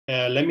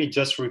let me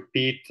just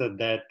repeat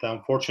that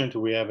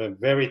unfortunately we have a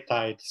very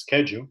tight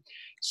schedule,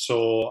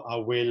 so I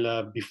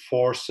will be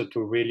forced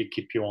to really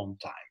keep you on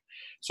time.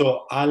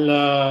 So I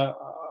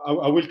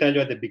will tell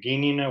you at the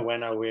beginning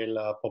when I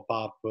will pop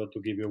up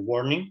to give you a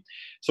warning.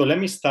 So let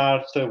me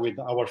start with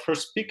our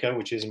first speaker,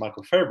 which is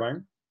Malcolm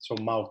Fairbairn. So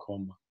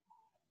Malcolm,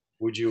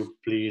 would you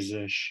please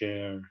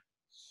share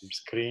your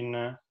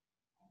screen?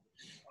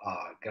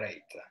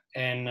 Great.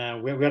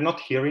 And we are not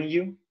hearing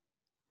you.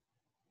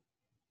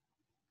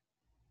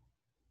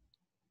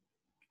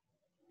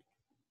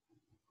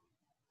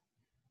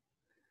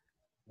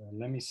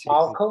 Let me see.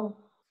 Malcolm?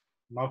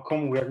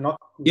 Malcolm, we are not.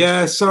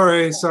 Yeah,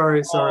 sorry.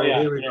 Oh,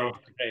 yeah, Here we go.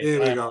 Here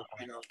we go.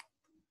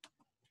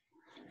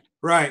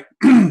 Right.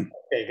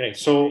 Okay, great.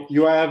 So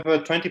you have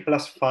 20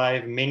 plus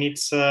 5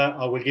 minutes.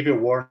 I will give you a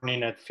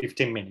warning at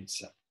 15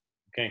 minutes.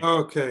 Okay.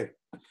 Okay.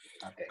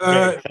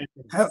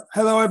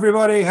 Hello,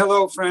 everybody.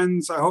 Hello,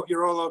 friends. I hope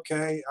you're all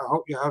okay. I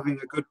hope you're having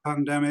a good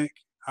pandemic.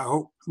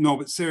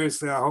 But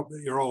seriously, I hope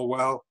that you're all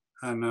well.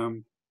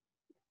 And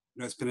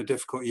it's been a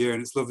difficult year,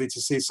 and it's lovely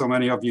to see so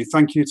many of you.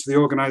 Thank you to the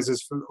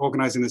organizers for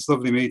organizing this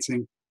lovely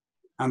meeting.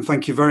 And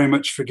thank you very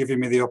much for giving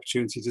me the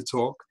opportunity to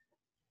talk.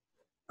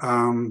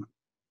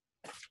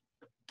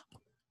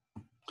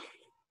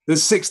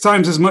 There's 6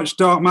 times as much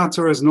dark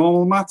matter as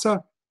normal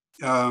matter.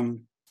 That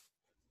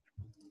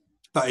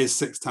is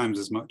 6 times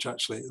as much,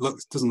 actually. It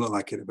doesn't look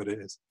like it, but it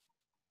is.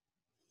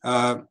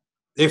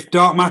 If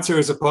dark matter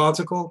is a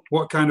particle,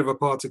 what kind of a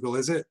particle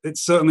is it?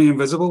 It's certainly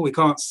invisible. We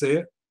can't see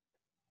it.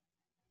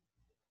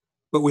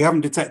 But we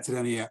haven't detected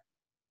any yet.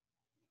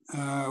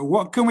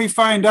 What can we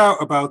find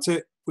out about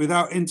it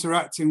without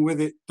interacting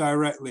with it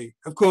directly?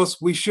 Of course,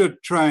 we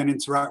should try and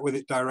interact with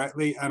it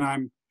directly, and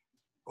I'm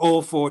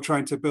all for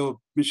trying to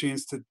build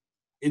machines to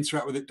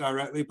interact with it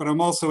directly, but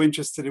I'm also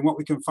interested in what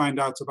we can find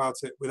out about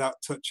it without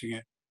touching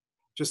it,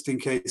 just in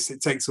case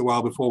it takes a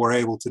while before we're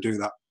able to do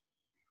that.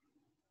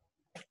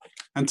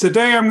 And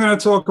today I'm going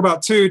to talk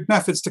about 2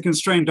 methods to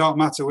constrain dark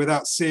matter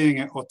without seeing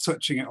it or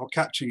touching it or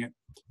catching it.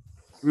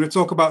 I'm going to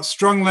talk about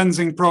strong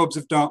lensing probes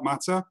of dark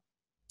matter.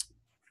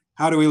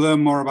 How do we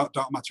learn more about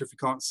dark matter if we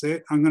can't see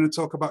it? I'm going to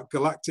talk about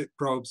galactic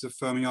probes of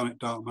fermionic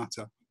dark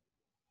matter.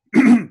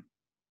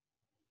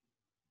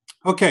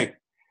 Okay,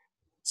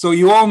 so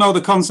you all know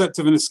the concept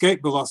of an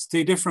escape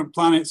velocity. Different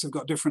planets have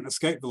got different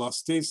escape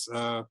velocities.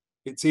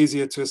 It's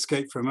easier to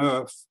escape from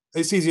Earth.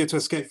 It's easier to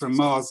escape from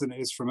Mars than it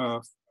is from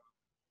Earth.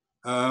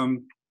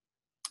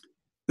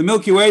 The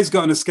Milky Way's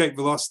got an escape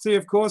velocity,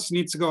 of course. You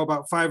need to go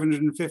about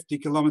 550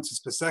 kilometers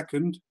per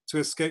second to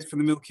escape from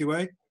the Milky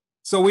Way.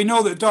 So we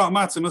know that dark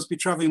matter must be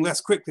traveling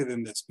less quickly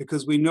than this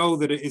because we know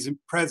that it isn't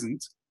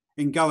present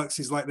in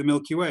galaxies like the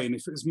Milky Way. And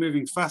if it was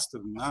moving faster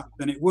than that,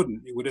 then it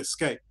wouldn't. It would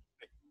escape.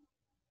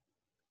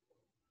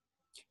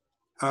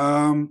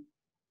 Dark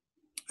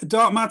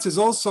matter is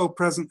also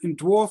present in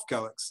dwarf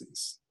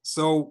galaxies.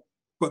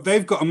 But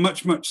they've got a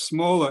much, much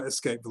smaller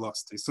escape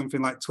velocity,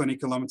 something like 20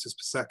 kilometers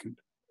per second.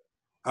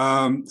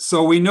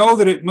 So we know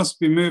that it must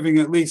be moving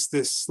at least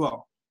this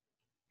slow,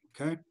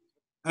 okay?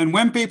 And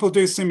when people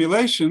do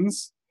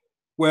simulations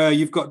where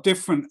you've got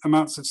different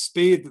amounts of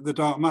speed that the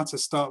dark matter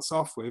starts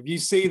off with, you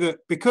see that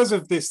because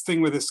of this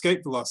thing with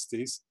escape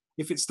velocities,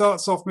 if it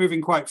starts off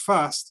moving quite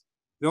fast,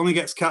 it only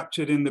gets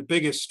captured in the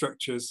biggest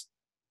structures,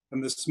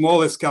 and the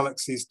smallest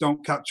galaxies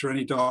don't capture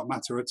any dark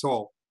matter at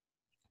all.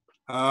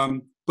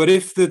 But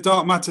if the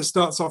dark matter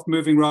starts off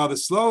moving rather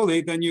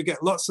slowly, then you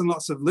get lots and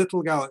lots of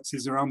little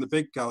galaxies around the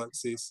big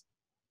galaxies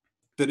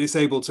that it's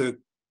able to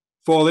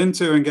fall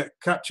into and get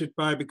captured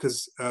by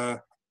because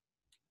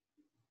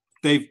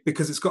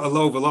it's got a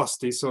low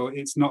velocity, so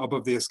it's not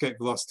above the escape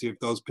velocity of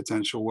those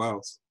potential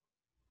wells.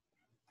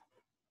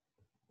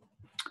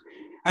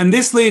 And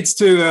this leads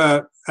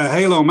to a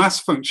halo mass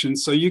function.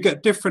 So you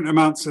get different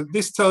amounts of,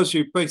 this tells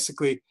you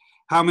basically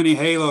how many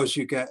halos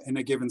you get in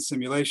a given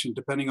simulation,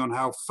 depending on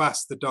how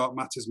fast the dark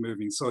matter is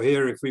moving. So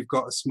here, if we've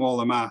got a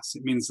smaller mass,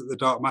 it means that the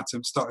dark matter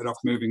started off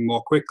moving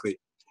more quickly.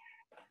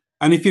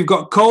 And if you've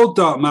got cold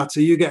dark matter,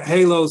 you get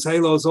halos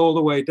all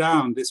the way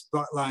down, this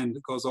black line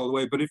that goes all the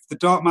way. But if the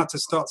dark matter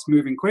starts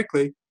moving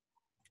quickly,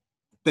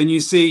 then you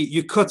see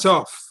you cut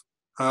off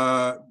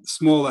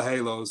smaller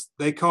halos.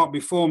 They can't be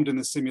formed in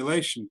the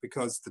simulation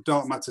because the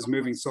dark matter is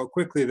moving so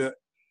quickly that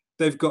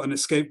they've got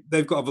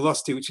a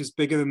velocity which is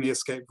bigger than the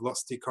escape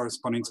velocity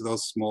corresponding to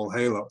those small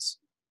halos.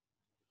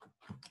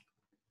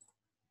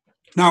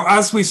 Now,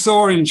 as we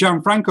saw in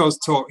Gianfranco's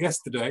talk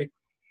yesterday,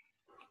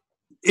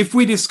 if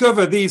we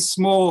discover these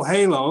small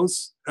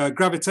halos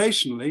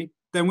gravitationally,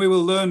 then we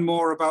will learn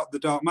more about the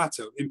dark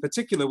matter. In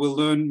particular, we'll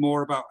learn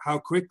more about how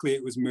quickly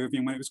it was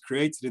moving when it was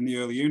created in the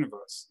early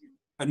universe.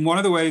 And one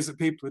of the ways that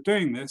people are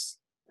doing this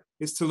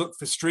is to look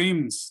for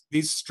streams,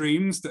 these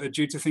streams that are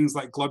due to things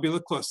like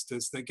globular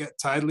clusters that get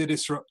tidally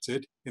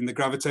disrupted in the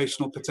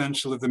gravitational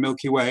potential of the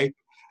Milky Way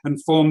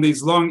and form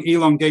these long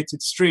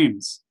elongated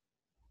streams.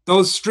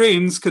 Those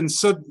streams can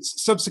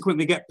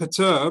subsequently get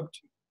perturbed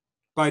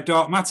by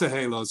dark matter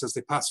halos as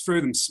they pass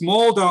through them,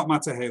 small dark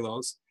matter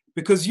halos,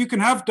 because you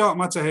can have dark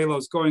matter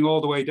halos going all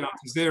the way down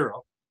to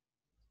 0.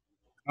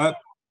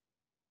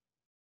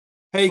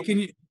 Hey,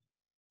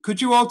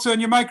 could you all turn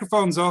your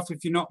microphones off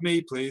if you're not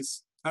me,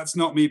 please? That's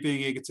not me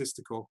being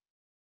egotistical,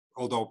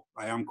 although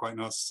I am quite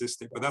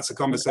narcissistic, but that's a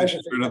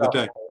conversation for another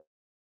day.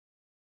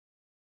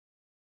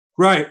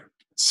 Right,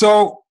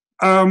 so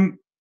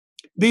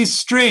these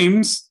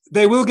streams,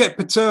 they will get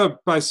perturbed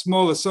by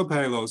smaller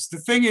subhalos. The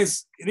thing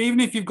is, even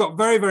if you've got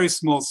very, very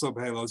small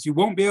subhalos, you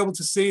won't be able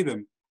to see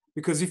them,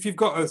 because if you've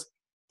got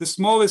the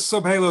smallest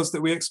subhalos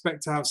that we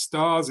expect to have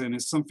stars in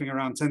is something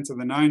around 10 to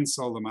the 9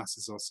 solar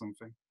masses or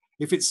something.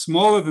 If it's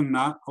smaller than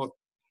that, or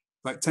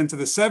like 10 to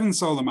the 7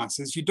 solar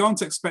masses, you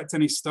don't expect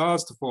any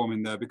stars to form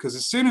in there, because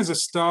as soon as a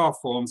star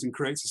forms and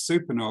creates a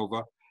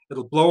supernova,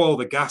 it'll blow all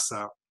the gas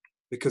out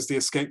because the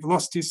escape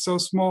velocity is so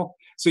small.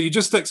 So you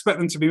just expect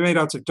them to be made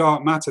out of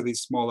dark matter,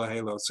 these smaller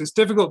halos. So it's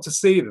difficult to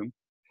see them.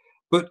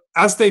 But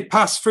as they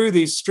pass through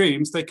these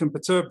streams, they can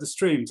perturb the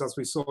streams, as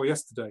we saw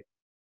yesterday.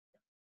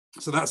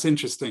 So that's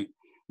interesting.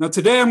 Now,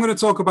 today I'm going to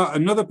talk about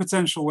another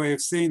potential way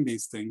of seeing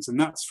these things, and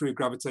that's through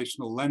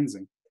gravitational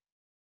lensing.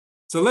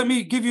 So let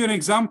me give you an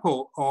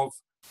example of,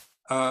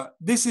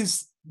 this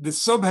is the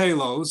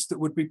subhalos that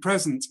would be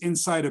present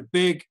inside a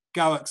big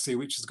galaxy,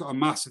 which has got a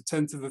mass of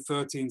 10 to the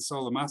 13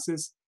 solar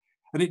masses.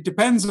 And it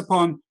depends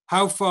upon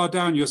how far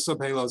down your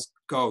subhalos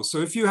go. So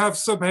if you have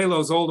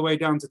subhalos all the way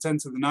down to 10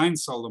 to the 9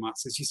 solar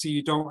masses, you see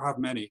you don't have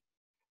many.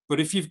 But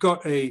if you've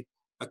got a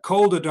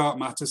colder dark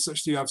matter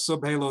such that you have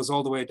subhalos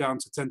all the way down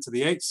to 10 to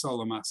the 8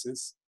 solar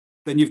masses,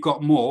 then you've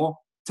got more.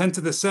 10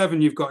 to the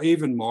 7, you've got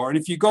even more. And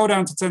if you go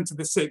down to 10 to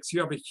the 6, you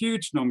have a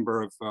huge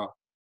number of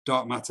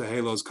dark matter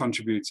halos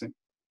contributing.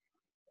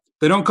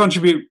 They don't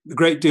contribute a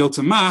great deal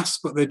to mass,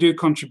 but they do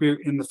contribute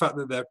in the fact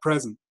that they're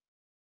present.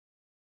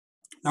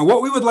 Now,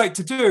 what we would like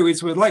to do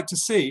is we'd like to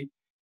see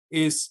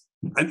is,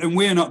 and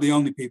we're not the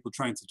only people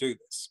trying to do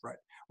this, right?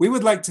 We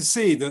would like to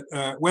see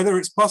that whether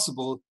it's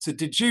possible to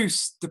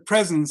deduce the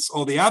presence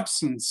or the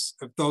absence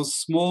of those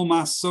small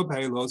mass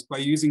subhalos by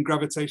using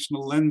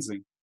gravitational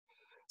lensing.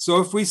 So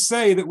if we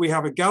say that we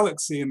have a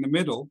galaxy in the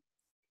middle,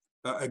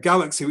 a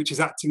galaxy which is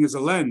acting as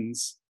a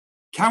lens,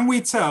 can we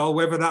tell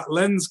whether that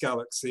lens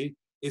galaxy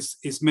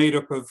is made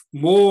up of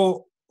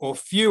more or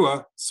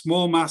fewer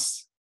small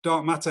mass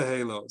dark matter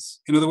halos?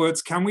 In other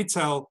words, can we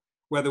tell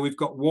whether we've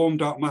got warm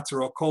dark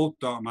matter or cold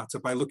dark matter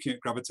by looking at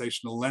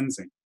gravitational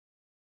lensing?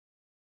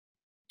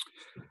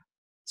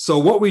 So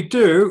what we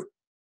do,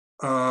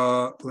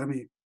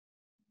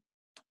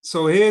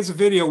 so here's a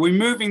video. We're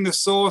moving the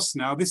source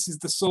now. This is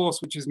the source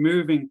which is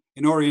moving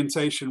in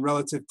orientation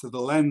relative to the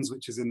lens,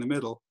 which is in the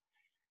middle.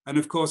 And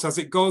of course, as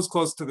it goes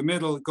close to the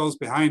middle, it goes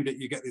behind it,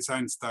 you get this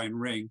Einstein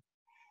ring.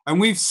 And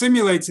we've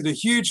simulated a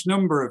huge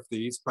number of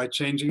these by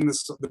changing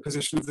the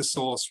position of the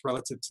source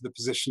relative to the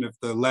position of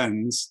the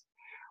lens,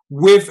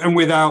 with and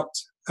without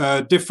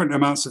different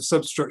amounts of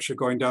substructure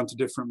going down to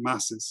different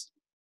masses,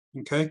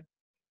 okay?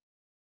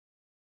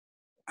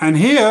 And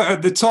here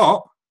at the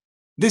top,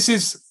 these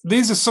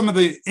are some of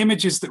the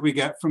images that we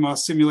get from our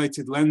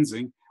simulated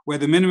lensing, where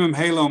the minimum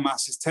halo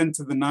mass is 10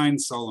 to the 9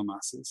 solar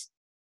masses.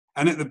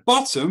 And at the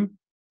bottom,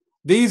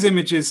 these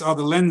images are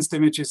the lensed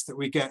images that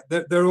we get.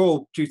 They're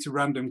all due to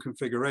random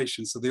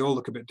configuration, so they all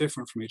look a bit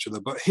different from each other.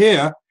 But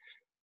here,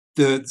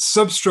 the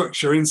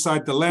substructure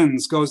inside the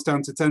lens goes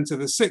down to 10 to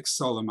the 6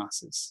 solar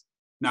masses.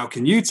 Now,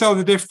 can you tell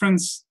the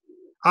difference?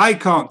 I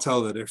can't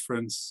tell the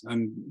difference,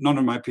 and none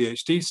of my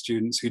PhD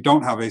students who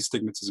don't have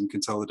astigmatism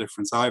can tell the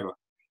difference either.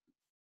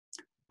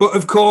 But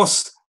of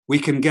course, we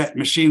can get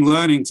machine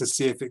learning to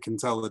see if it can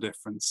tell the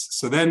difference.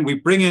 So then we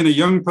bring in a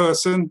young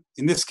person.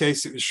 In this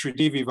case, it was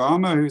Sridevi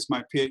Varma, who's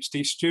my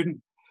PhD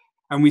student.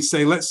 And we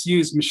say, let's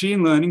use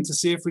machine learning to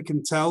see if we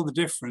can tell the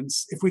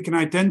difference, if we can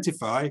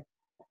identify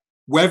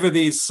whether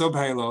these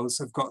subhalos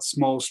have got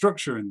small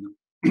structure in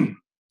them.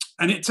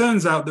 And it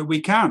turns out that we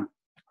can.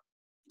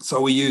 So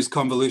we use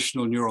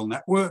convolutional neural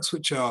networks,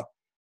 which are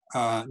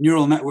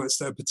neural networks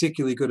that are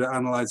particularly good at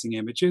analyzing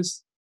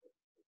images.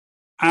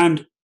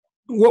 And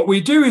what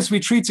we do is we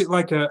treat it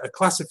like a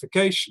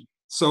classification.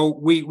 So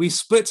we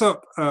split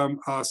up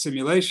our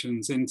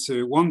simulations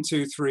into 1,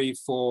 2, 3,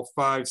 4,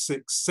 5,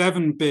 6,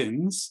 7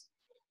 bins,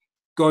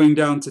 going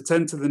down to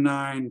 10 to the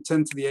 9,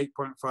 10 to the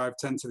 8.5,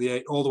 10 to the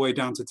 8, all the way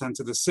down to 10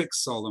 to the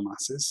 6 solar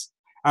masses.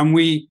 And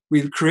we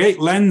create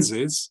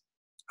lenses.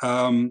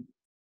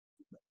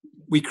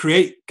 We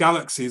create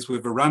galaxies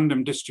with a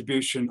random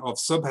distribution of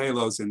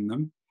subhalos in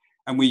them,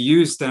 and we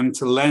use them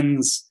to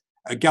lens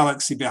a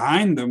galaxy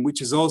behind them,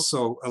 which is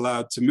also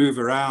allowed to move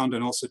around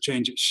and also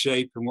change its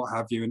shape and what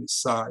have you, and its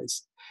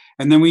size.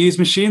 And then we use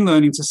machine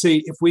learning to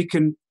see if we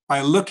can,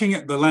 by looking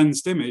at the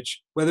lensed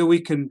image, whether we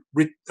can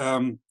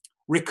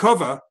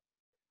recover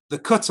the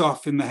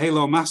cutoff in the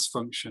halo mass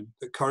function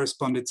that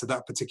corresponded to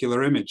that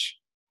particular image.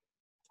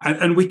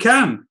 And we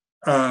can,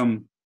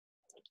 to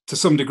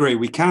some degree,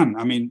 we can.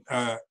 I mean,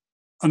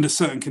 under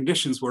certain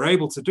conditions, we're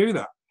able to do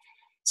that.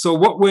 So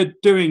what we're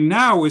doing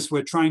now is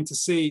we're trying to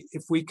see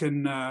if we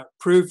can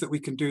prove that we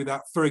can do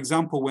that, for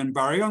example, when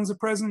baryons are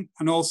present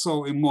and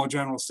also in more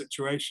general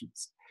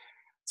situations.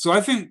 So I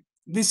think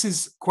this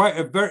is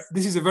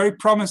a very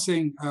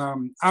promising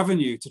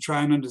avenue to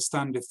try and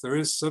understand if there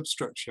is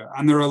substructure.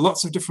 And there are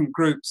lots of different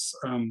groups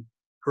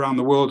around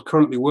the world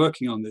currently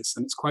working on this,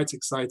 and it's quite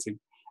exciting.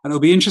 And it'll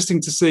be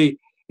interesting to see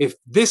if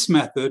this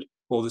method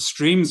or the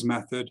streams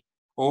method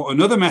or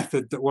another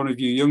method that one of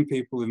you young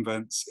people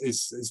invents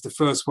is the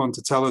first one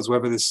to tell us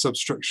whether this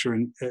substructure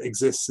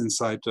exists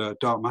inside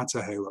dark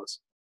matter halos.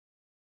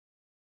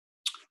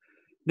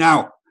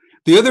 Now,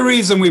 the other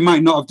reason we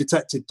might not have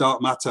detected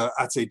dark matter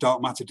at a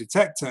dark matter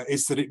detector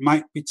is that it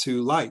might be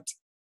too light.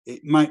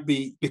 It might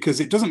be because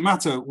it doesn't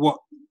matter what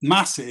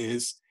mass it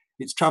is,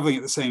 it's traveling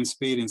at the same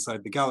speed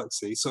inside the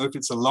galaxy. So if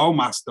it's a low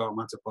mass dark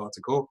matter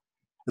particle,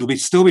 it'll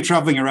still be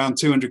traveling around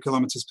 200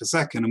 kilometers per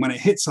second. And when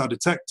it hits our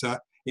detector,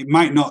 it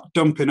might not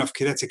dump enough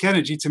kinetic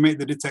energy to make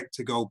the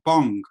detector go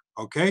bong,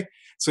 okay?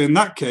 So in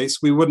that case,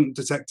 we wouldn't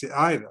detect it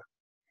either.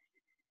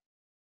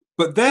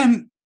 But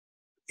then,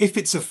 if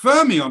it's a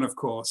fermion, of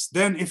course,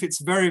 then if it's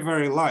very,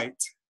 very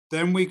light,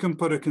 then we can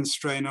put a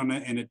constraint on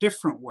it in a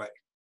different way,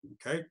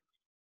 okay?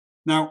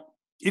 Now,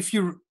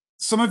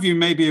 some of you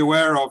may be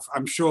aware of,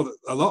 I'm sure that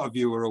a lot of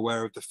you are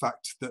aware of the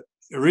fact that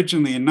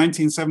originally in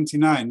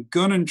 1979,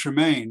 Gunn and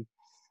Tremaine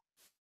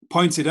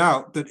pointed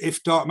out that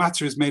if dark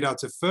matter is made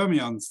out of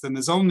fermions, then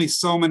there's only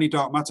so many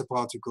dark matter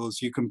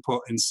particles you can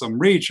put in some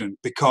region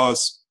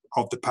because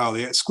of the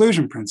Pauli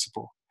exclusion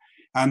principle.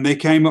 And they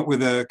came up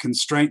with a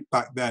constraint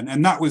back then.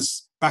 And that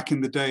was back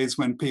in the days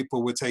when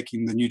people were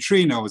taking the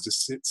neutrino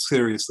as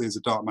seriously as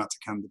a dark matter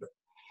candidate.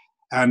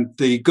 And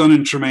the Gunn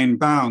and Tremaine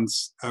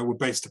bounds were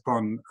based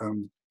upon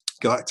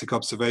galactic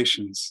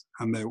observations.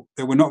 And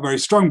they were not very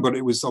strong, but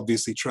it was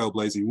obviously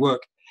trailblazing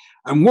work.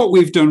 And what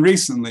we've done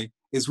recently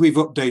is we've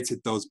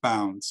updated those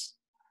bounds.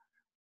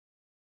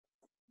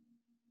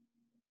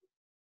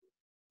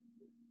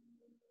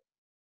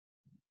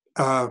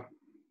 I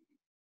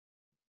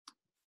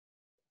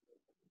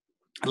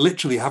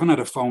literally haven't had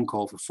a phone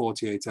call for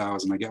 48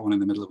 hours and I get one in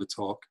the middle of a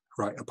talk.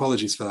 Right,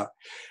 apologies for that.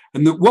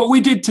 And what we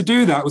did to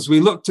do that was we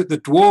looked at the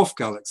dwarf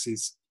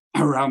galaxies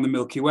around the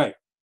Milky Way.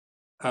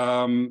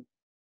 And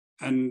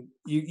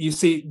you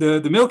see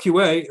the Milky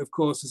Way, of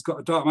course, has got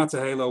a dark matter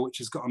halo, which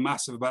has got a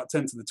mass of about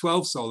 10 to the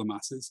 12 solar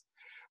masses,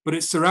 but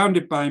it's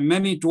surrounded by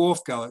many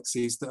dwarf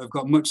galaxies that have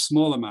got much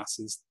smaller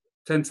masses,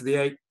 10 to the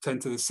 8, 10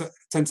 to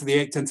the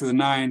 8, 10 to the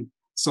 9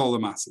 solar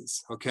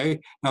masses,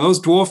 okay? Now those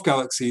dwarf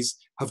galaxies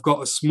have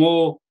got a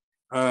small,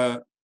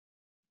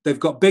 they've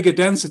got bigger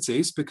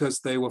densities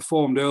because they were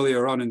formed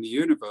earlier on in the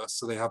universe,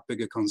 so they have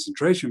bigger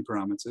concentration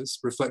parameters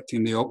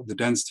reflecting the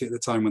density at the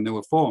time when they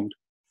were formed.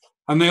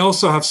 And they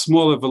also have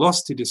smaller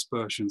velocity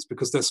dispersions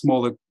because they're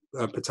smaller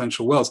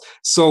potential wells.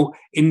 So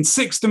in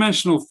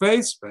 6-dimensional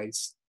phase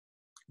space,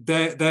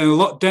 they're a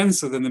lot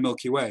denser than the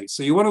Milky Way.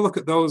 So you want to look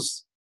at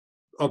those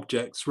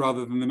objects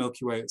rather than the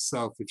Milky Way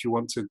itself if you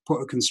want to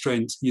put a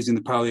constraint using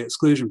the Pauli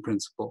exclusion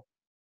principle.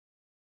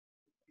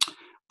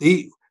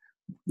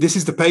 This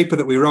is the paper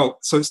that we wrote.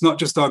 So it's not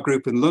just our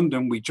group in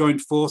London. We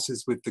joined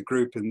forces with the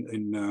group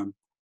in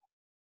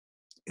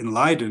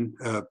Leiden,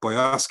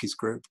 Boyarsky's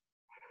group.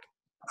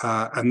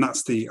 And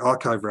that's the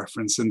archive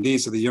reference. And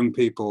these are the young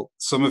people,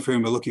 some of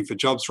whom are looking for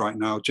jobs right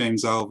now.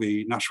 James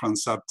Alvey, Nashwan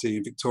Sabti,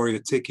 and Victoria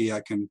Tiki.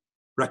 I can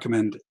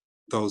recommend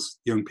those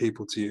young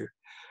people to you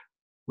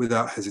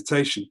without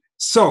hesitation.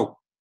 So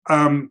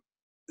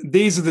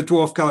these are the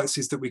dwarf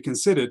galaxies that we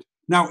considered.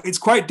 Now, it's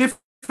quite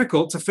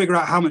difficult to figure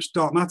out how much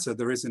dark matter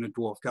there is in a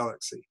dwarf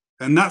galaxy.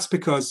 And that's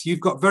because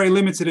you've got very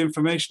limited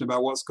information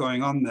about what's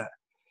going on there.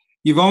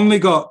 You've only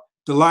got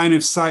the line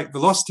of sight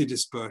velocity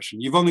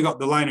dispersion. You've only got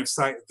the line of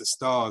sight of the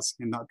stars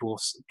in that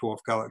dwarf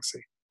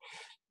galaxy.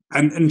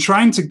 And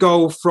trying to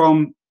go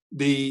from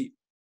the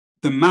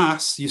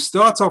mass, you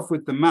start off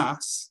with the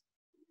mass,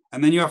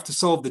 and then you have to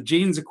solve the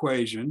Jeans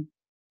equation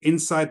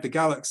inside the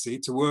galaxy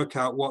to work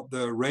out what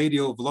the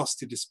radial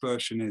velocity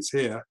dispersion is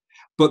here.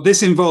 But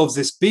this involves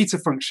this beta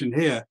function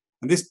here.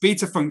 And this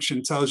beta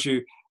function tells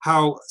you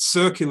how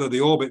circular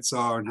the orbits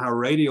are and how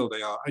radial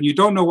they are. And you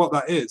don't know what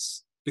that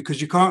is, because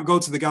you can't go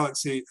to the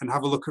galaxy and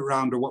have a look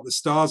around at what the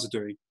stars are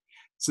doing.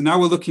 So now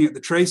we're looking at the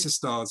tracer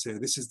stars here.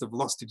 This is the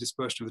velocity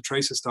dispersion of the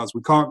tracer stars.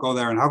 We can't go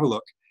there and have a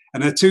look.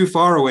 And they're too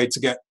far away to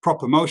get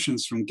proper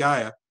motions from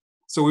Gaia.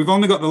 So we've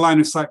only got the line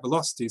of sight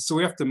velocities. So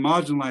we have to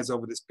marginalize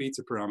over this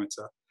beta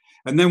parameter.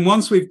 And then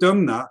once we've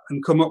done that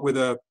and come up with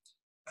a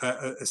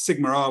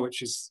sigma r,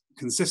 which is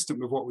consistent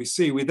with what we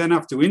see, we then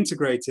have to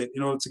integrate it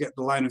in order to get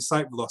the line of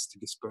sight velocity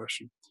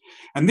dispersion.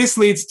 And this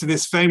leads to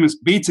this famous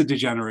beta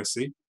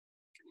degeneracy.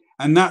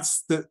 And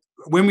that's that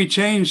when we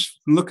change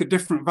and look at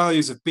different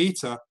values of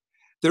beta,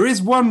 there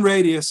is one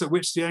radius at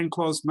which the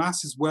enclosed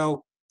mass is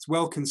well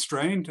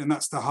constrained, and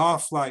that's the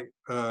half-light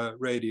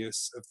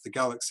radius of the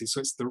galaxy. So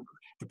it's the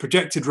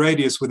projected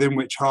radius within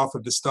which half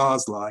of the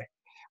stars lie.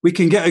 We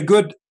can get a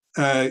good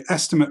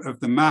estimate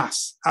of the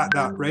mass at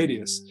that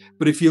radius.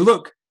 But if you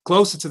look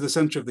closer to the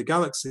center of the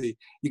galaxy,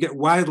 you get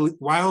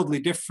wildly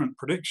different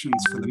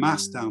predictions for the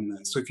mass down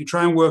there. So if you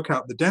try and work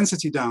out the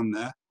density down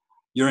there,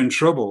 you're in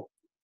trouble.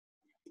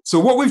 So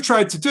what we've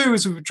tried to do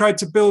is we've tried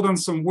to build on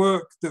some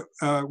work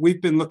that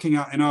we've been looking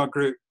at in our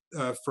group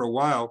for a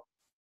while.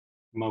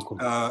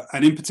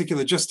 And in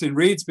particular, Justin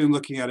Reed's been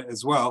looking at it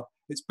as well.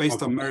 It's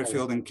based on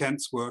Merrifield and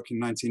Kent's work in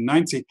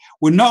 1990.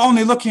 We're not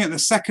only looking at the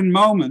second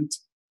moment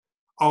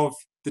of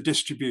the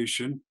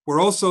distribution, we're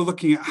also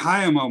looking at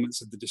higher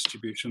moments of the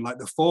distribution, like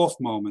the fourth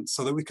moment,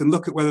 so that we can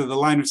look at whether the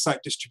line of sight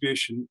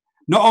distribution,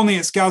 not only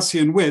its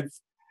Gaussian width,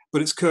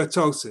 but its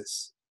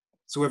kurtosis.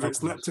 So whether it's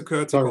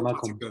leptokurtic or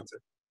platykurtic.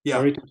 Yeah.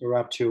 Sorry to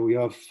interrupt you. You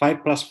have 5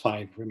 +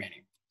 5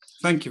 remaining.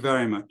 Thank you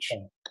very much.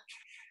 Okay.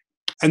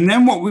 And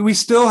then what we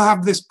still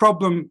have this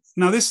problem.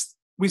 Now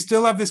we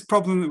still have this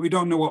problem that we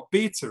don't know what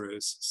beta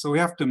is. So we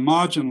have to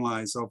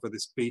marginalize over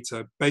this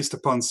beta based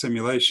upon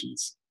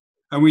simulations.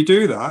 And we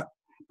do that.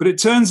 But it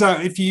turns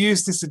out if you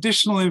use this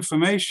additional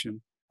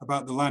information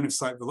about the line of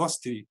sight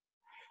velocity,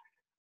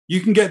 you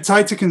can get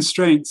tighter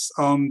constraints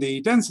on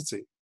the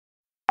density.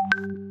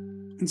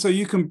 And so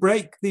you can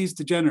break these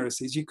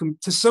degeneracies. You can,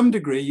 to some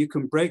degree, you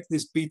can break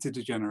these beta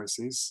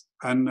degeneracies.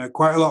 And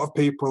quite a lot of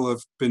people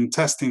have been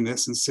testing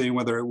this and seeing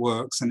whether it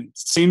works. And it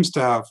seems to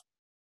have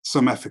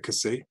some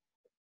efficacy.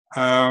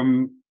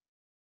 And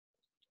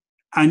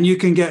you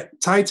can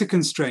get tighter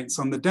constraints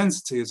on the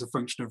density as a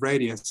function of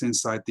radius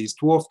inside these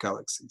dwarf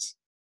galaxies.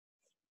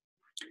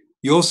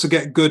 You also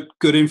get good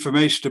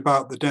information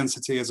about the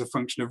density as a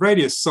function of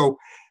radius. So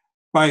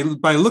by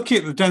looking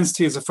at the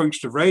density as a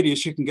function of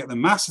radius, you can get the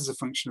mass as a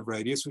function of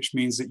radius, which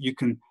means that you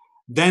can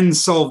then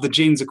solve the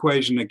Jeans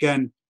equation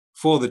again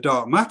for the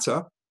dark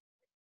matter.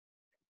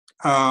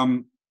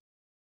 And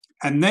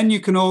then you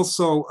can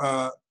also,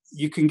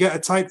 you can get a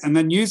tight, and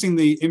then using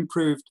the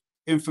improved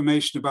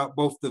information about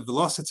both the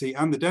velocity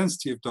and the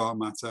density of dark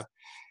matter,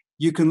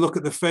 you can look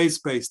at the phase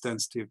space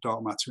density of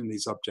dark matter in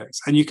these objects.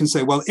 And you can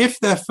say, well, if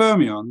they're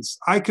fermions,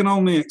 I can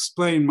only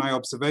explain my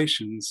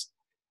observations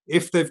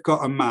if they've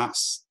got a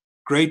mass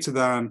greater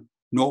than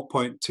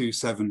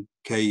 0.27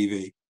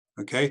 keV,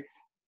 okay?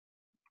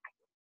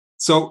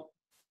 So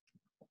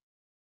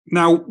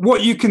now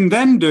what you can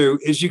then do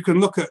is you can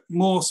look at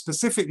more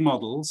specific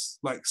models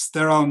like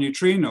sterile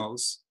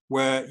neutrinos,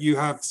 where you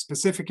have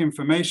specific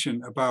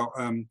information about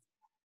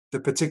the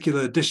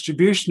particular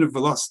distribution of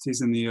velocities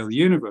in the early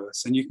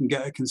universe, and you can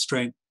get a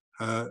constraint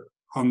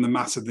on the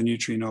mass of the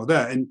neutrino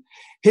there. And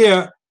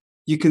here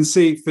you can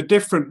see for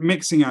different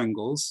mixing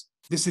angles,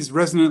 this is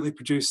resonantly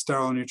produced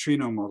sterile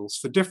neutrino models.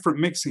 For different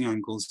mixing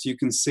angles, you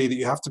can see that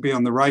you have to be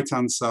on the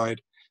right-hand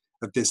side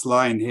of this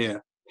line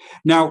here.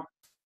 Now,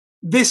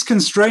 this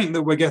constraint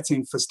that we're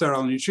getting for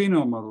sterile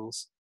neutrino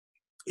models,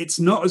 it's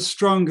not as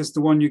strong as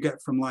the one you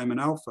get from Lyman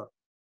alpha.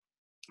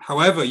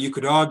 However, you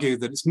could argue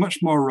that it's much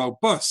more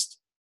robust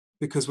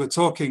because we're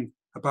talking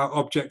about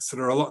objects that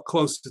are a lot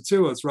closer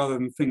to us rather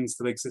than things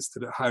that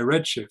existed at high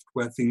redshift,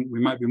 where we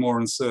might be more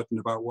uncertain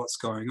about what's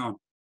going on.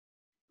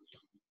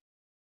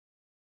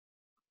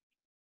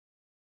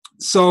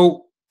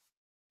 So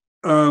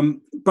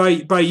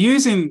by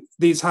using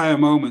these higher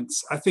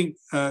moments, I think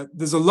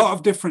there's a lot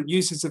of different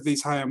uses of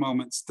these higher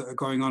moments that are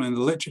going on in the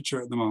literature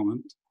at the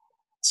moment.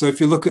 So if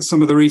you look at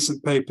some of the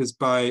recent papers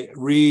by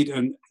Reed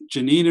and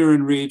Janina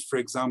and Reed, for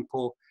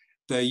example,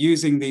 they're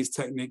using these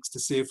techniques to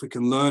see if we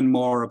can learn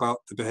more about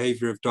the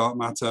behavior of dark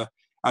matter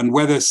and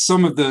whether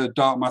some of the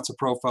dark matter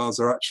profiles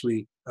are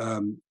actually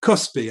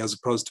cuspy as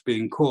opposed to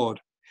being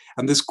chord.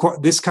 And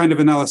this kind of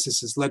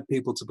analysis has led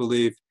people to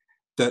believe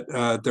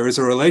that there is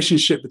a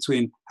relationship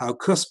between how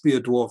cuspy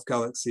a dwarf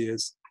galaxy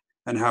is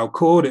and how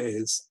chord it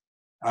is,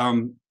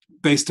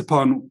 based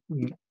upon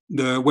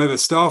whether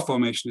star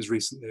formation has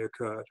recently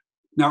occurred.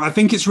 Now, I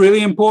think it's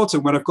really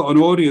important when I've got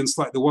an audience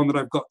like the one that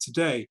I've got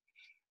today,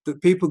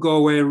 that people go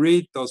away and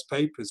read those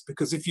papers,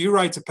 because if you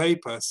write a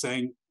paper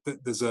saying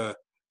that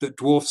that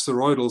dwarf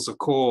spheroidals are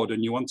chord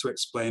and you want to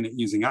explain it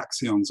using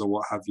axions or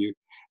what have you,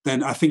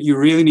 then I think you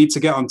really need to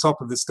get on top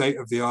of the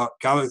state-of-the-art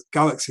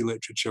galaxy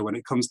literature when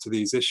it comes to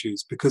these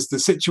issues, because the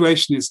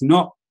situation is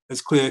not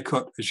as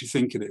clear-cut as you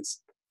think it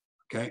is,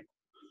 okay?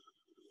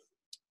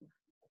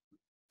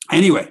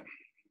 Anyway,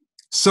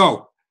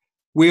 so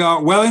we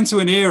are well into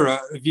an era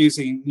of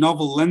using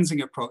novel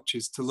lensing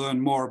approaches to learn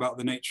more about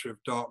the nature of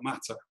dark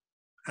matter.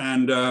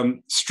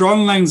 And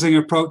strong lensing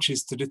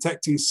approaches to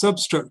detecting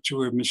substructure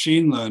with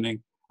machine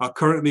learning are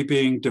currently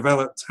being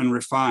developed and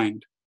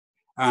refined.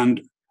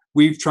 And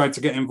we've tried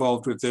to get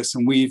involved with this,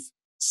 and we've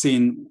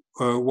seen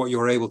what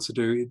you're able to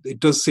do. It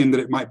does seem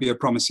that it might be a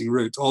promising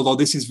route, although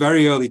this is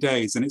very early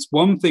days. And it's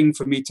one thing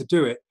for me to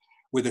do it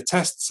with a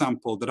test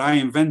sample that I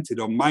invented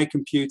on my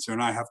computer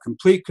and I have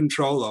complete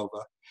control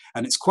over.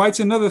 And it's quite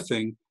another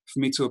thing for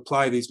me to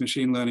apply these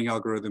machine learning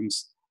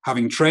algorithms,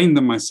 having trained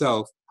them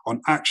myself, on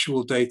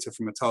actual data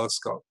from a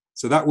telescope.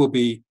 So that will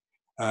be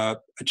a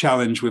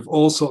challenge with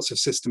all sorts of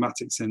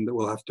systematics in that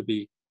will have to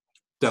be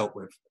dealt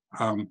with.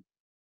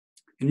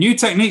 New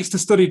techniques to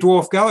study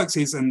dwarf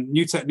galaxies and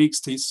new techniques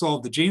to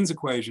solve the Jeans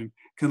equation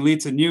can lead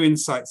to new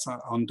insights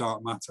on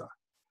dark matter.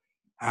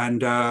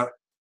 And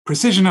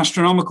precision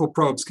astronomical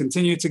probes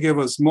continue to give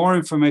us more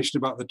information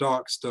about the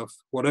dark stuff,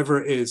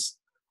 whatever it is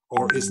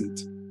or isn't.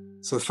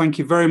 So thank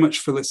you very much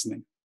for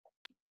listening.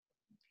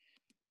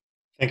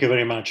 Thank you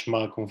very much,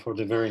 Malcolm, for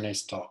the very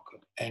nice talk,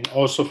 and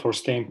also for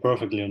staying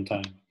perfectly on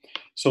time.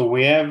 So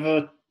we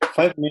have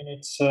 5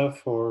 minutes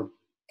for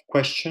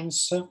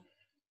questions.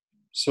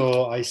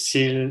 So I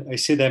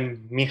see that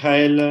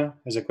Michael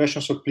has a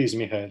question. So please,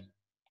 Michael.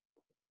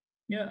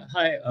 Yeah,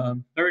 hi.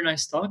 Very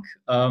nice talk.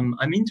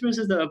 I'm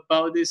interested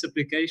about this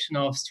application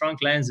of strong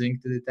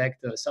lensing to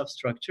detect a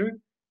substructure.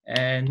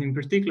 And in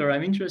particular,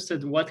 I'm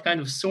interested what kind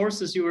of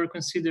sources you were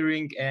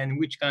considering and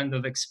which kind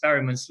of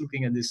experiments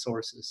looking at these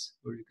sources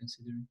were you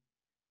considering?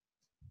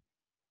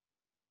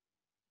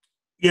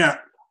 Yeah.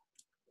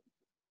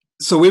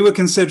 So we were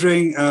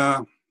considering,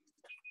 the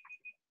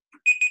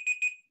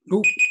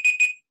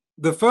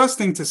first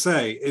thing to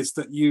say is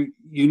that you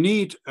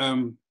need,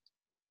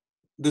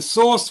 the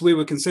source we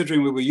were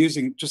considering, we were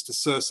using just a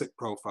Sursic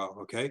profile,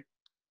 okay?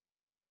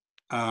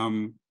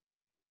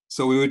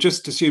 So we were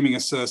just assuming a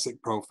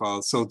Sursic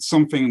profile, so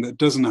something that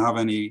doesn't have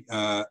any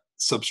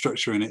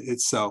substructure in it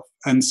itself.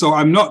 And so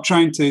I'm not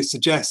trying to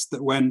suggest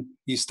that when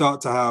you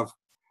start to have,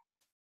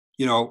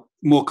 you know,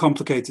 more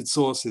complicated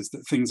sources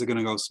that things are going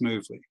to go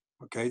smoothly,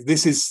 okay?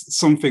 This is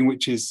something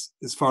which is,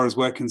 as far as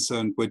we're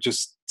concerned, we're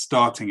just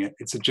starting it.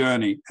 It's a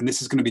journey, and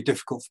this is going to be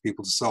difficult for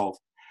people to solve.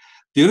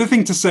 The other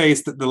thing to say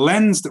is that the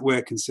lens that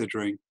we're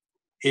considering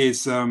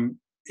is,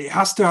 it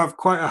has to have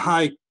quite a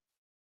high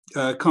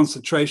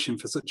concentration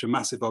for such a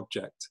massive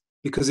object,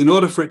 because in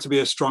order for it to be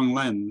a strong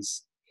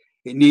lens,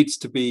 it needs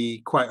to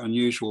be quite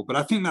unusual, but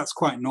I think that's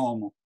quite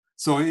normal.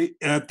 So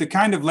the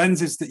kind of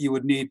lenses that you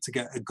would need to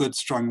get a good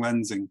strong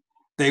lensing,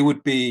 they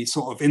would be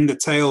sort of in the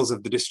tails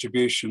of the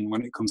distribution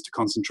when it comes to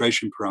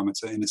concentration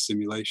parameter in a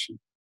simulation.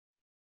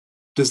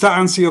 Does that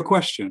answer your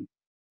question?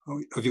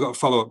 Have you got a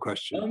follow-up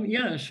question?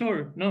 Yeah,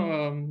 sure.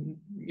 No,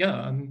 yeah,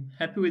 I'm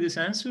happy with this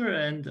answer.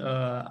 And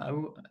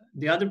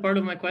the other part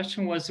of my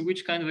question was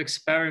which kind of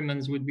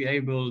experiments would be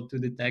able to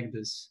detect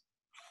this?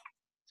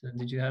 So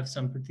did you have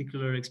some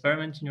particular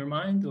experiment in your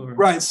mind? Or?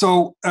 Right,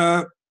 so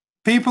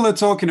people are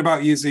talking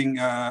about using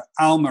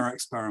ALMA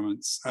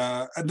experiments.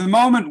 At the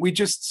moment, we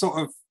just sort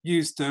of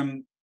used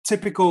the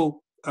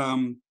typical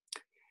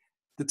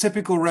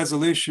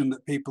resolution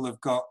that people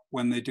have got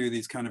when they do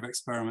these kind of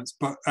experiments.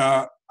 But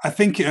I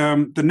think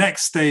the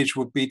next stage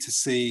would be to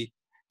see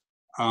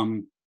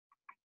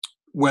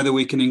whether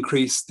we can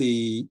increase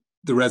the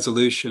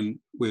resolution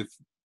with,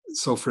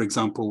 so for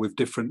example, with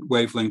different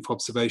wavelength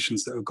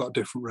observations that have got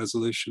different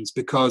resolutions,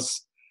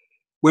 because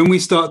when we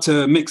start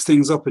to mix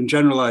things up and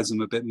generalize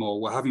them a bit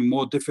more, we're having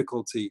more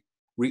difficulty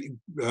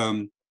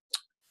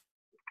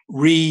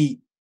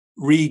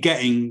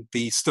re-getting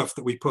the stuff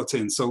that we put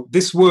in. So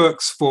this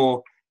works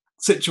for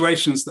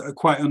situations that are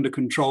quite under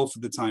control for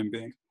the time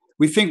being.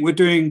 We think we're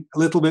doing a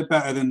little bit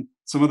better than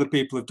some other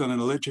people have done in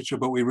the literature,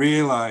 but we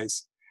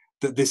realize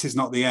that this is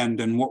not the end,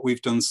 and what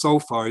we've done so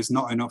far is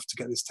not enough to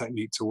get this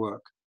technique to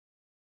work.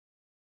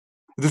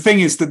 The thing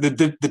is that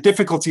the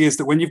difficulty is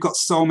that when you've got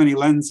so many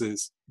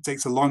lenses, it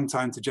takes a long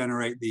time to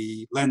generate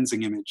the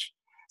lensing image.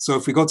 So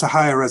if we go to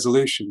higher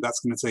resolution, that's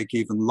going to take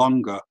even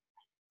longer.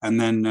 And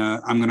then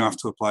I'm going to have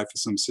to apply for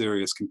some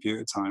serious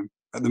computer time.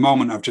 At the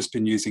moment, I've just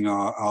been using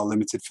our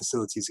limited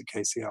facilities at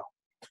KCL.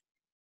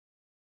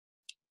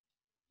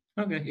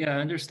 Okay, yeah,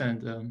 I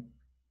understand. I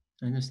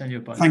understand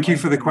your point. Thank you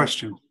for the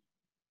question.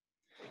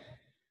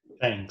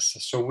 Thanks.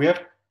 So we have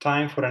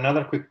time for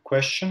another quick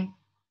question.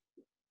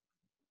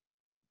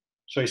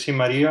 So I see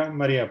Maria.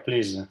 Maria,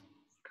 please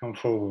come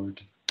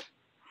forward.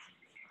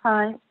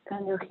 Hi,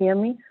 can you hear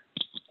me?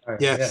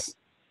 Yes.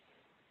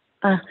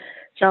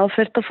 So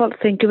first of all,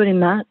 thank you very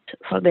much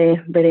for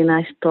the very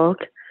nice talk.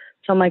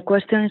 So my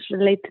question is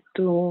related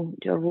to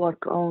your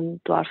work on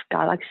dwarf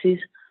galaxies.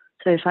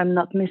 So if I'm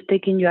not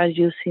mistaken, you are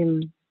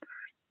using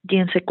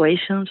Jeans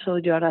equation, so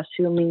you are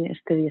assuming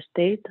steady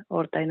state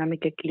or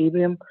dynamic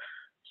equilibrium.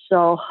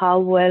 So how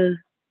well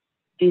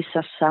this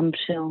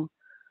assumption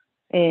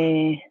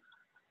is,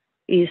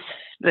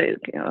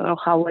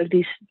 how well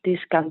this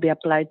can be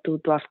applied to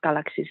dwarf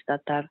galaxies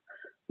that are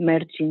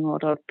merging or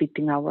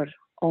orbiting our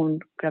own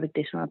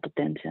gravitational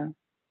potential?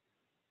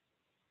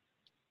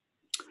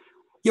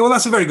 Yeah, well,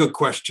 that's a very good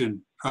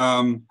question.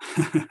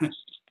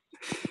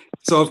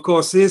 So, of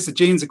course, here's the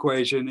Jeans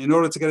equation. In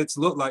order to get it to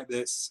look like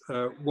this,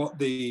 what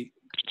the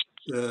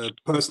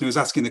person who was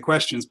asking the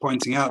question is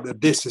pointing out that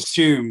this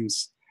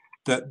assumes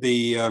that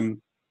the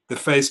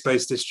phase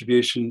space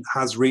distribution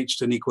has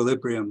reached an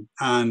equilibrium,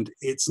 and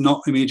it's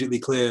not immediately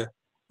clear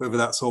whether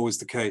that's always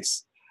the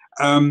case.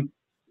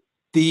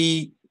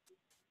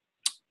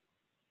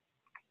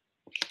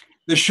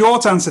 The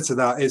short answer to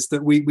that is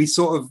that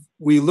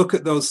we look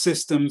at those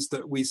systems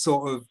that we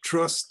sort of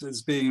trust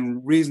as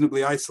being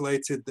reasonably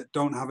isolated, that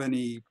don't have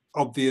any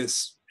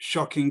obvious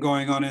shocking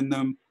going on in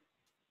them.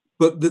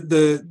 But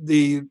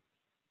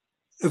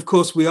of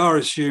course, we are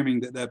assuming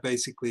that they're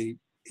basically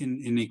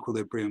in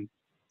equilibrium.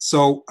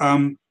 So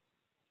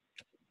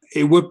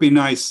it would be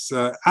nice.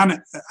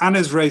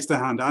 Anna's raised her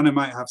hand. Anna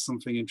might have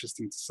something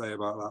interesting to say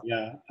about that.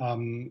 Yeah.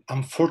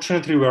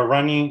 Unfortunately, we're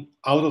running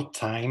out of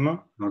time.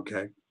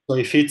 Okay. So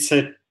if it's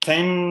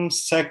 10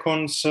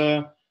 seconds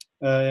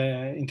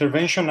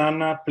intervention,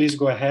 Anna, please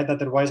go ahead.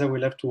 Otherwise, I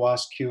will have to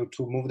ask you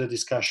to move the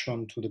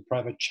discussion to the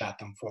private chat,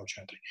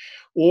 unfortunately.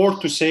 Or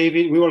to save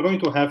it, we were going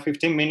to have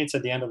 15 minutes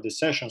at the end of the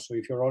session. So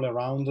if you're all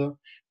around,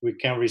 we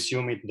can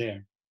resume it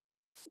there.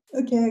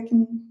 Okay, I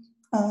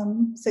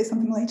can say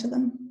something later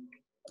then.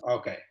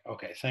 Okay,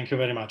 okay. Thank you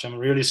very much. I'm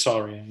really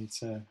sorry.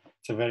 It's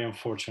very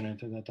unfortunate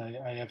that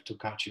I have to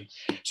cut you.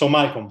 So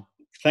Malcolm,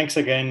 thanks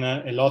again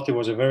a lot. It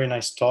was a very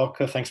nice talk.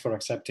 Thanks for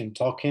accepting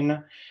talking.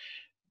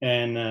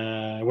 And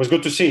it was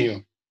good to see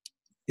you.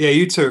 Yeah,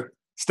 you too.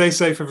 Stay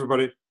safe,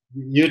 everybody.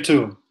 You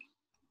too.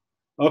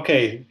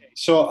 Okay,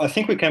 so I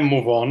think we can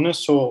move on.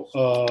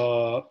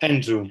 So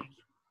Andrew.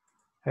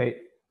 Hey,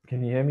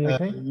 can you hear me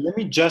okay? Let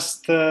me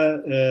just give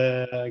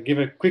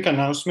a quick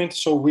announcement.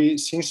 So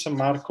since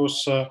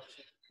Marcos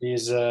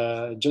is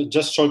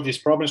just solved this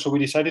problem, so we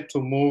decided to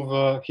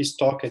move his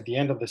talk at the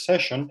end of the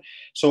session.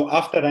 So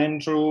after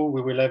Andrew,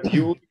 we will have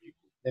you,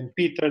 then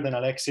Peter, then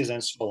Alexis,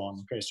 and so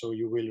on. Okay, so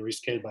you will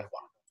rescale by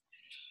one.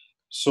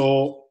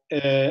 So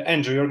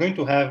Andrew, you're going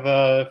to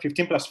have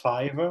 15 plus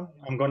 5.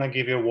 I'm going to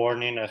give you a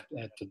warning at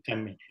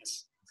 10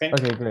 minutes. Okay?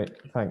 Okay, great.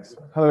 Thanks.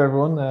 Hello,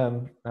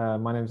 everyone.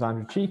 My name is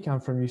Andrew Cheek.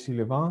 I'm from UC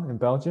Louvain in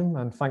Belgium.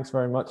 And thanks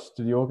very much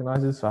to the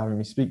organizers for having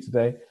me speak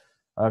today.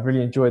 I've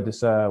really enjoyed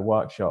this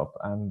workshop,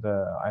 and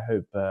I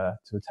hope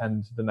to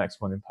attend the next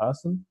one in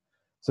person.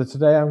 So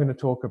today I'm going to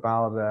talk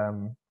about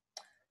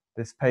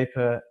this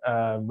paper,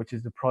 which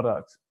is the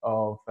product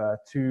of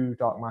 2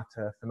 dark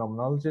matter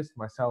phenomenologists,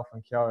 myself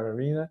and Chiara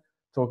Arena,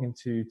 talking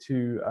to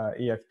 2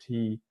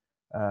 EFT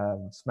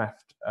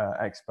SMEFT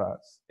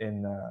experts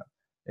in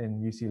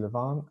UC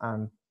Louvain,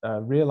 and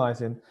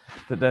realizing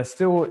that there's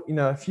still,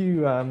 a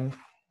few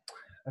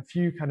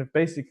kind of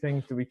basic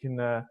things that we can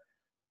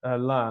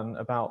learn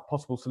about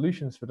possible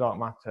solutions for dark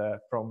matter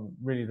from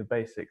really the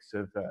basics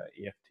of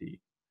EFT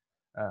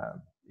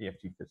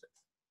physics.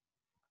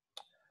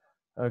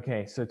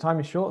 Okay, so time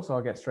is short, so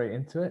I'll get straight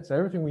into it. So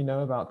everything we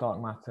know about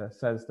dark matter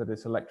says that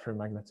it's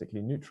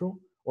electromagnetically neutral,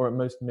 or at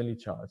most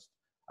milli-charged.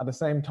 At the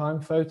same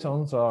time,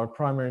 photons are a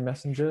primary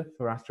messenger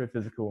for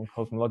astrophysical and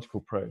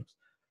cosmological probes.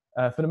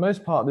 For the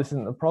most part, this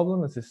isn't a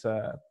problem, as this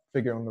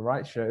figure on the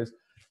right shows,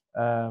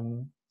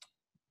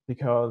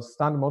 because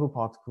standard model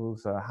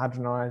particles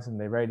hadronize and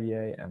they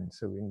radiate, and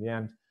so in the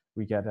end,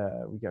 we get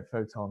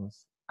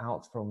photons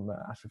out from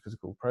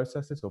astrophysical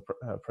processes or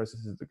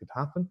processes that could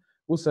happen.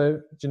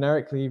 Also,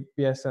 generically,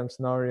 BSM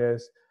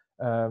scenarios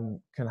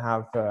can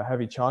have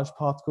heavy charged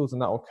particles,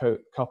 and that will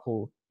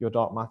couple your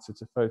dark matter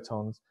to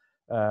photons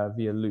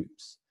via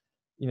loops.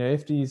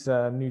 If these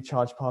new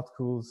charged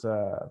particles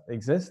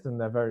exist, and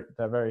they're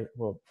very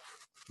well,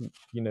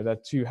 they're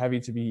too heavy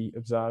to be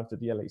observed at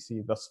the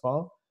LHC thus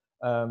far,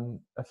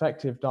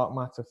 effective dark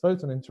matter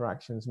photon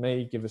interactions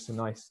may give us a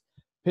nice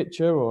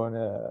picture, or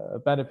a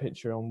better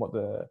picture on what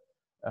the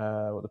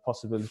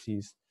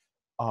possibilities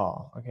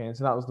are. Okay, and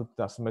so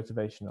that's the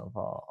motivation of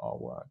our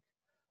work.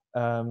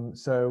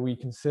 So we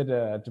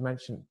consider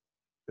dimension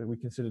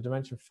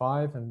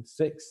 5 and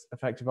 6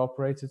 effective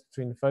operators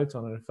between the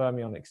photon and a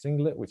fermionic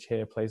singlet, which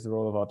here plays the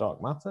role of our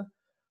dark matter.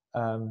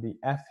 The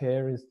F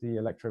here is the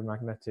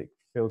electromagnetic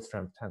field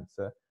strength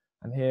tensor,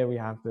 and here we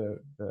have the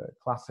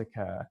classic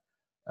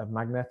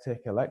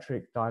magnetic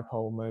electric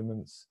dipole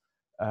moments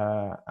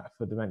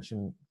for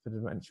dimension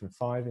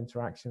 5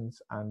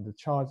 interactions, and the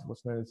charge,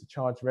 what's known as the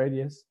charge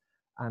radius,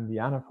 and the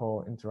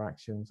anapole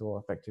interactions or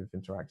effective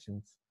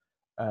interactions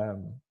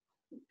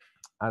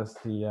as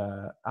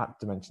the at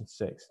dimension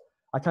 6.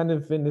 I kind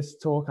of, in this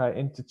talk, I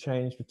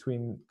interchange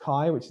between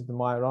chi, which is the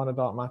Majorana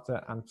dark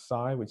matter, and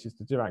psi, which is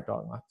the Dirac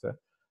dark matter.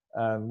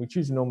 We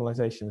choose a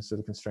normalization so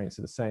the constraints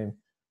are the same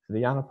for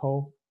the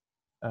anapole,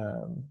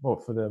 or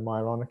for the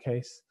Majorana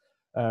case,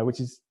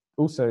 which is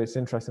also, it's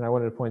interesting. I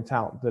wanted to point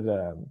out that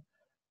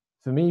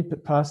for me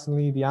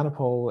personally, the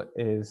anapole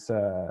is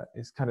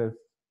kind of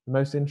the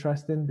most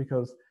interesting,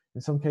 because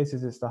in some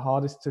cases it's the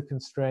hardest to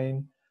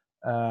constrain,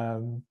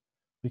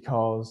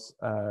 because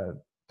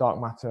dark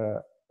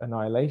matter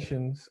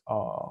annihilations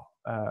are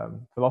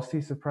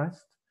velocity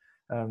suppressed,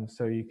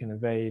 so you can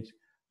evade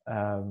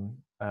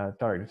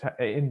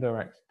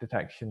indirect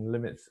detection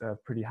limits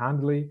pretty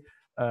handily.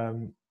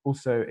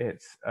 Also,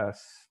 it's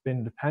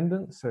spin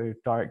dependent, so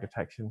direct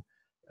detection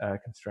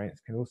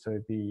constraints can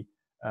also be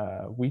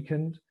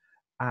weakened,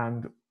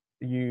 and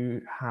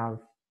you have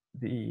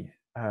the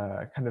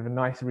kind of a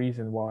nice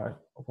reason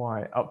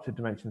why up to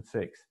dimension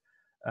 6,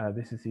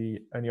 this is the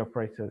only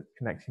operator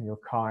connecting your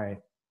chi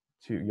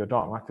to your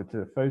dark matter to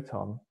the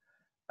photon,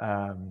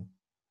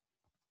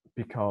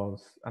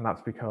 because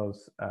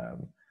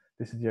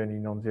this is the only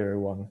non-zero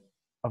one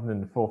other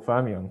than the 4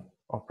 fermion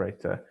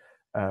operator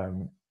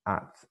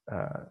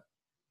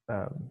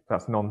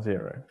that's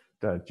non-zero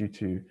due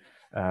to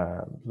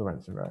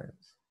Lorentz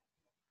invariance.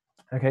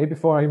 Okay,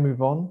 before I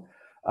move on,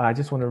 I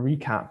just want to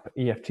recap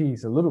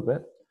EFTs a little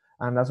bit.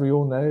 And as we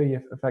all know,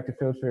 effective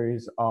field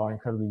theories are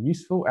incredibly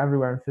useful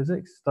everywhere in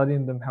physics.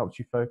 Studying them helps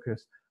you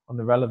focus on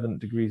the relevant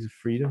degrees of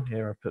freedom.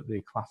 Here I put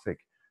the classic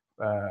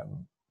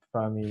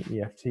Fermi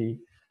EFT.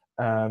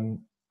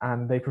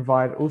 and they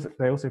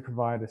also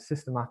provide a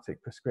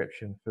systematic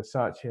prescription for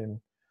searching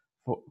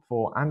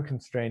for and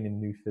constraining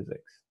new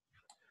physics.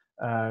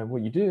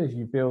 What you do is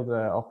you build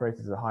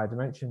operators at a higher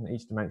dimension.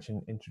 Each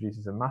dimension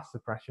introduces a mass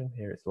suppression.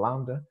 Here it's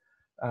lambda.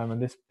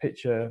 And this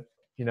picture,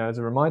 as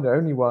a reminder,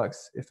 only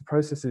works if the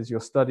processes you're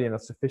studying are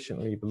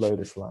sufficiently below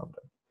this lambda.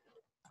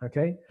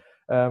 Okay.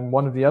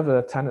 One of the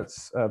other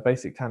tenets,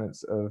 basic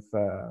tenets of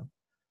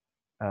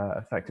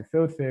effective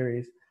field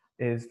theories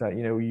is that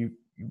you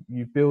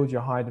build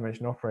your high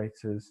dimension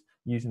operators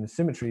using the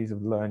symmetries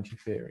of low energy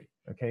theory.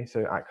 Okay,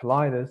 so at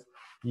colliders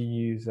you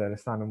use the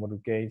standard model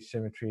gauge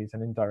symmetries,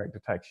 and in direct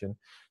detection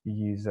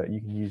you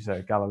can use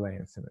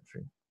Galilean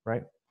symmetry,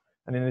 right?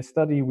 And in this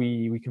study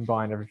we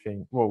combine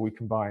everything. Well, we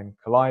combine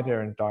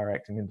collider and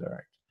direct and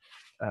indirect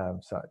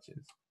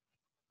searches.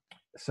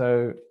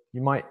 So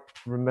you might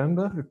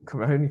remember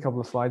only a couple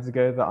of slides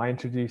ago that I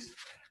introduced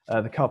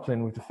the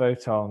coupling with the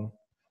photon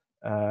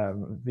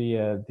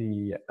via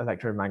the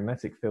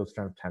electromagnetic field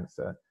strength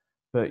tensor.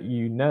 But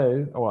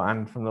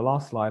and from the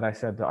last slide, I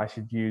said that I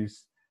should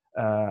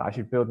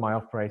build my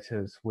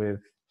operators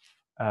with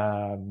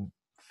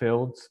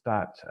fields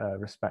that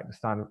respect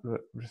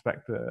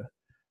the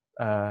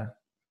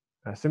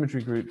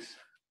symmetry groups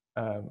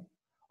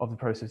of the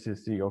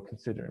processes that you're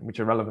considering, which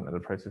are relevant to the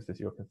processes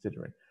you're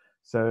considering.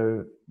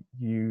 So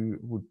you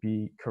would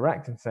be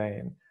correct in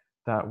saying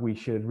that we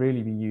should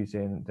really be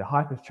using the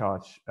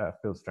hypercharge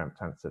field strength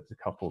tensor to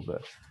couple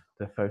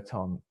the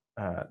photon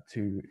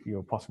to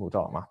your possible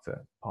dark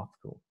matter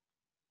particle.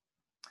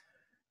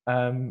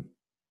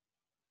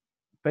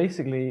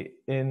 Basically,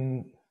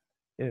 in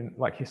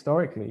like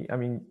historically, I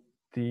mean,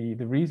 the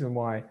reason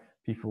why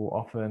people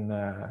often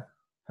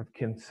have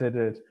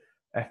considered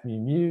f mu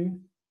mu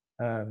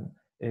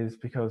is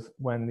because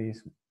when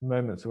these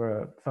moments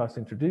were first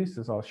introduced,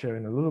 as I'll show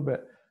in a little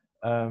bit,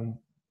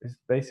 is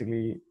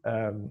basically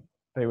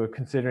they were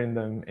considering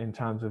them in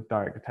terms of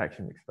direct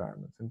detection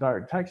experiments. And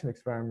direct detection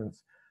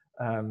experiments,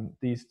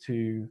 these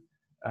two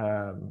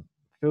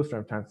field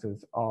strength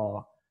tensors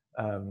are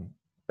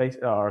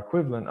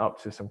equivalent up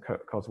to some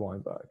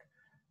Cos-Weinberg.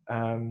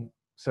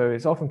 So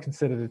it's often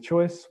considered a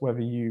choice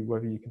whether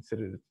you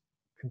consider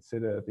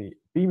the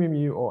b mu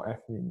mu or f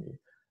mu mu.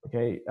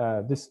 Okay,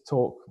 this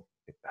talk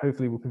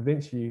hopefully will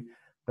convince you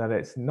that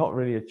it's not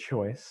really a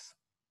choice,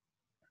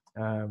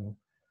 and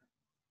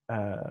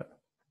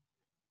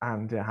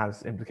it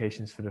has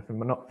implications for the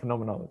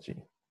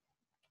phenomenology.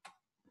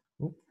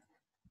 Ooh.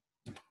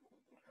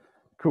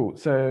 Cool.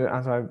 So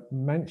as I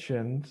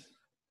mentioned,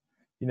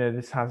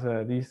 this has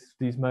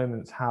these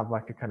moments have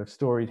like a kind of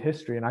storied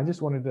history, and I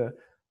just wanted to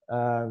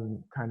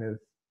kind of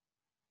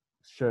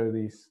show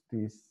these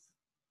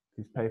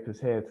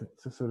papers here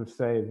to sort of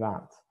say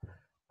that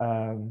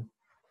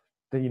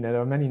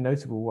there are many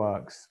notable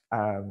works,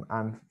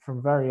 and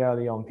from very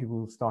early on,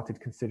 people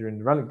started considering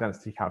the relic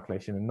density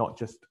calculation and not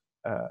just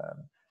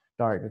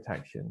direct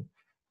detection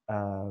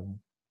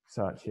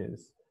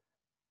searches,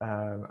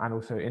 and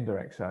also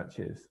indirect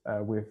searches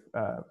with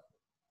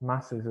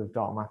masses of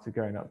dark matter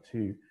going up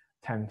to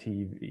 10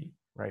 TeV,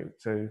 right?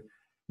 So,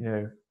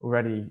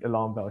 already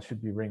alarm bells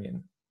should be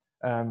ringing.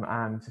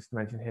 And just to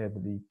mention here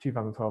that the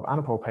 2012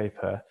 Anapol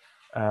paper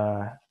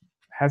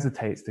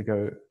hesitates to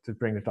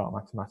bring the dark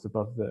matter mass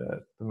above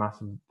the mass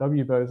of the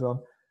W boson,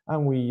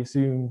 and we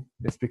assume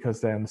it's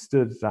because they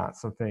understood that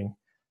something,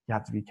 you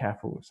have to be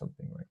careful with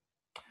something, right?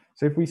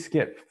 So if we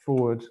skip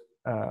forward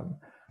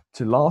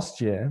to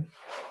last year,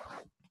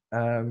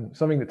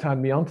 something that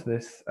turned me onto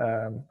this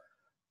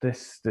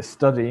this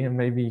study and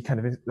maybe kind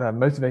of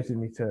motivated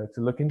me to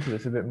look into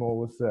this a bit more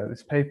was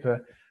this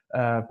paper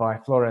by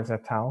Flores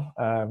et al.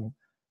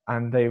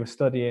 And they were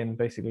studying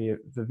basically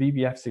the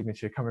VBF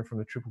signature coming from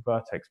the triple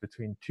vertex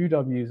between two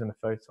W's and a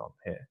photon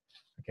here.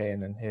 Okay,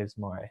 and then here's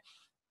my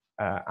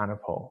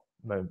Anapol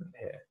moment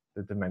here,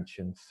 the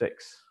dimension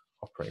 6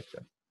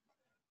 operator.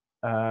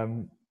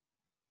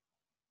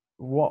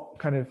 What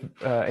kind of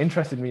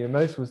interested me the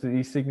most was that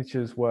these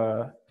signatures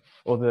were,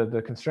 or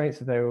the constraints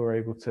that they were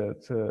able to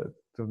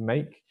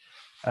make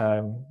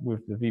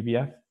with the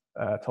VBF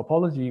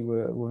topology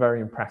were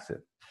very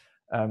impressive.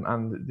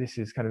 And this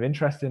is kind of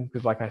interesting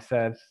because, like I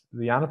said,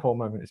 the Anapol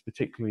moment is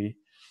particularly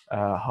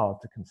hard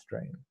to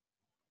constrain.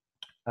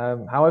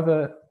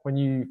 However, when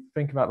you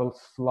think about the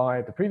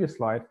previous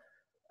slide,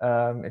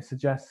 it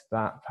suggests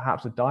that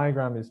perhaps a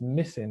diagram is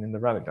missing in the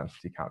relic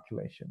density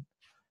calculation.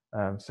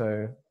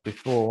 So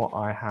before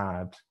I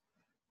had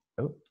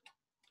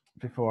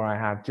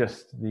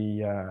just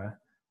the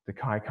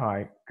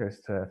chi-chi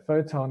goes to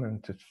photon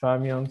and to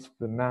fermions,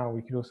 but now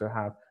we could also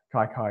have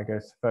chi-chi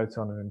goes to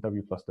photon and then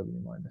W plus W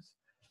minus.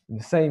 In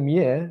the same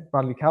year,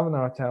 Bradley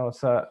Kavanagh et al.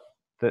 Assert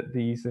that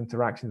these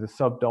interactions are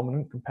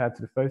subdominant compared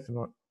to the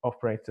photon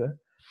operator.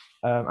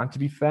 And to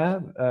be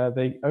fair,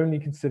 they only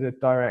considered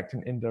direct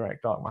and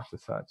indirect dark matter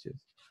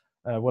searches.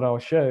 What I'll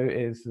show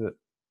is that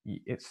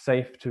it's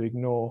safe to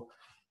ignore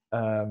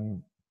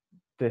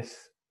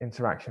this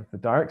interaction for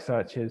direct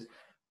searches,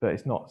 but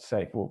it's not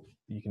safe. Well,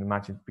 you can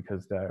imagine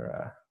because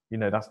they're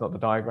that's not the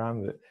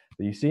diagram that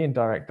you see in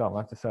direct dark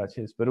matter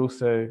searches, but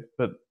also,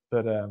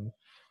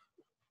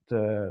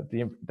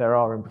 there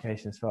are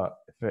implications for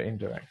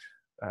indirect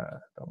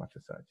dark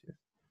matter searches.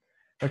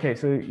 Okay,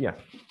 so yeah,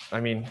 I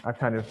mean, I've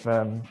kind of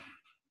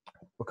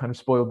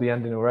spoiled the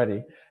ending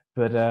already,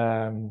 but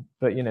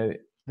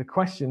the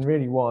question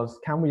really was,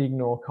 can we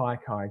ignore chi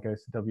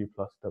goes to W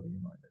plus W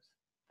minus?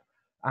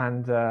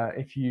 And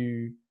if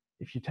you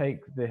take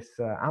this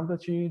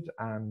amplitude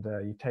and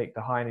you take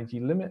the high energy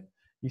limit,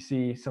 you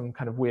see some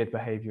kind of weird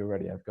behavior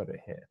already. I've got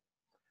it here.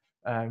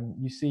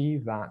 You see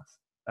that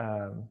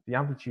the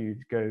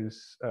amplitude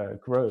grows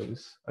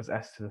as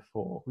s to the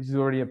 4, which is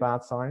already a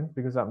bad sign,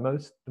 because at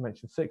most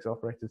dimension 6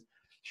 operators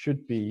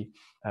should be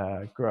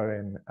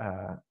growing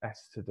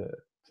s to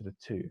the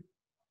 2.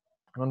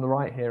 And on the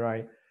right here,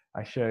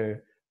 I show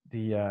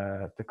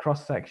the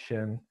cross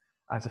section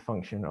as a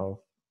function of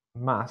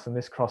mass, and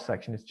this cross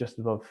section is just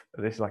above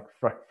this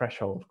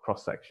threshold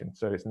cross section,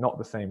 so it's not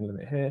the same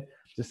limit here.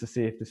 Just to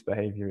see if this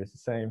behavior is the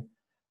same,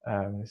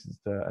 this is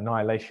the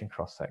annihilation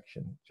cross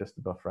section just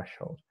above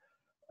threshold.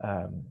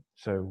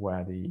 So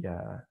where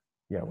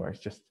where it's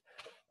just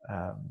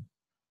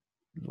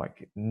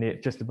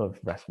just above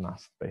rest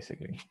mass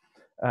basically.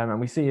 And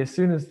we see as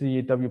soon as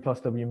the W plus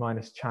W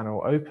minus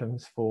channel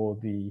opens for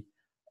the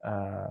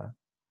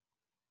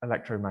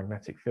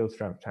electromagnetic field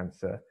strength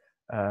tensor,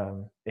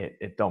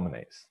 it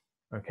dominates.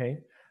 Okay,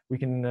 we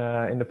can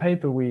in the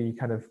paper we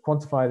kind of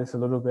quantify this a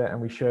little bit,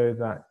 and we show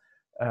that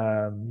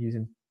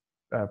using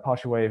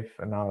partial wave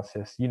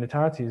analysis,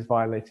 unitarity is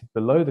violated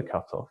below the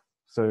cutoff.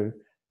 So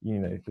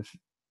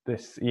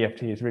this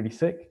EFT is really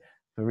sick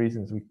for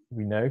reasons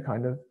we know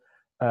kind of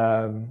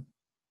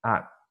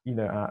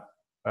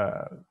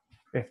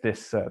if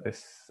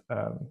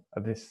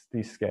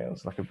these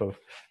scales like above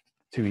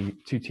 2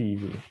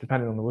 TeV,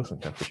 depending on the Wilson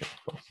temperature,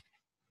 of course.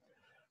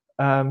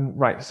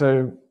 Right,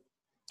 so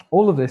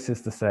all of this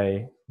is to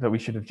say that we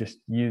should have just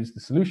used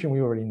the solution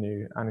we already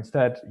knew and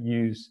instead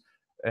use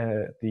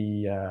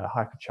the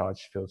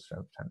hypercharged field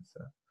strength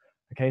tensor.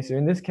 Okay, so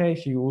in this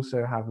case, you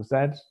also have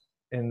Z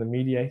in the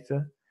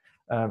mediator,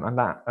 and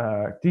that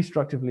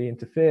destructively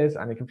interferes,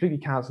 and it completely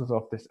cancels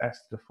off this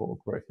s to the 4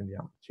 growth in the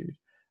amplitude.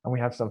 And we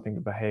have something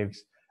that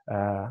behaves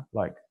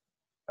like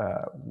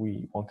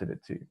we wanted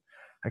it to.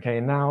 Okay,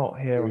 and now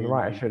here on the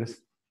right, I showed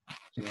us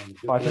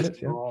 5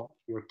 minutes. Yeah?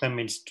 You're 10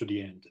 minutes to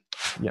the end.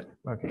 Yeah,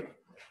 okay.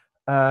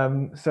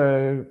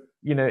 So,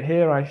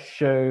 here I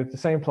show the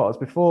same plot as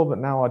before, but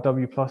now our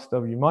W plus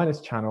W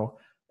minus channel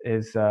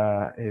is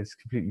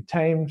completely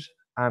tamed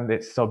and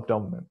it's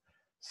subdominant.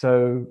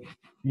 So,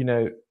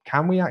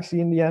 can we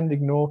actually in the end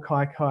ignore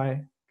chi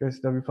goes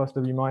to W plus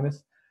W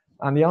minus?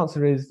 And the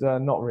answer is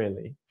not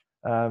really.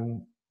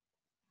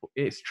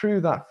 It's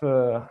true that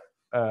for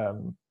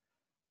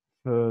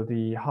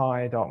the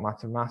high dark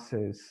matter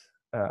masses,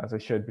 as I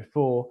showed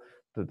before,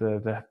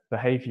 the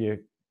behavior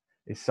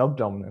is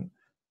subdominant.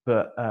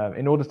 But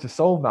in order to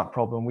solve that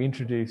problem, we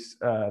introduce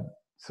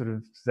sort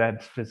of Z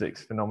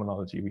physics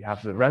phenomenology. We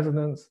have the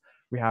resonance,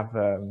 we have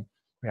the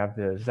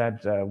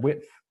Z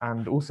width,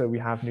 and also we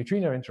have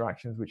neutrino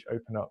interactions which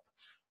open up,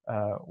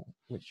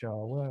 which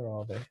are, where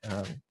are they?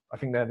 I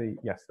think they're the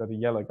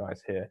yellow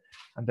guys here,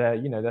 and they're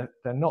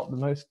not the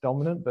most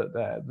dominant, but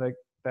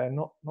they're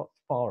not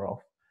far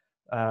off.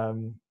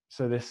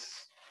 So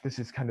this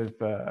is kind of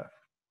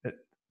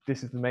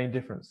this is the main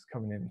difference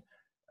coming in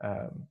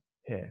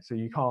here. So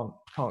you can't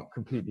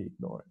completely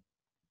ignore it.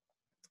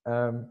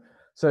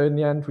 So in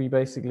the end,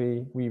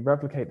 we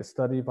replicate the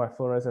study by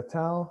Flores et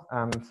al.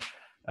 And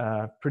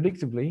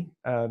predictably,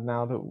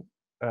 now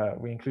that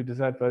we include the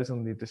Z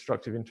boson, the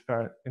destructive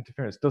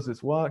interference does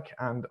its work,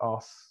 and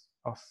our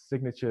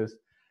signatures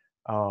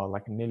are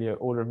like nearly an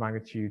order of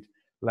magnitude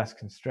less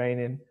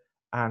constraining.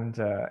 And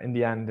in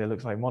the end, it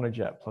looks like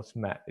monojet plus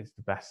MET is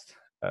the best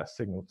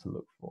signal to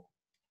look for.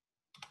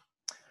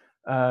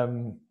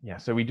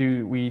 So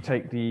we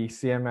take the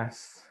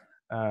CMS,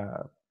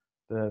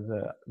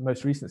 the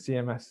most recent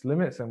CMS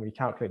limits, and we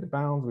calculate the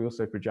bounds. We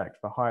also project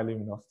for high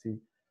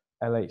luminosity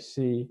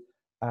LHC,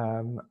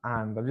 and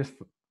I'm just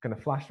going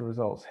to flash the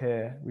results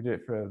here. We do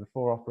it for the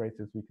 4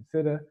 operators we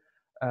consider,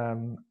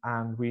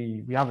 and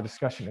we have a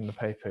discussion in the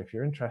paper if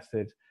you're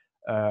interested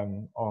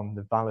on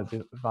the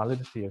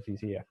validity of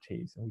these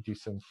EFTs, and we do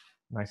some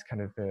nice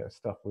kind of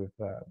stuff with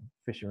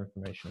Fisher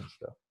information and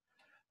stuff.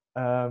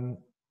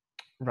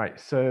 Right,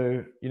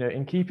 so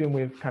in keeping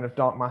with kind of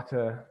dark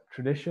matter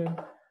tradition,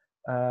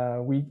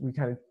 we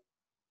kind of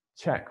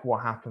check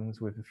what happens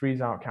with the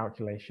freeze-out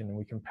calculation, and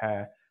we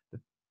compare the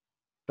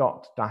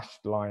dot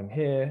dashed line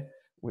here,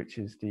 which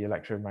is the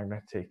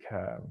electromagnetic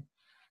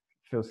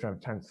field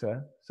strength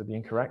tensor, so the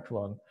incorrect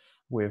one,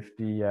 with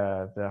the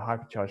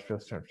hypercharged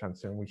field strength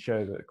tensor, and we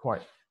show that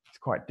it's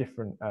quite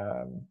different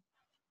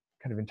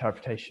kind of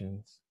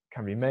interpretations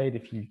can be made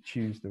if you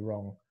choose the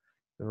wrong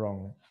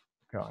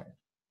guy.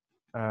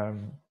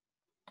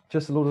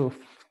 Just a little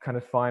kind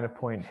of finer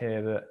point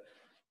here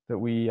that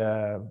we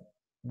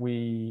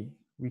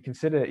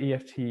consider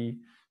EFT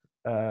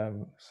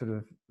sort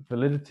of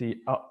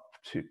validity up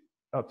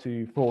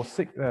for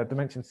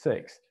dimension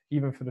 6,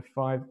 even for the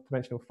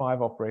dimensional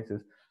 5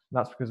 operators. And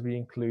that's because we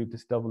include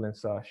this double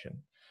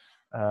insertion.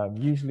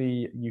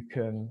 Usually you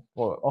can,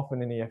 well,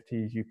 often in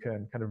EFTs you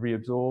can kind of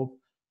reabsorb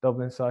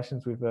double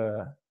insertions with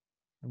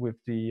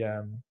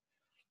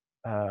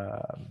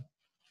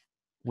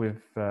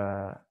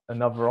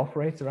another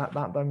operator at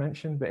that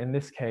dimension, but in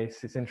this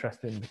case it's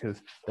interesting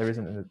because there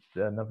isn't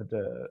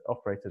another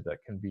operator that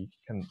can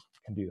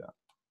do that.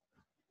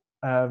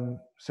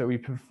 So we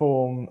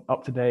perform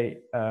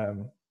up-to-date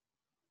kind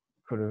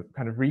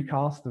of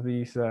recast of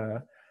these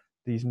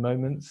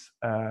moments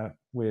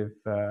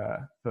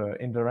for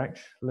indirect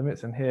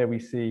limits, and here we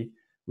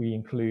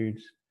include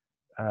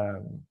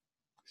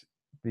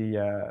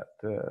the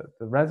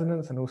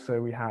resonance, and also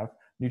we have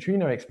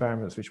neutrino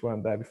experiments which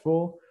weren't there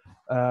before.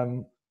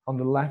 On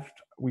the left,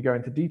 we go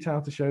into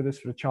detail to show this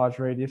for the charge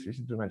radius, which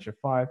is dimension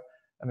 5,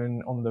 and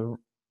then on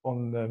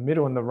the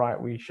middle and the right,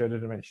 we show the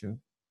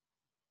dimension.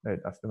 No,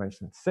 that's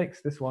dimension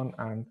 6, this one,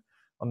 and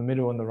on the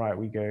middle and the right,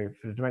 we go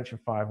for the dimension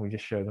 5. We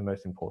just show the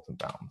most important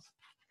bounds.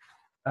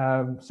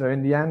 So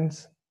in the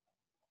end,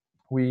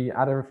 we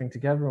add everything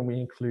together and we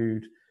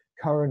include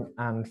current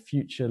and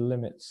future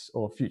limits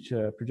or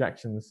future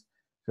projections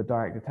for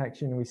direct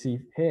detection. And we see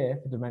here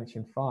for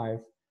dimension 5,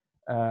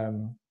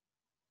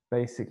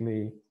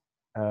 basically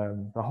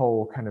the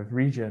whole kind of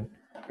region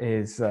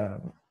is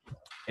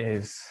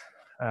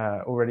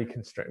already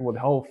constrained. Well, the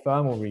whole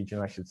thermal region,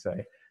 I should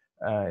say,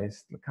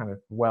 is kind of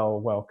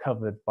well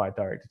covered by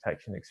direct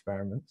detection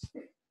experiments.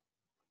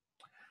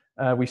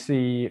 We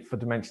see for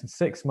dimension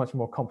 6 much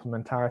more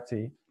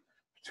complementarity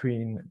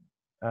between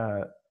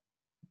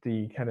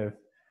the kind of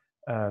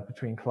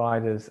between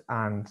colliders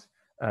and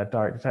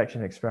direct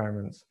detection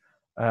experiments.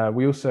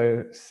 We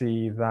also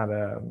see that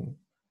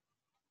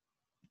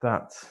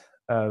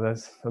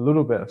there's a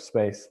little bit of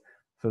space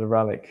for the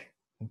relic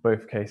in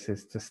both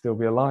cases to still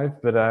be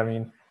alive, but I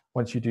mean,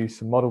 once you do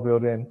some model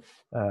building,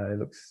 it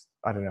looks,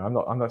 I don't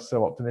know, I'm not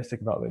so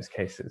optimistic about those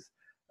cases.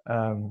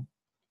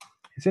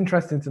 It's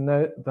interesting to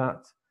note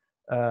that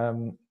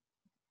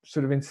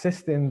sort of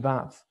insisting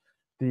that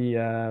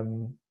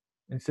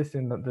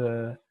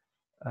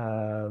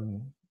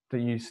that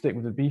you stick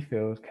with the B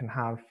field can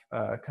have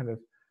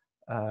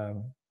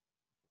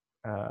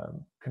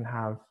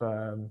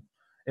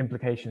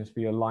implications for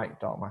your light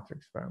dark matter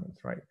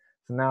experiments, right?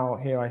 So now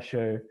here I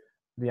show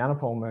the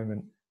anapole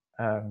moment,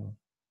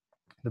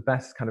 the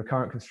best kind of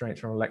current constraints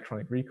from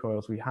electronic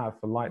recoils we have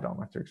for light dark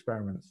matter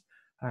experiments.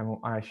 And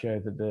I show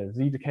that the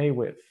Z decay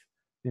width,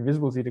 the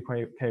invisible Z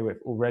decay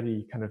width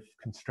already kind of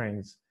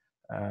constrains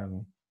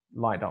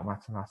light dark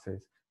matter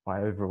masses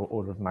by over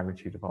order of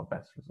magnitude of our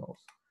best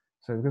results.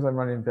 So because I'm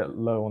running a bit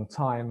low on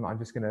time, I'm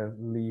just going to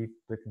leave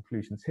the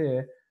conclusions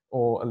here,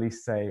 or at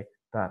least say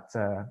that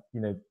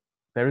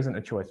there isn't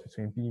a choice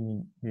between B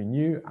mu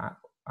nu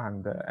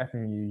and F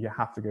mu nu. You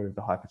have to go with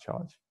the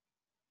hypercharge.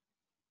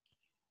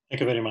 Thank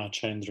you very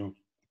much, Andrew.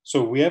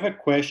 So we have a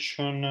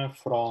question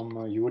from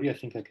Juri. I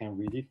think I can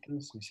read it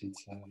since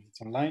it's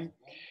online.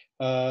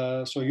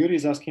 So Juri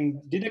is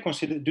asking, did you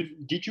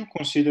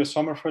consider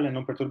Sommerfeld and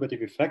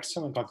non-perturbative effects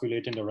when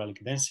calculating the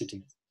relic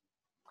density?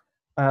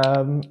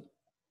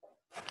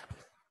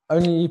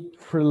 Only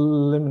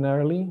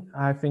preliminarily.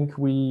 I think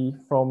we,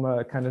 from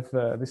kind of,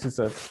 this is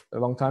a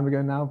long time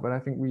ago now, but I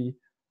think we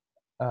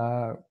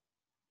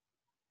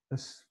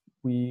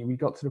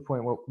got to the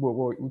point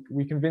where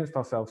we convinced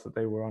ourselves that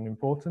they were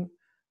unimportant,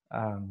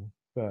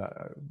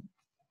 but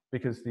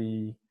because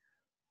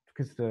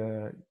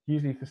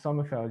usually for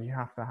Sommerfeld you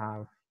have to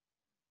have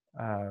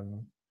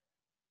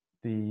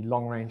the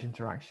long range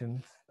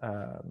interactions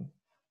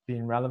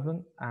being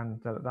relevant, and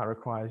that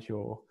requires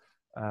your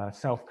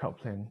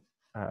self-coupling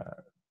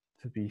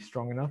to be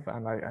strong enough,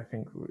 and I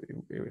think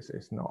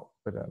it's not,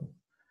 but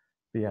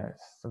yeah,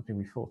 it's something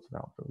we thought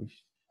about, but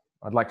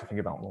I'd like to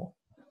think about more.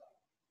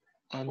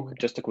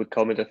 Just a quick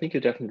comment. I think you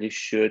definitely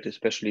should,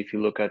 especially if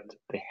you look at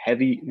the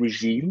heavy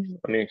regime.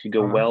 I mean, if you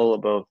go well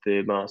above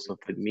the mass of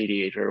the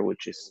mediator,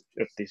 which is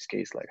in this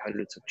case like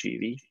hundreds of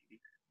GeV,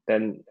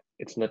 then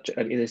it's not.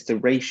 I mean, it's the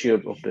ratio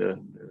of the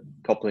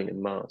coupling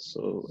and mass.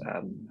 So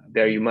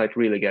there you might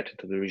really get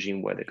into the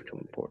regime where they become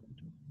important.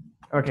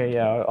 Okay,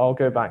 yeah, I'll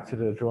go back to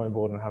the drawing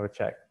board and have a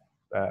check,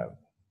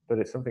 but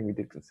it's something we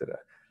did consider.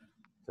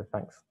 So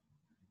thanks.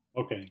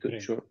 Okay, good,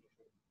 great. sure.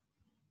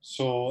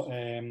 So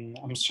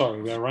I'm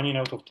sorry, we are running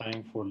out of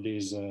time for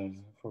this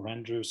for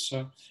Andrew's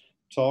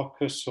talk.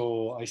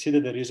 So I see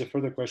that there is a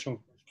further question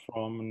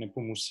from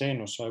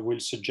Nepomuceno. So I will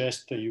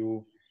suggest that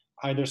you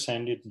either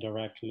send it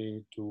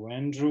directly to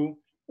Andrew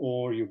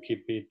or you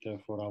keep it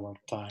for our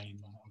time.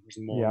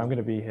 Yeah, I'm going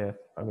to be here.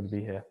 I'm going to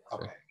be here. So.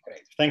 Okay,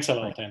 great. Thanks a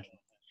lot, Andrew.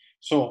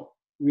 So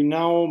we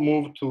now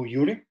move to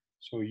Juri.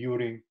 So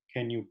Juri,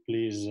 can you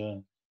please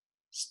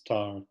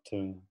start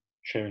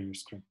sharing your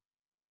screen?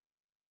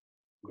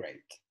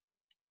 Great.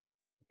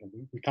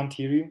 We can't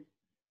hear you.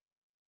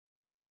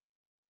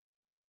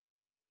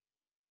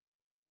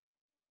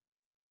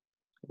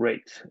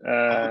 Great.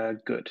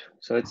 Good.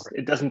 So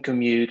it doesn't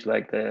commute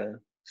like the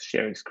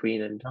sharing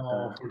screen and.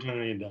 No,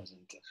 unfortunately it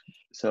doesn't.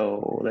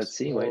 So let's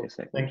see, wait a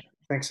second.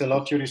 Thanks a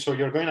lot, Juri. So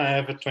you're going to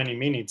have 20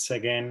 minutes.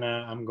 Again,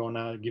 I'm going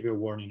to give you a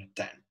warning at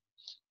 10.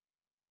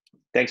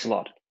 Thanks a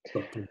lot.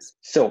 So, please.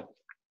 So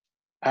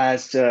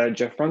as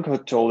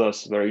Gianfranco told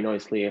us very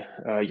nicely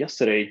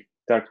yesterday,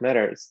 dark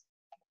matter is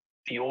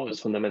the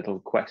oldest fundamental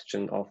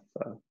question of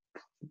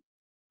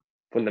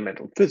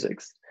fundamental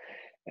physics.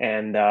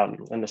 And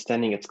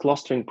understanding its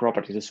clustering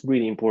properties is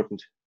really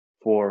important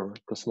for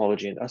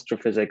cosmology and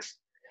astrophysics.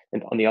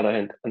 And on the other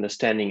hand,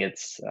 understanding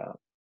its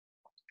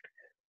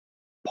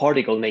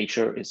particle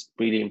nature is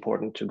really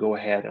important to go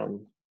ahead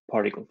on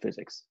particle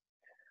physics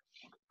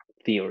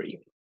theory.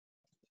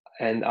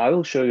 And I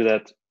will show you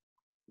that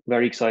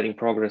very exciting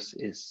progress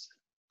is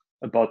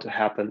about to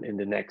happen in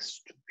the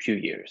next few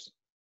years.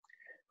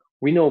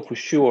 We know for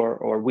sure,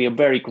 or we are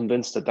very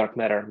convinced that dark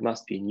matter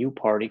must be a new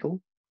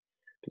particle,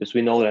 because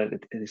we know that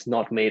it is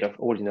not made of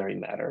ordinary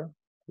matter.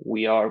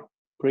 We are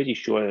pretty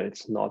sure that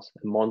it's not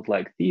a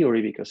Mond-like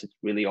theory because it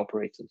really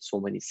operates on so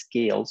many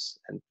scales,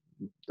 and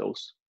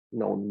those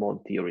known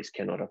Mond theories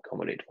cannot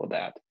accommodate for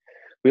that.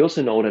 We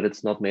also know that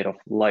it's not made of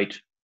light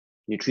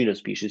neutrino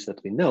species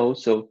that we know,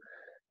 so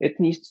it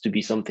needs to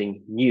be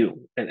something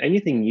new. And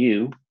anything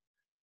new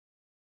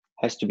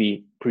has to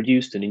be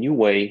produced in a new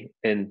way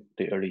in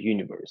the early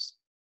universe.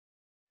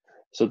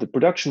 So the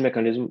production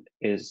mechanism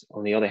is,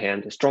 on the other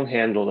hand, a strong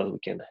handle that we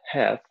can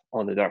have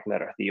on the dark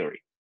matter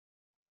theory.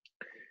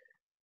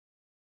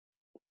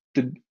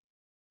 The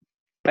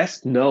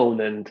best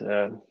known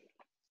and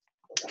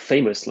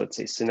famous, let's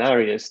say,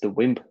 scenario is the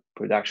WIMP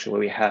production, where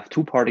we have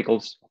two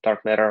particles of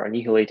dark matter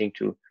annihilating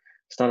to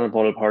standard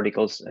model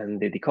particles, and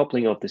the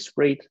decoupling of this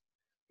rate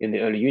in the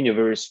early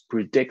universe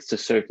predicts a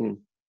certain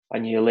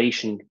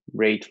annihilation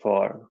rate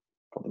for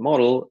the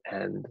model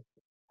and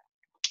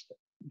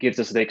gives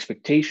us the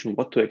expectation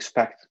what to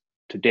expect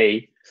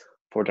today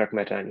for dark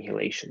matter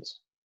annihilations.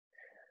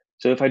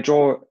 So if I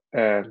draw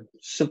a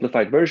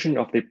simplified version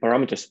of the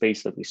parameter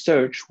space that we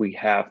search, we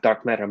have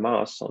dark matter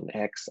mass on the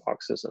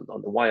x-axis, and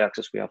on the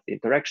y-axis we have the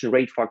interaction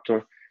rate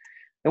factor,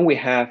 and we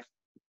have,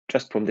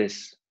 just from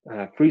this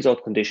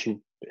freeze-out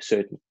condition, a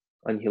certain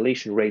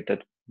annihilation rate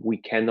that we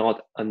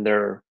cannot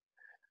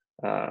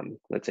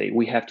let's say,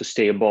 we have to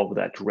stay above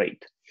that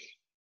rate.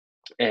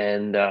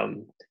 And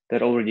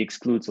that already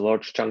excludes a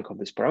large chunk of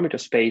this parameter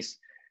space.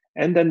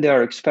 And then there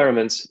are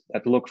experiments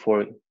that look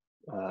for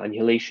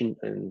annihilation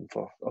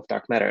of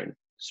dark matter in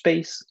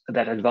space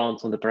that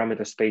advance on the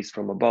parameter space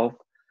from above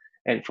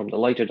and from the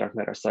lighter dark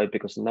matter side,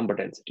 because the number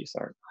densities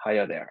are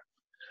higher there.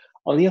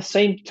 At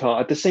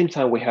the same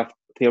time, we have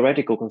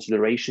theoretical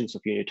considerations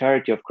of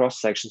unitarity of cross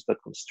sections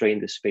that constrain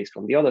this space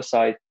from the other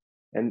side.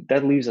 And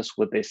that leaves us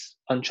with this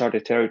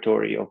uncharted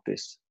territory of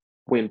this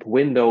WIMP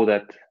window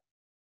that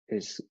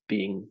is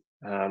being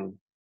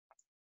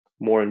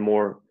more and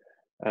more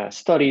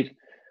studied.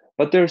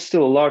 But there's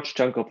still a large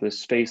chunk of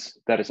this space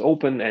that is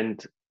open,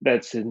 and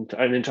that's an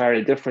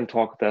entirely different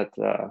talk that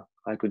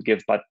I could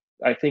give. But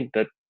I think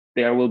that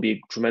there will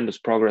be tremendous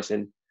progress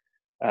in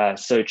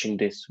searching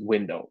this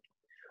window.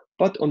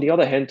 But on the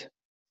other hand,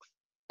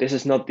 this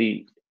is not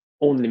the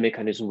only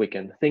mechanism we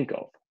can think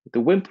of. The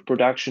WIMP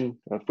production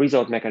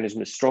freeze-out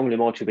mechanism is strongly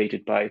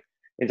motivated by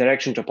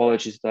interaction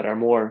topologies that are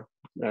more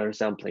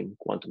resembling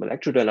quantum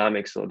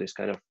electrodynamics, so this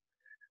kind of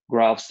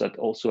graphs that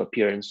also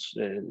appear in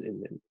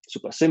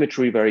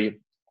supersymmetry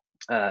very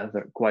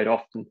quite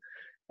often.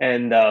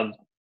 And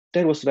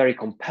that was very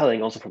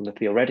compelling also from the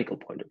theoretical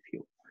point of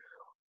view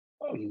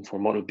for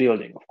model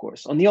building, of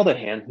course. On the other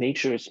hand,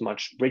 nature is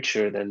much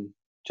richer than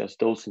just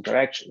those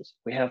interactions.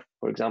 We have,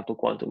 for example,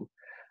 quantum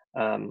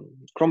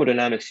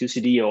chromodynamics,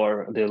 UCD,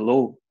 or the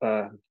low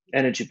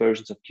energy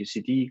versions of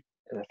QCD,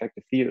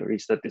 effective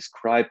theories that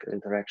describe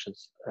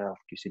interactions of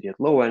QCD at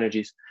low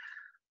energies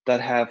that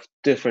have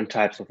different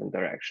types of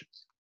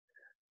interactions.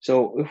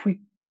 So if we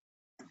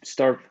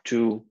start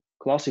to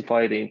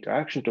classify the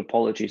interaction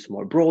topologies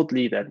more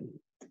broadly, then,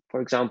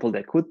 for example,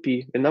 there could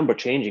be a number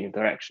changing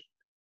interaction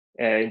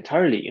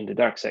entirely in the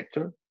dark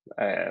sector,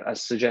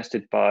 as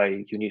suggested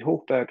by Juri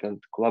Hostert and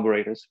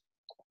collaborators.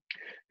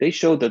 They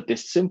showed that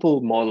this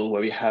simple model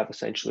where we have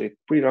essentially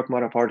 3 dark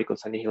matter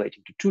particles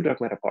annihilating to 2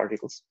 dark matter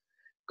particles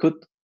could,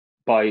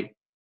 by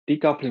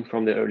decoupling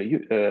from the early,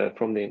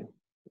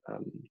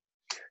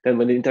 then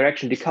when the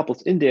interaction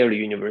decouples in the early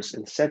universe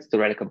and sets the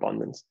Redick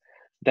abundance,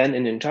 then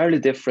an entirely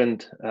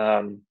different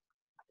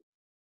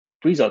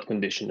freeze-out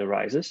condition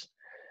arises.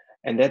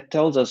 And that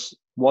tells us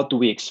what do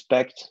we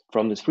expect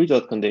from this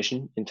freeze-out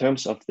condition in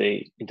terms of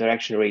the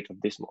interaction rate of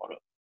this model.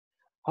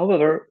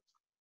 However,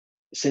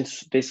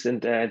 since this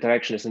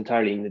interaction is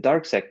entirely in the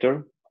dark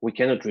sector, we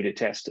cannot really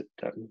test it,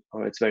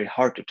 or it's very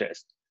hard to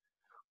test.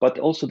 But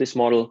also this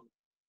model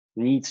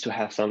needs to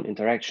have some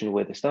interaction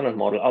with the standard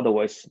model,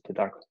 otherwise the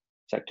dark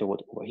sector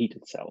would overheat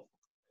itself.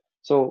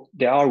 So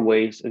there are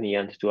ways in the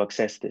end to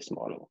access this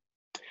model.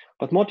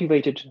 But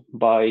motivated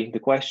by the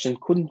question,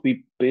 couldn't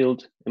we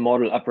build a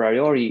model a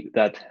priori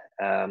that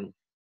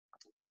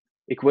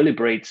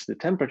equilibrates the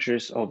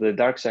temperatures of the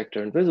dark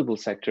sector and visible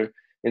sector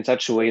in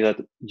such a way that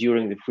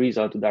during the freeze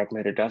out, the dark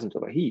matter doesn't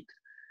overheat?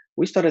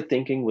 we started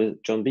thinking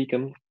with John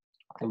Beacom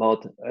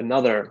about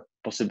another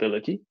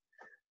possibility,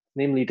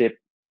 namely the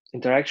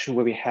interaction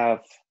where we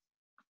have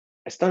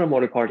a standard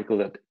model particle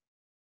that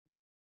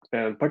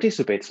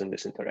participates in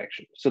this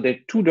interaction. So there are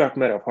two dark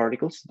matter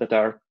particles that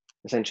are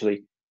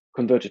essentially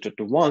converted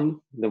into one.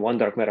 The one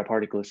dark matter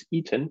particle is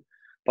eaten,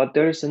 but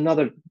there is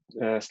another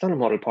standard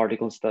model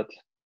particle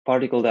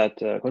that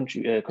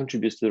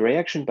contributes to the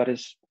reaction, but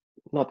is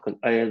not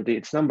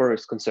its number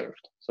is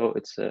conserved. So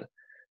it's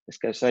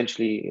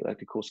essentially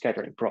like a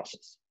co-scattering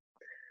process.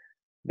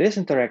 This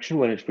interaction,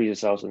 when it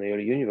freezes out in the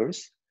early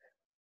universe,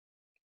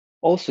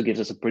 also gives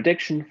us a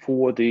prediction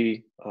for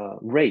the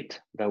rate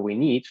that we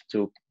need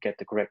to get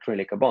the correct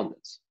Rayleigh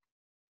abundance.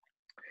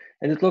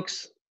 And it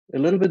looks a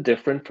little bit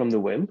different from the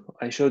WIMP.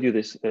 I showed you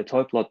this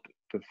toy plot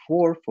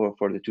before for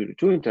the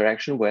 2-to-2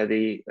 interaction, where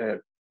the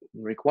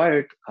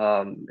required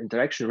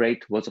interaction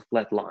rate was a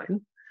flat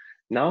line.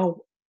 Now,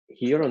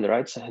 here on the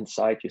right-hand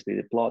side, you see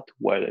the plot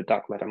where the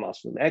dark matter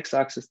mass on the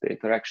x-axis, the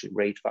interaction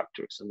rate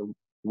factors. On the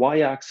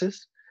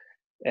y-axis,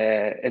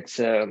 it's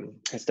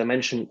has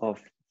dimension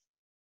of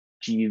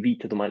GeV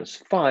to the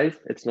 -5.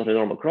 It's not a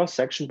normal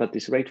cross-section, but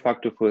this rate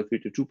factor for a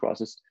 3-to-2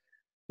 process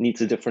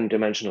needs a different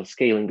dimensional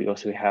scaling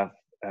because we have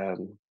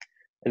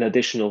an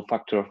additional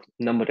factor of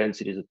number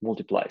density that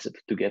multiplies it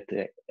to get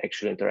the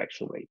actual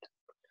interaction rate.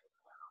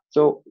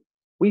 So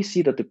we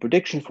see that the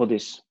prediction for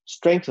this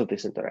strength of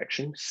this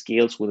interaction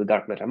scales with the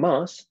dark matter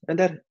mass, and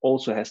that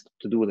also has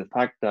to do with the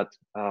fact that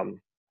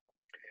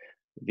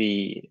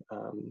the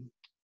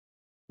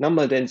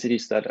number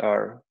densities that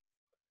are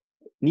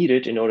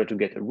needed in order to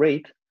get a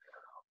rate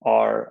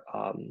are,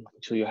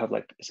 so you have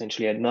like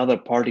essentially another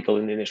particle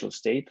in the initial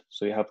state.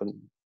 So you have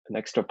an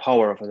extra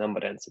power of a number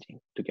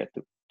density to get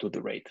to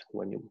the rate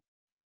when you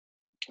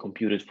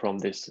compute it from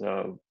this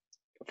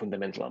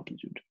fundamental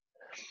amplitude.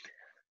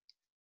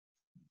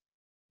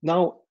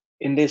 Now,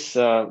 in this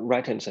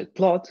right-hand side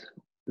plot,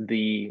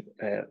 the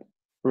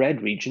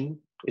red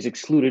region is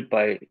excluded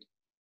by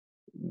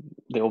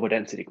the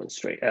overdensity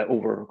constraint,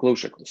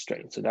 over-closure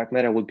constraint. So dark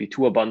matter would be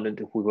too abundant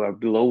if we were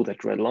below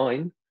that red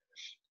line.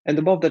 And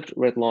above that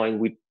red line,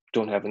 we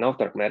don't have enough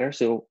dark matter.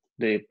 So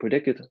the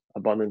predicted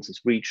abundance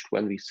is reached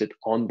when we sit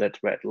on that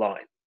red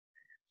line.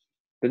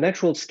 The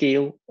natural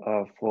scale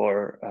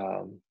for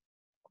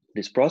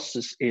this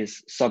process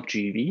is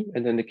sub-GeV,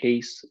 and in the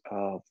case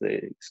of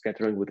the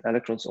scattering with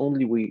electrons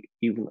only, we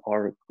even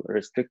are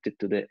restricted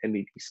to the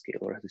MeV scale,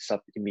 or the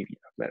sub-MeV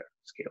dark matter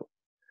scale.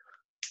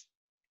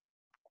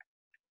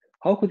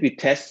 How could we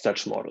test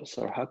such models,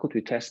 or how could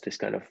we test this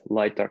kind of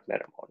light dark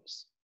matter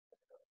models?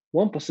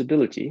 One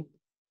possibility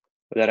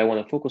that I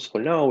want to focus for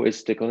now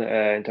is the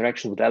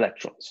interaction with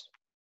electrons.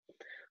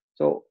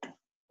 So,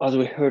 as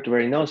we heard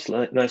very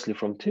nicely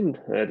from Tim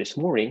this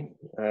morning,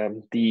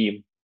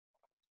 the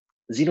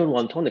xenon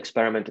 1-ton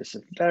experiment is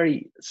a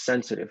very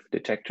sensitive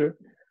detector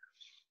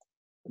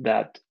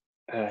that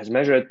has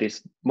measured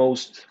this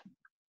most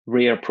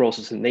rare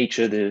process in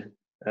nature, the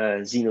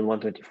xenon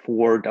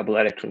 124 double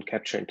electron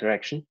capture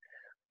interaction,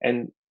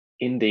 and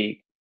in the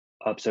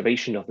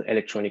observation of the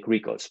electronic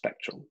recoil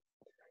spectrum.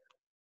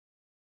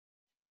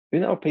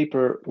 In our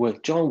paper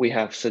with John, we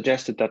have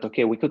suggested that,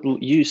 okay, we could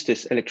use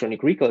this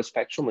electronic recoil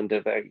spectrum and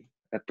the very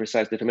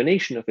precise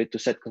determination of it to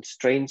set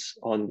constraints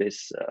on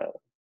this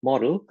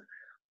model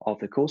of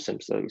the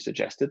cosims that we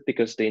suggested,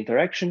 because the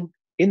interaction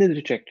in the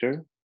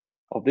detector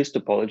of this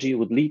topology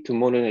would lead to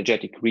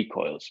monoenergetic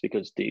recoils,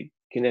 because the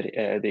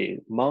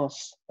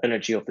mass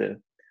energy of the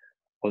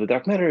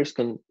dark matter is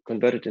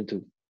converted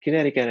into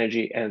kinetic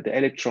energy, and the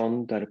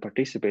electron that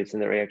participates in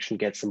the reaction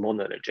gets a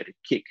monoenergetic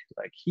kick.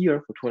 Like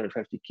here, for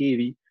 250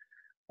 keV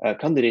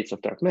candidates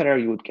of dark matter,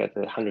 you would get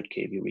 100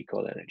 keV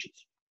recoil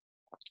energies.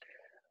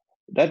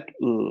 That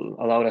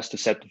allowed us to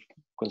set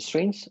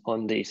constraints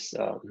on this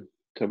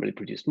thermally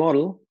produced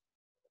model.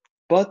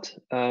 But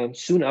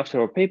soon after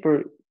our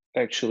paper,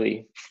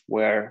 actually,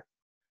 where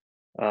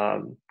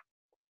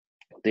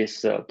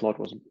this plot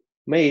was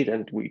made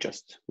and we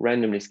just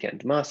randomly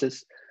scanned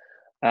masses,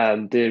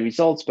 the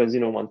results by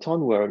xenon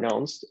 1-ton were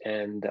announced,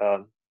 and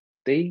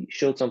they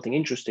showed something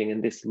interesting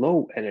in this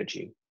low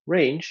energy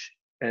range.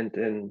 And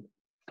in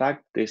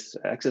fact, this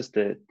axis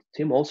that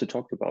Tim also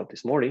talked about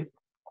this morning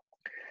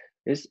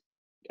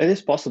it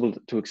is possible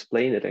to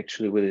explain it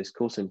actually with this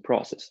cosim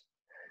process.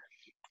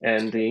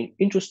 And the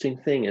interesting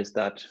thing is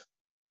that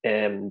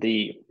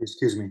the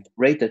excuse me,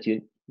 rate that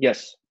you,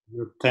 yes,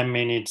 you're 10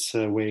 minutes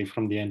away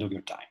from the end of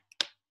your time.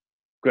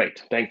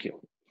 Great, thank you.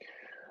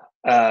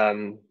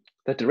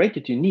 That the rate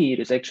that you need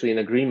is actually in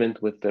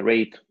agreement with the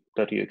rate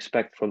that you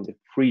expect from the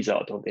freeze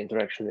out of the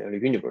interaction in the early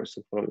universe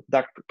and from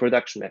that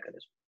production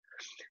mechanism.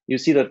 You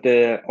see that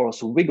there are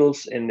also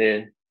wiggles in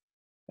the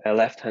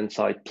left-hand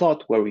side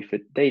plot where we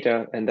fit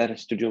data, and that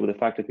has to do with the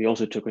fact that we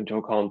also took into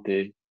account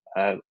the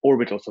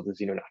orbitals of the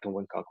xenon atom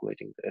when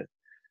calculating the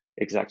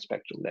exact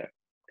spectrum there.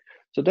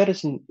 So that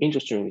is an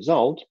interesting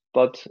result,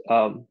 but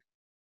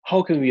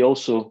how can we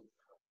also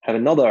have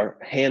another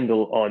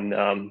handle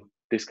on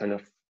this kind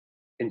of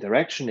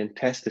interaction and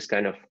test this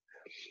kind of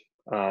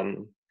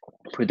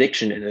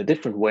prediction in a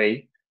different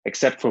way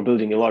except for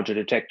building a larger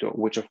detector,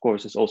 which of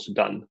course is also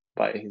done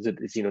by the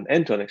xenon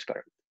Denton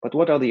experiment. But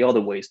what are the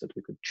other ways that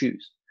we could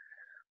choose?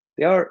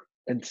 There are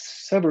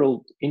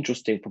several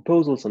interesting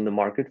proposals on the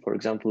market, for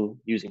example,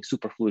 using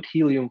superfluid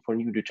helium for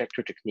new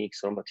detector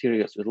techniques, or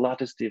materials with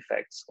lattice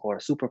defects, or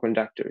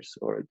superconductors,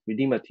 or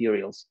 3D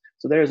materials.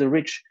 So there is a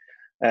rich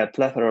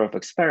plethora of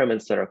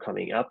experiments that are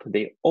coming up.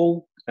 They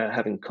all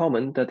have in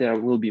common that they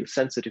will be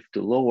sensitive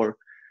to lower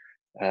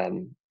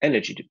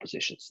energy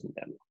depositions in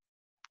them.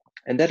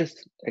 And that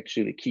is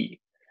actually key,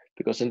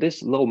 because in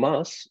this low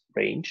mass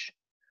range,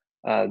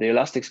 the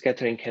elastic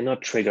scattering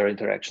cannot trigger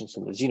interactions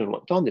on the xenon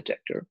 1-ton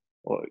detector,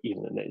 or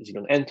even in the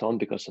xenon N-ton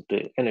because of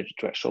the energy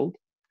threshold.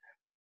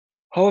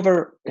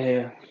 However,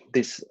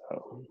 this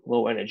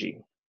low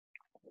energy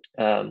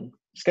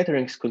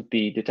scatterings could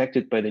be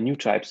detected by the new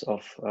types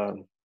of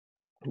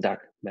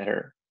dark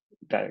matter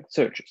direct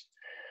searches.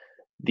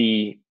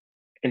 The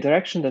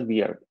interaction that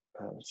we are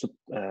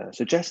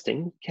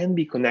suggesting can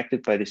be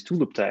connected by this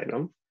two-loop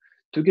diagram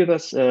to give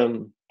us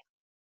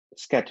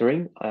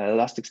scattering,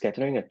 elastic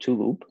scattering at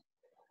two-loop.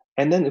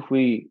 And then if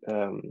we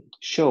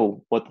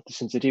show what the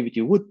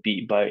sensitivity would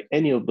be by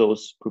any of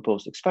those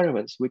proposed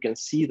experiments, we can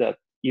see that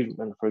even,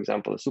 for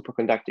example, a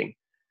superconducting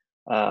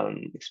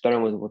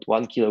experiment with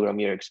 1 kilogram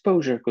year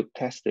exposure could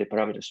test the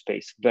parameter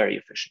space very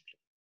efficiently.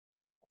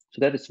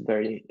 So that is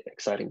very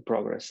exciting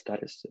progress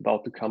that is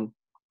about to come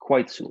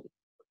quite soon.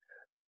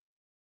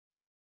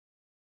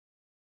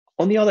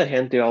 On the other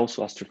hand, there are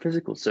also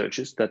astrophysical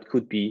searches that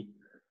could be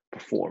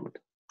performed.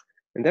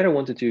 And then I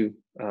wanted to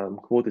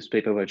quote this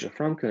paper by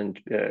Gianfranco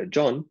and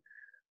John,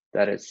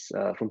 that is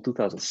from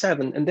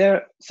 2007. And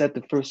there set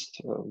the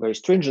first very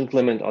stringent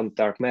limit on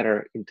dark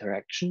matter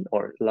interaction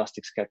or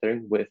elastic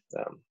scattering with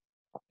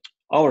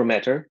our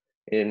matter.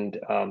 And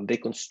they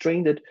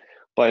constrained it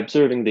by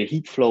observing the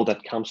heat flow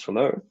that comes from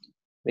Earth.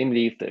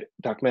 Namely, if the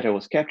dark matter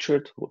was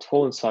captured, would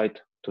fall inside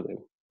to the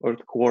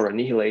Earth core,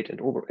 annihilate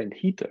and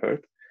heat the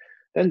Earth,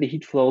 then the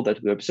heat flow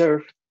that we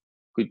observe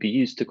could be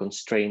used to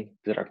constrain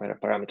the dark matter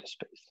parameter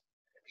space.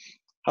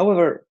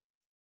 However,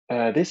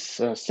 this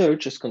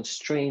search is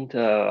constrained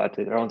at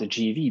around the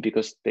GeV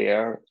because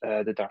there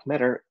the dark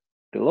matter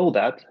below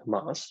that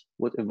mass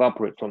would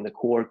evaporate from the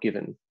core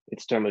given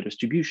its thermal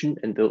distribution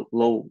and the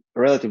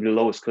relatively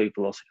low escape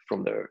velocity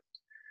from the Earth.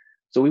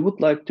 So we would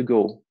like to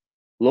go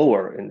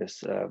lower in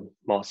this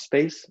mass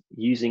space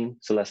using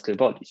celestial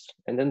bodies.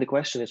 And then the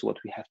question is what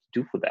we have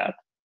to do for that.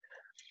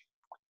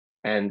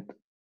 And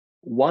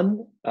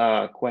one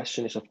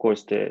question is, of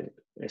course, the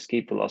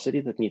escape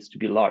velocity that needs to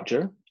be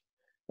larger.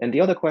 And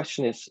the other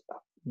question is,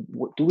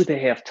 do they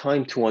have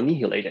time to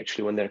annihilate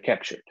actually when they're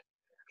captured?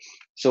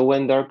 So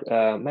when dark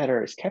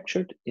matter is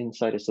captured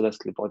inside a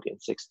celestial body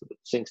and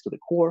sinks to the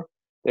core,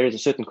 there is a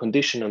certain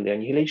condition on the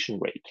annihilation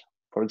rate.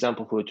 For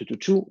example, for a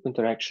 2-to-2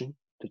 interaction,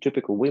 the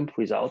typical WIMP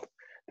result,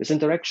 this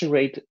interaction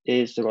rate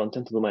is around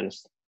 10 to the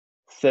minus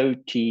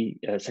 30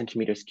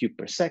 centimeters cubed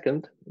per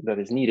second that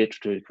is needed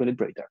to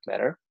equilibrate dark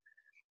matter.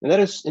 And that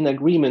is in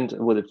agreement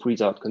with the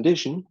freeze-out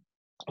condition,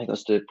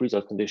 because the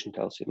freeze-out condition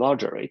tells you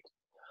larger rate.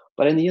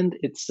 But in the end,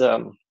 it's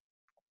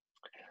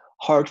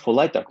hard for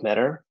light dark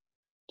matter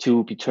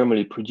to be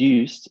thermally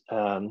produced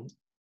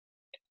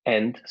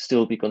and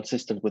still be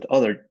consistent with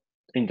other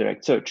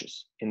indirect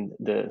searches in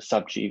the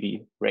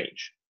sub-GeV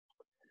range.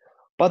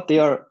 But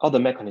there are other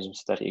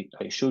mechanisms that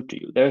I showed to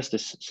you. There's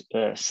this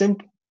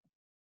simple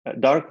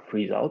dark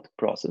freeze-out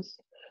process.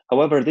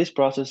 However, this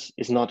process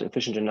is not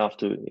efficient enough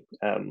to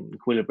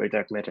equilibrate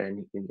dark matter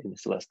in the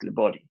celestial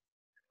body.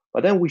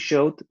 But then we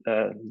showed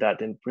that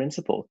in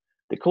principle,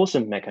 the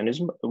COSIMP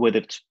mechanism with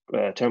its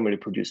thermally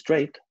produced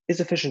rate is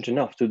efficient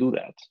enough to do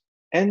that.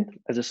 And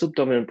as a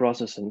subdominant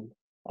process in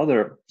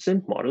other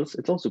SIMP models,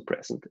 it's also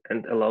present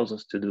and allows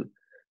us to do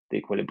the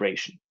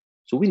equilibration.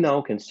 So we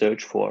now can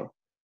search for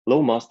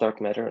low mass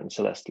dark matter in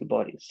celestial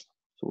bodies.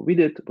 So what we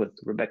did with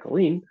Rebecca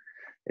Lean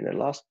in the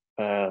last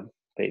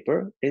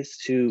paper is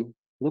to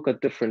look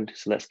at different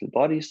celestial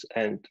bodies.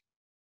 And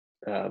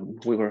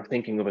we were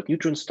thinking about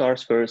neutron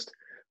stars first,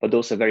 but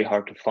those are very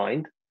hard to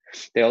find.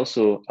 They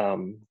also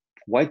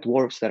white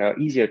dwarfs that are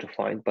easier to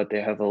find, but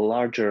they have a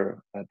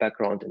larger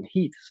background in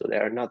heat, so they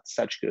are not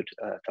such good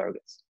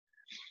targets.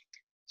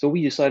 So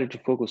we decided to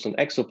focus on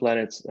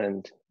exoplanets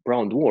and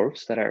brown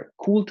dwarfs that are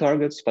cool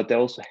targets, but they're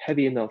also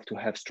heavy enough to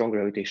have strong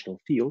gravitational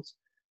fields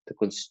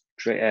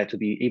to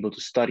be able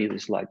to study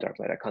these light dark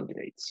matter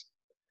candidates.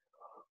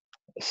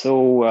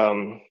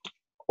 So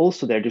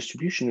also their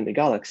distribution in the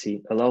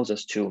galaxy allows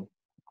us to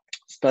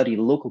study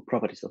local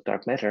properties of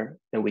dark matter,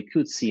 and we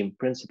could see in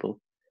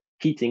principle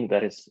heating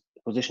that is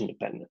position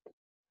dependent.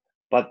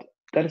 But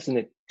that is an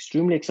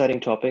extremely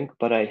exciting topic,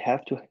 but I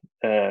have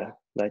to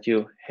let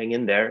you hang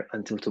in there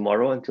until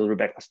tomorrow, until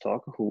Rebecca's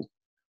talk, who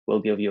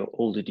will give you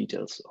all the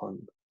details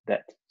on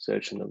that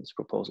search and on this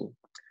proposal.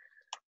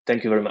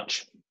 Thank you very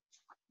much.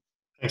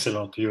 Thanks a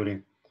lot,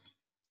 Juri.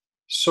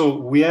 So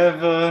we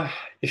have a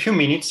few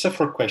minutes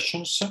for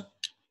questions.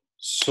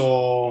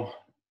 So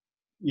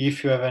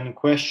if you have any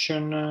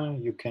question,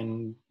 you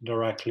can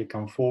directly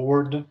come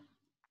forward.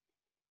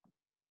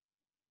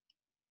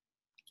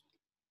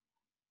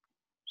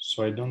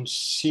 So I don't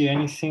see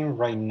anything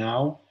right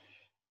now.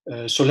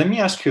 So let me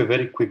ask you a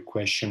very quick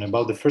question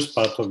about the first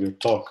part of your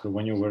talk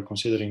when you were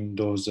considering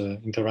those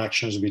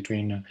interactions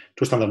between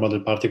two standard model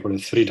particles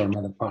and three dark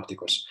matter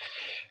particles.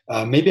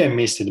 Maybe I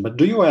missed it, but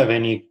do you have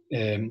any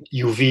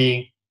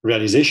UV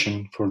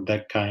realization for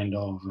that kind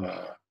of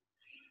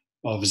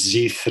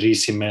Z3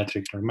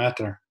 symmetric dark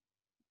matter?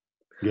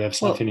 Do you have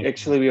something? Well,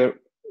 actually, we are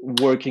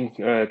working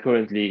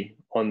currently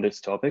on this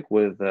topic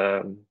with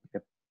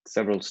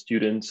several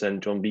students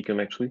and John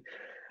Beacom actually,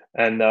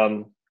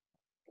 and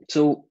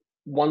so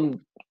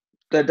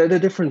the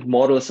different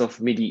models of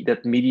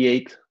that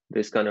mediate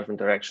this kind of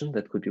interaction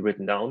that could be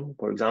written down.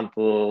 For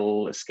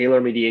example, a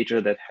scalar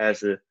mediator that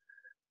has a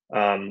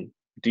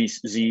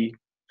Z3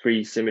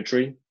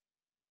 symmetry,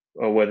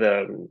 or with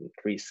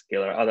three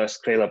other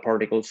scalar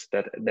particles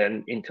that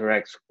then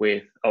interacts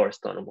with our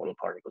standard model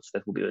particles.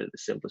 That would be the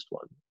simplest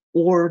one.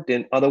 Or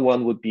the other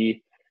one would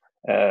be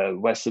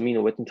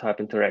Westermino-Witten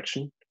type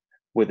interaction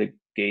with a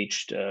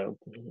gauged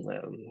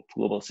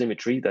global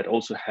symmetry that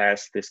also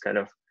has this kind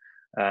of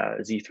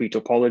Z3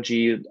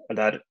 topology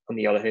that, on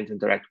the other hand,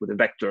 interact with a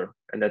vector,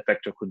 and that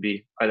vector could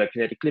be either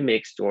kinetically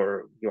mixed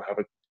or you have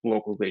a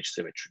local gauge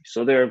symmetry.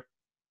 So there are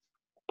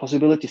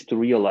possibilities to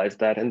realize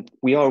that, and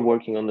we are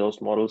working on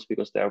those models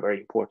because they are very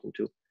important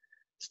to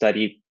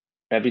study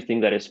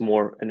everything that is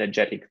more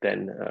energetic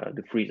than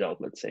the freeze out,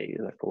 let's say,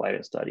 like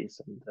collider studies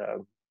and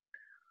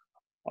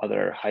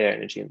other higher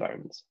energy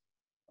environments.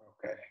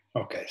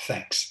 Okay,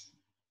 thanks.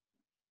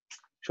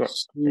 Sure,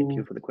 thank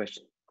you for the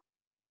question.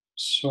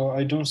 So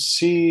I don't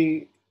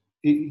see,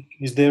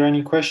 is there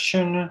any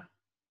question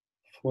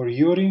for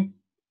Juri?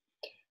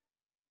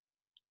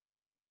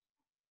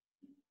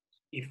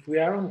 If we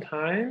are on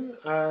time,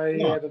 I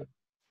have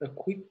a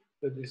quick,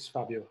 this is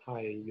Fabio,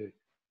 hi Juri.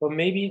 But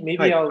maybe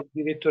hi. I'll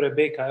give it to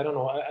Rebecca, I don't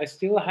know. I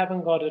still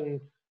haven't gotten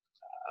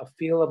a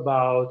feel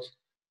about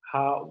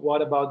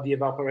what about the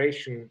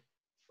evaporation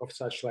of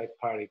such light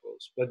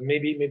particles, but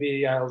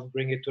maybe I'll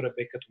bring it to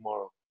Rebecca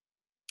tomorrow.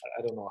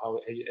 I don't know, how,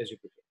 as you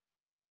prefer.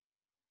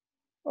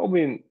 I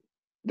mean,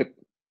 the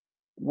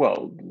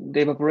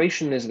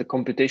evaporation is the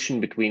computation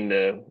between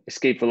the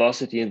escape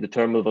velocity and the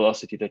thermal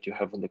velocity that you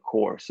have on the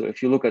core. So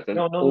if you look at the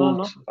not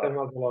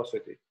thermal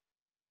velocity.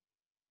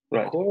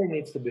 The core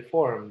needs to be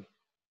formed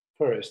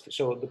first.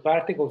 So the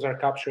particles are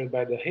captured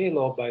by the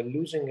halo by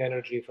losing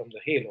energy from the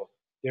halo.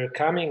 They're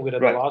coming with a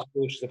velocity,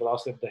 which is the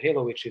velocity of the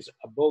halo, which is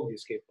above the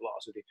escape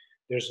velocity.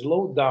 They're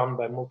slowed down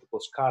by multiple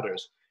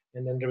scatters.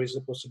 And then there is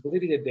the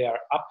possibility that they are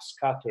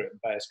upscattered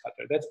by a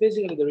scatter. That's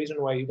basically the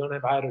reason why you don't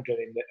have hydrogen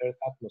in the Earth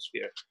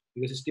atmosphere,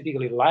 because it's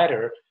typically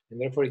lighter and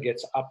therefore it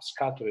gets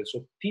upscattered.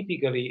 So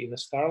typically in a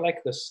star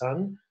like the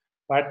sun,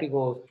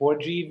 particles 4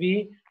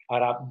 GeV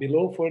are up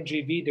below 4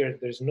 GeV.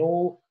 There's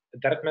no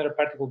dark matter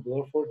particle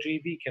below 4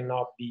 GeV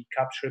cannot be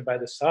captured by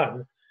the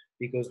sun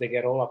because they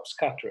get all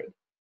upscattered.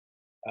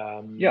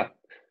 Yeah,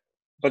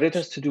 but it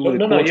has to do with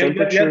the core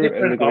temperature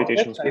and the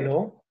gravitational field. I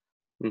know.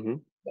 Mm-hmm.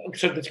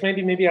 So that's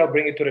maybe I'll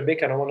bring it to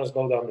Rebecca. I don't want to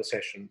slow down the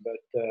session, but.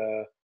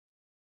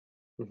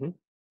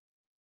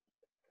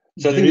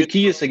 So I think the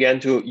key is again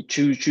to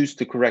choose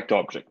the correct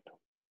object.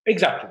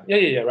 Exactly.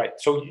 Yeah. Right.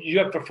 So you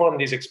have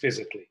performed this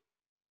explicitly.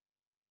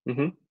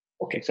 Mm-hmm.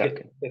 Okay.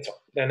 Exactly. That's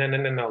all.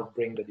 Then I'll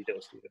bring the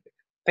details to Rebecca.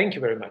 Thank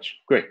you very much.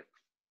 Great.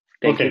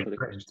 Thank you for the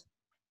question.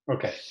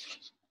 Okay.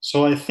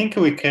 So I think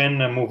we can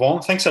move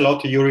on. Thanks a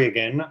lot to Juri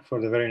again for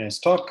the very nice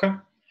talk.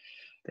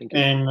 Thank you.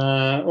 And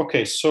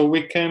okay, so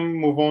we can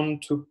move on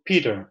to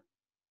Peter.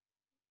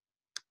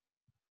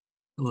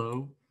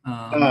 Hello.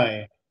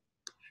 Hi.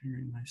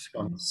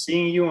 I'm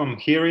seeing you, I'm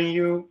hearing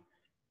you.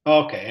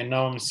 Okay, and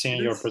now I'm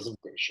seeing your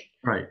presentation.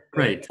 Right,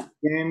 great.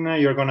 Then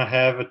you're gonna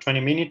have 20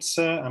 minutes.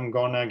 I'm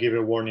gonna give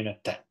a warning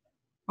at 10.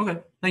 Okay,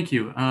 thank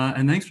you.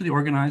 And thanks for the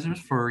organizers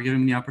for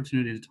giving me the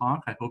opportunity to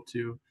talk. I hope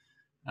to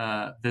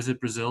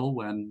visit Brazil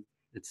when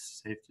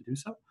it's safe to do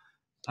so.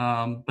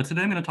 But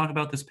today I'm gonna talk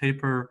about this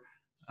paper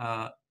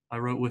I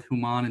wrote with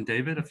Human and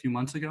David a few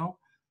months ago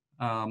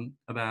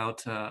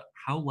about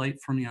how light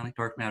fermionic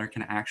dark matter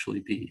can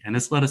actually be. And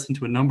this led us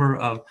into a number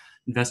of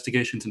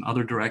investigations in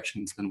other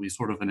directions than we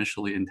sort of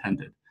initially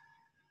intended.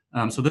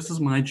 So this is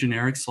my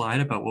generic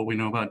slide about what we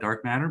know about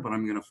dark matter, but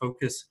I'm going to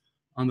focus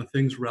on the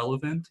things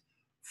relevant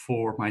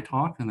for my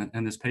talk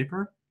and this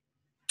paper.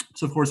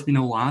 So of course, we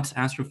know lots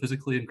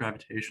astrophysically and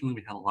gravitationally.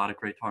 We had a lot of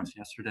great talks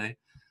yesterday,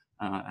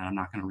 and I'm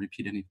not going to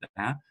repeat any of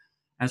that.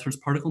 As for its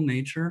particle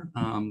nature,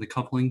 the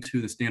coupling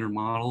to the standard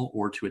model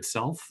or to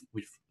itself,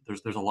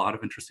 there's a lot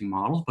of interesting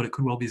models, but it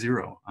could well be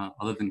zero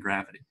other than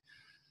gravity.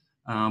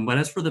 But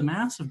as for the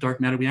mass of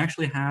dark matter, we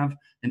actually have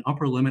an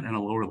upper limit and a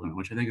lower limit,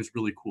 which I think is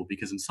really cool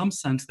because in some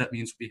sense that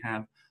means we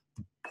have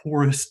the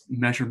poorest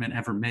measurement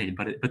ever made,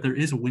 but there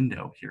is a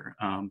window here.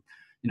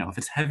 If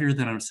it's heavier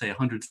than, I would say,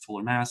 100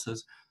 solar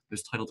masses,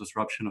 there's tidal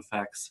disruption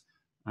effects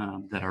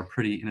that are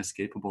pretty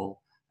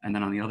inescapable. And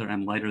then on the other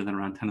end, lighter than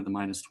around 10 to the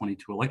minus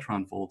 22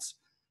 electron volts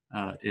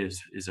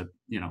is a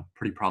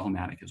pretty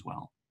problematic as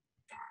well.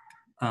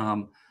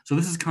 So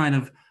this is kind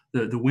of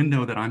the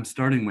window that I'm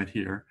starting with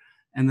here.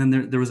 And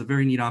then there was a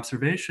very neat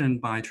observation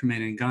by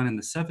Tremaine and Gunn in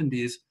the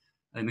 70s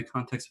in the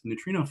context of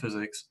neutrino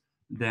physics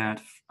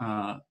that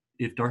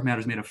if dark matter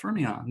is made of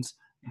fermions,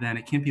 then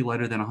it can't be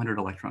lighter than 100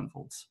 electron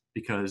volts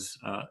because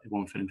it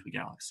won't fit into a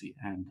galaxy.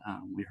 And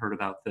we heard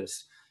about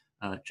this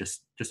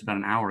just about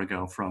an hour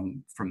ago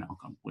from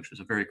Malcolm, which was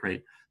a very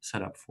great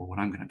setup for what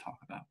I'm going to talk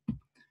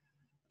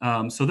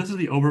about. So this is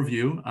the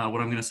overview.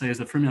 What I'm going to say is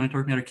that fermionic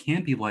dark matter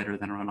can be lighter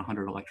than around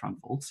 100 electron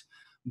volts,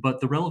 but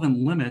the relevant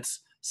limits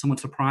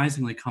somewhat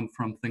surprisingly come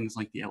from things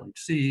like the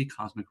LHC,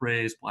 cosmic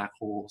rays, black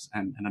holes,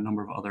 and a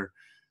number of other,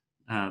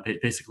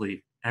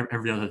 basically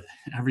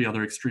every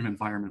other extreme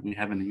environment we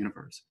have in the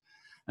universe.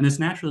 And this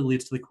naturally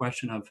leads to the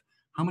question of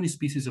how many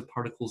species of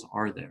particles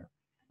are there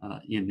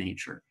in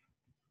nature?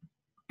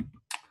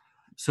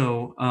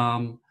 So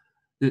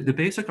the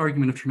basic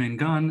argument of Tremaine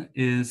Gunn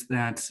is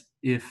that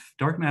if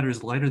dark matter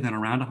is lighter than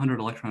around 100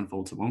 electron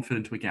volts, it won't fit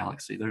into a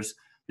galaxy.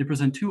 They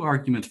present two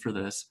arguments for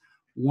this.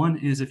 One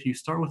is if you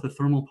start with a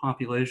thermal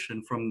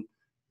population from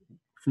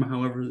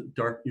however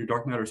your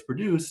dark matter is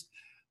produced,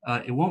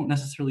 it won't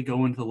necessarily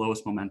go into the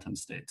lowest momentum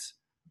states.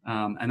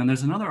 And then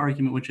there's another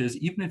argument, which is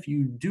even if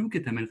you do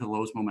get them into the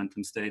lowest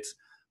momentum states,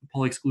 the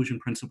Pauli exclusion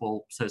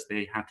principle says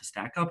they have to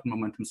stack up in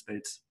momentum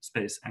space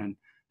and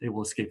they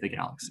will escape the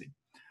galaxy.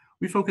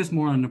 We focus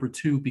more on number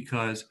two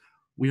because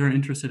we are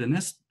interested in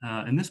this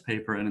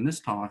paper and in this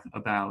talk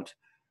about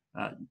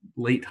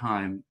late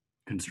time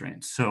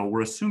constraints. So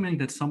we're assuming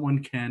that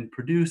someone can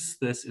produce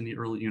this in the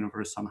early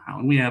universe somehow,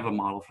 and we have a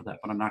model for that,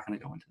 but I'm not going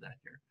to go into that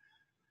here.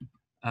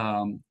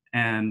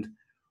 And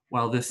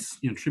while this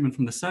treatment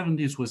from the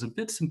 70s was a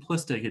bit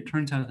simplistic, it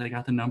turns out they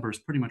got the numbers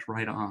pretty much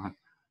right on.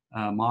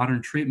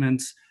 Modern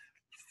treatments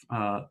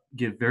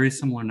give very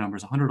similar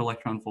numbers, 100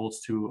 electron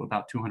volts to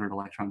about 200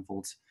 electron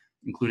volts,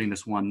 including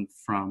this one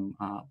from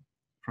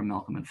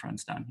Malcolm and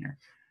friends down here.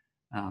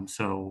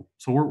 So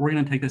we're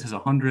going to take this as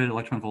 100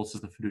 electron volts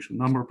as the fiducial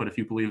number, but if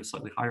you believe a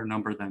slightly higher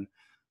number, then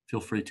feel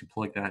free to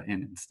plug that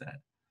in instead.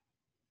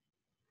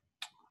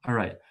 All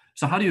right,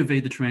 so how do you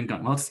evade the Tremaine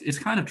Gunn? Well, it's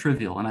kind of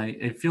trivial, and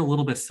I feel a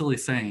little bit silly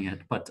saying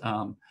it, but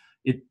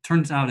it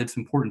turns out it's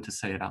important to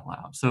say it out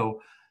loud.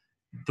 So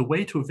the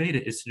way to evade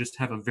it is to just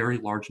have a very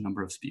large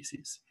number of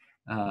species.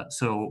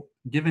 So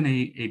given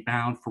a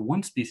bound for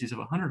one species of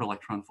 100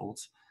 electron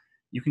volts,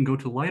 you can go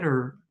to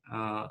lighter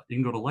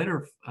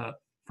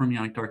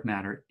fermionic dark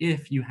matter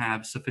if you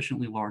have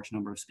sufficiently large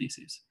number of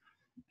species.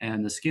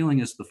 And the scaling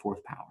is the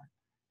fourth power.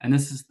 And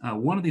this is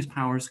one of these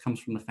powers comes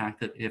from the fact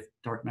that if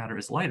dark matter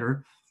is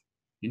lighter,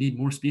 you need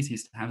more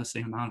species to have the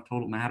same amount of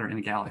total matter in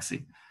a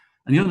galaxy.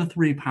 And the other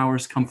three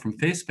powers come from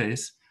phase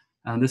space.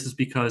 This is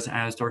because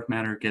as dark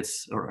matter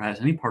gets, or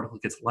as any particle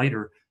gets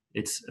lighter,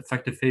 its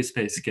effective phase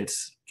space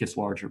gets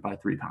larger by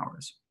 3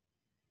 powers.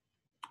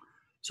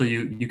 So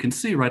you can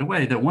see right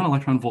away that 1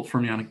 electron volt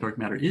fermionic dark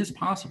matter is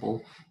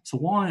possible so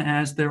long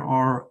as there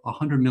are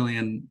 100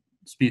 million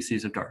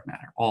species of dark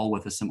matter, all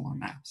with a similar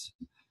mass.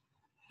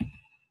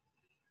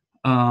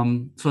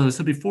 So as I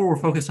said before, we're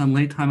focused on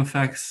late time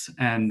effects,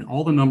 and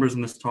all the numbers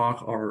in this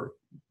talk are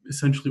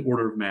essentially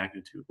order of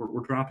magnitude.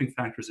 We're dropping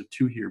factors of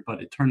 2 here,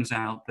 but it turns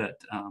out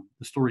that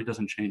the story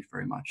doesn't change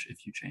very much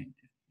if you change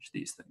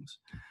these things.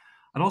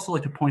 I'd also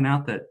like to point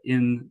out that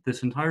in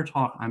this entire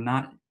talk, I'm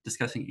not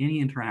discussing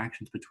any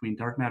interactions between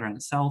dark matter in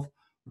itself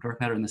or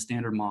dark matter in the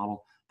standard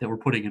model that we're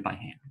putting in by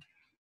hand.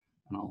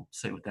 And I'll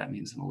say what that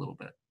means in a little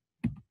bit.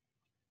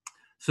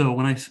 So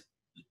when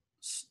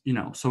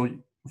so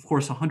of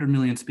course, 100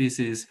 million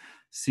species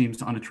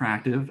seems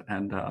unattractive,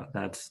 and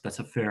that's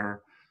a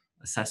fair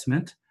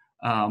assessment.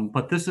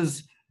 But this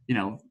is,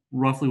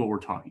 roughly what we're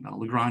talking about, a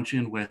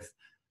Lagrangian with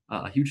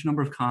a huge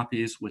number of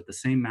copies with the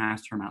same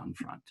mass term out in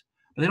front.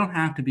 But they don't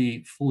have to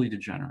be fully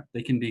degenerate.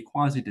 They can be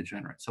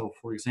quasi-degenerate. So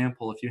for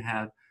example, if you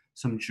have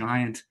some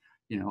giant,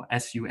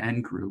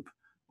 SUN group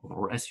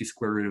or SU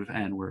square root of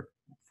n, where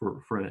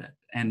for an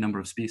n number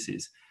of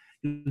species,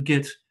 you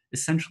get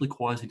essentially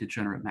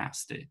quasi-degenerate mass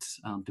states,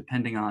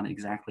 depending on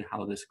exactly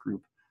how this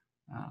group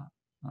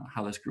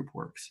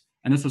works.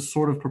 And this was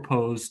sort of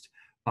proposed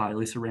by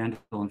Lisa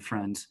Randall and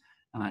friends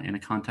in a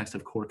context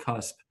of core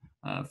cusp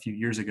a few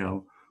years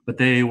ago. But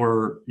they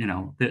were,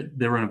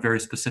 they were in a very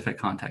specific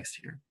context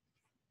here.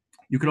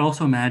 You could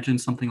also imagine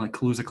something like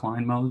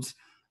Kaluza-Klein modes,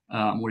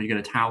 where you get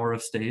a tower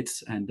of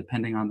states, and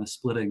depending on the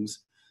splittings,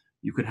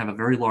 you could have a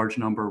very large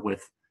number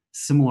with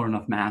similar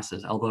enough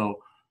masses,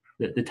 although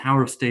the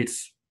tower of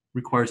states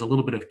requires a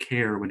little bit of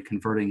care when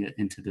converting it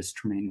into this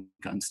Tremaine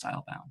Gunn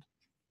style bound.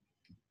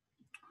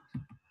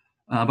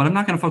 But I'm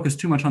not going to focus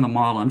too much on the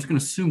model. I'm just going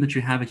to assume that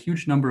you have a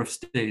huge number of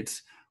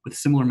states with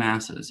similar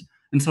masses.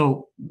 And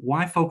so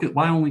why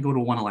only go to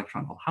 1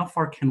 electron volt? How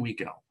far can we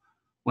go?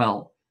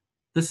 Well,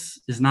 this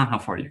is not how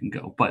far you can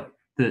go, but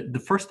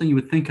the first thing you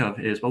would think of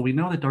is, well, we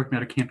know that dark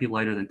matter can't be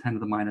lighter than 10 to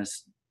the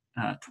minus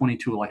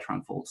 22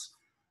 electron volts.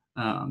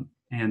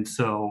 And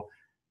so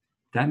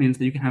that means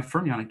that you can have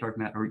fermionic dark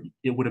matter, or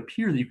it would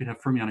appear that you could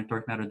have fermionic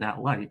dark matter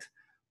that light,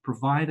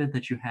 provided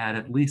that you had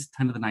at least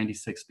 10 to the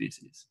 96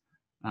 species.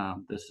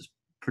 This is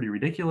pretty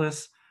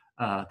ridiculous.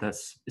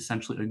 That's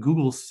essentially a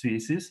Google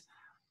species.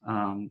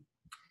 And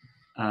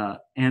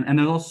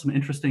there's also some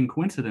interesting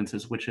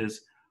coincidences, which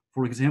is,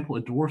 for example,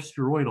 a dwarf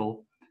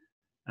spheroidal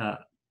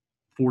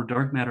for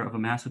dark matter of a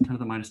mass of 10 to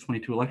the minus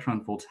 22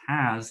 electron volts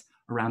has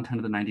around 10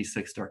 to the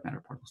 96 dark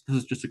matter particles. This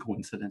is just a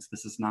coincidence.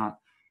 This is not,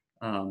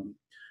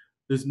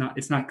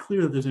 it's not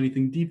clear that there's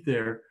anything deep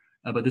there,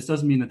 but this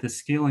doesn't mean that the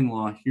scaling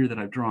law here that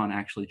I've drawn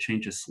actually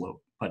changes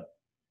slope, but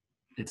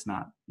it's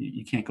not,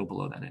 you can't go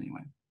below that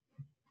anyway.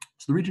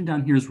 So the region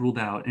down here is ruled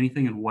out.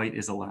 Anything in white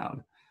is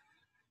allowed.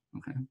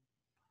 Okay.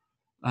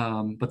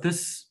 But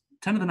this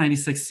 10 to the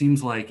 96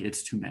 seems like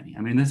it's too many.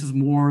 I mean, this is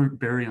more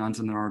baryons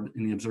than there are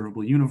in the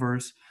observable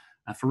universe.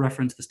 For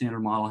reference, the standard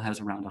model has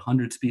around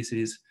 100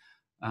 species.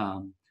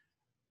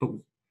 But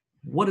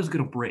what is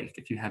going to break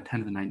if you have 10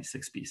 to the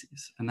 96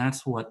 species? And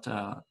that's what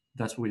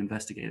we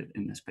investigated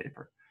in this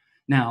paper.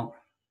 Now,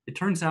 it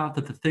turns out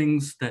that the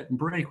things that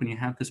break when you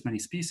have this many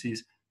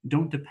species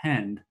don't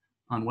depend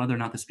on whether or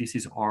not the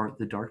species are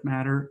the dark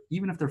matter,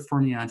 even if they're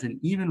fermions, and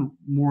even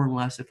more or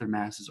less if their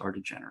masses are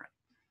degenerate.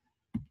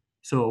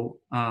 So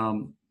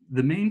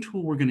the main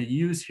tool we're going to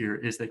use here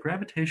is that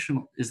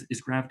gravitational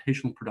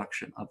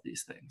production of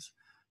these things.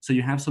 So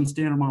you have some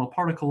standard model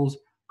particles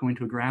going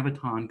to a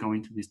graviton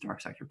going to these dark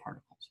sector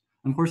particles.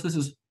 And of course, this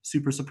is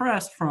super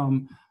suppressed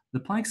from the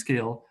Planck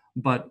scale,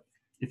 but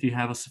if you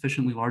have a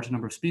sufficiently large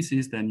number of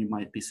species, then you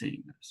might be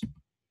seeing this.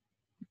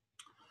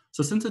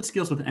 So since it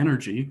scales with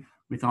energy,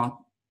 we thought,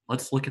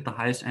 let's look at the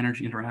highest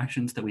energy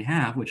interactions that we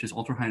have, which is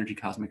ultra high energy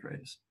cosmic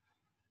rays.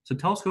 So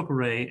telescope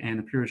array and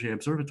the PRJ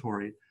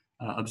observatory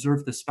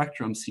observe the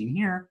spectrum seen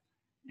here,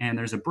 and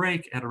there's a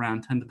break at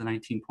around 10 to the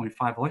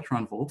 19.5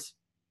 electron volts.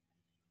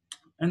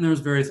 And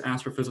there's various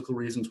astrophysical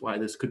reasons why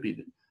this could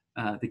be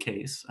the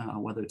case,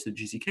 whether it's a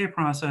GZK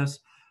process,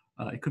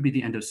 it could be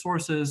the end of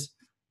sources,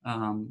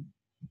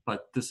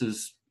 but this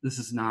is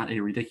not a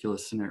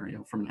ridiculous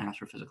scenario from an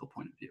astrophysical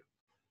point of view.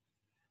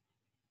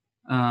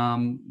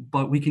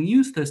 But we can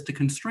use this to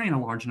constrain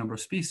a large number of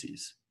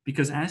species,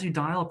 because as you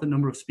dial up the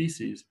number of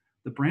species,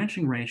 the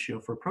branching ratio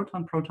for a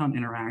proton-proton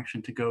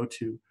interaction to go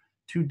to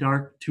two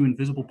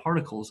invisible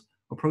particles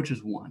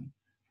approaches 1.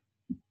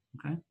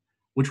 Okay,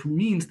 which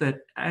means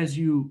that as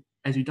you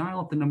dial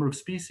up the number of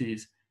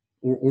species,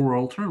 or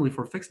alternatively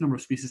for a fixed number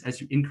of species,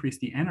 as you increase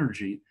the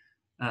energy,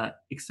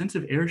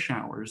 extensive air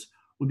showers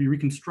would be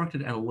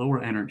reconstructed at a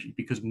lower energy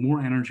because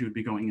more energy would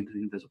be going into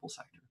the invisible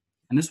sector.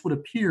 And this would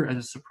appear as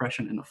a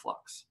suppression in the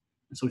flux.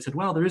 And so we said,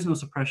 well, there is no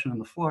suppression in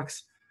the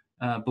flux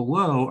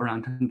below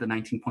around 10 to the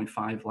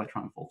 19.5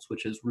 electron volts,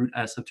 which is root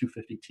S of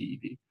 250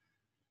 TeV.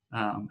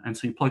 And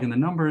so you plug in the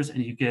numbers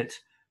and you get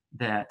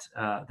that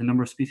the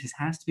number of species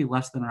has to be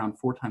less than around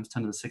 4 times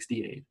 10 to the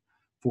 68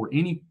 for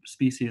any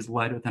species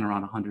lighter than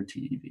around 100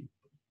 TeV.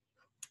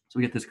 So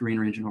we get this green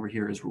region over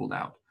here is ruled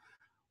out,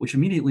 which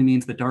immediately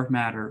means that dark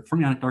matter,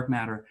 fermionic dark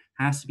matter,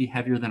 has to be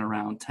heavier than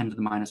around 10 to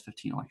the minus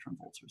 15 electron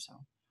volts or so,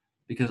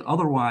 because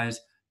otherwise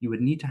you would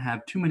need to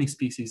have too many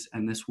species,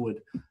 and this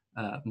would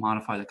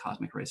modify the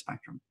cosmic ray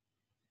spectrum.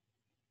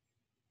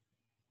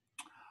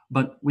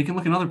 But we can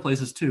look in other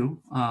places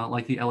too,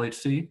 like the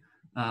LHC.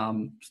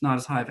 It's not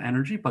as high of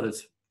energy, but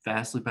it's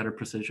vastly better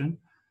precision.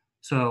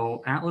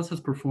 So Atlas has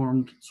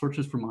performed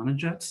searches for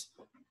monojets,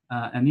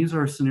 and these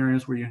are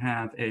scenarios where you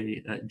have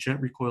a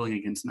jet recoiling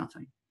against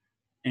nothing.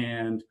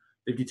 And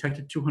they've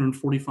detected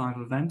 245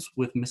 events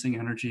with missing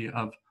energy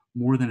of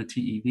more than a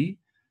TeV,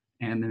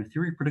 and their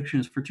theory prediction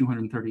is for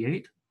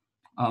 238.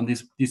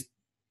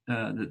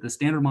 The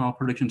standard model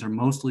predictions are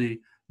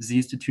mostly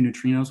Z's to 2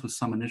 neutrinos with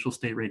some initial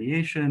state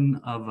radiation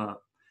of a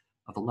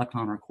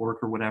lepton or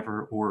quark or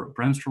whatever, or a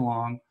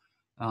bremsstrahlung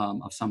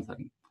of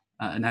something,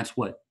 and that's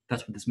what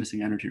this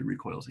missing energy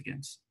recoils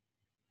against.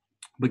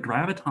 But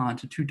graviton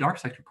to 2 dark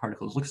sector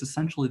particles looks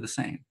essentially the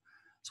same.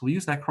 So we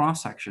use that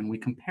cross section, we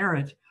compare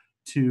it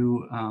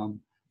to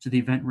the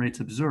event rates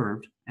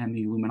observed and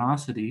the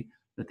luminosity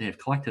that they have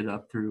collected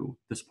up through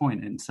this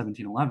point in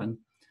 1711.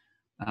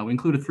 We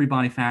include a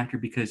 3-body factor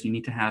because you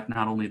need to have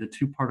not only the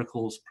 2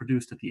 particles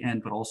produced at the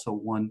end, but also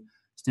 1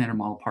 standard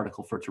model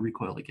particle for it to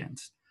recoil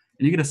against.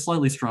 And you get a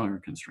slightly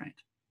stronger constraint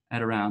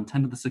at around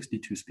 10 to the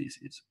 62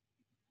 species,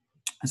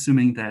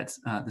 assuming that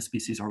the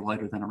species are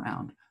lighter than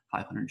around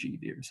 500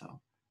 GeV or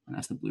so. And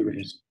that's the blue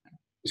region.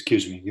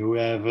 Excuse me, you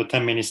have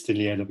 10 minutes till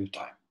the end of your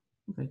time.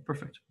 Okay,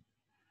 perfect.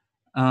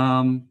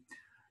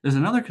 There's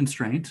another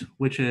constraint,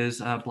 which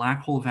is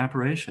black hole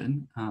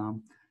evaporation.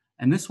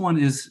 And this one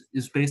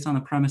is based on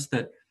the premise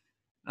that,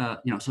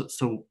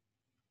 so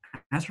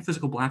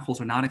astrophysical black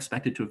holes are not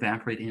expected to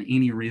evaporate in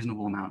any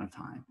reasonable amount of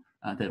time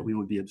that we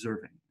would be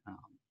observing.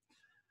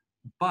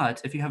 But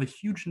if you have a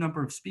huge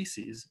number of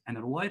species and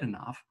they're light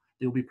enough,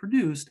 they will be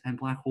produced and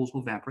black holes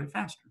will evaporate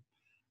faster.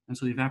 And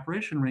so the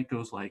evaporation rate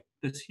goes like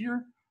this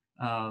here.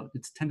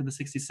 It's 10 to the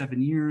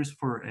 67 years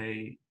for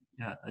a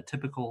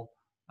typical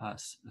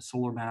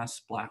solar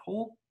mass black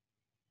hole,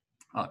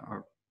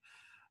 or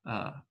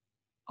a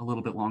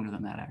little bit longer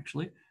than that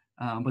actually.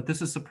 But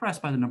this is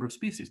suppressed by the number of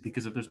species,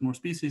 because if there's more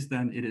species,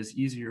 then it is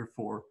easier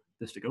for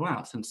this to go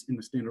out, since in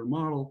the standard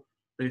model,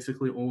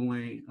 basically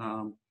only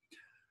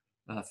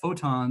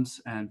photons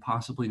and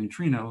possibly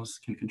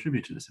neutrinos can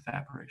contribute to this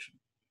evaporation.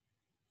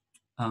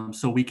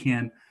 So we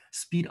can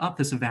speed up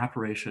this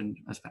evaporation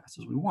as fast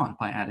as we want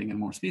by adding in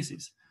more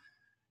species.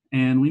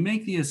 And we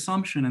make the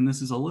assumption, and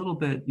this is a little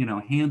bit,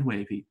 hand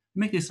wavy, we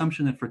make the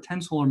assumption that for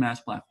 10 solar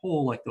mass black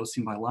hole, like those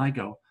seen by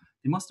LIGO,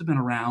 they must have been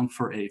around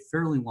for a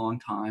fairly long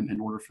time in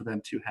order for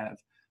them to have,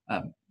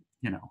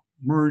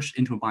 merged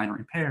into a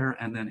binary pair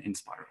and then in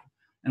spiral.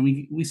 And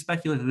we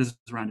speculate that this is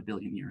around 1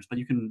 billion years, but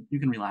you can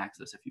relax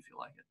this if you feel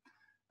like it.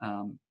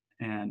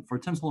 And for a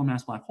 10 solar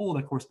mass black hole,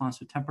 that corresponds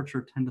to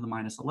temperature 10 to the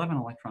minus 11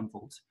 electron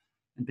volts.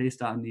 And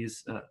based on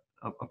these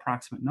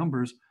approximate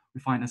numbers,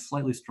 we find a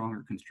slightly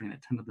stronger constraint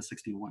at 10 to the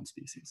 61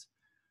 species.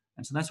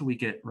 And so that's what we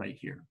get right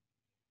here.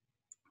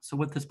 So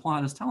what this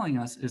plot is telling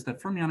us is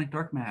that fermionic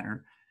dark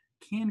matter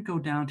can go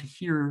down to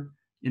here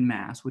in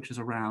mass, which is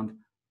around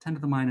 10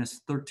 to the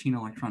minus 13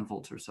 electron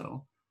volts or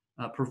so,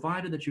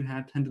 provided that you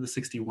have 10 to the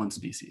 61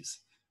 species.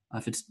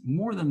 If it's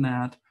more than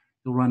that,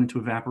 you'll run into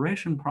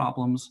evaporation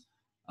problems.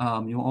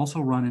 You'll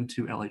also run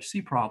into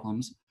LHC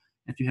problems.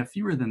 If you have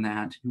fewer than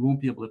that, you won't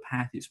be able to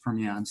pack these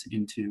fermions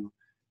into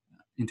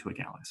a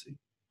galaxy.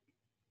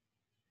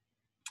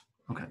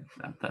 Okay,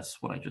 that's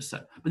what I just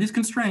said. But these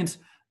constraints,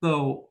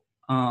 though,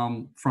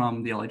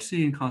 from the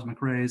LHC and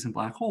cosmic rays and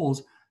black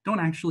holes, don't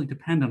actually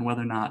depend on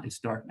whether or not it's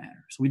dark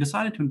matter. So we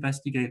decided to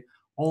investigate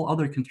all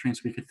other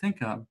constraints we could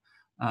think of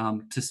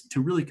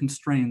to really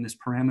constrain this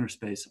parameter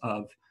space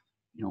of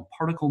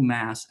particle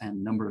mass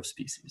and number of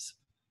species.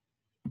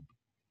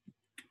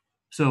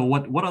 So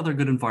what other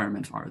good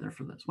environments are there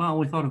for this? Well,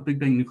 we thought of Big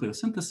Bang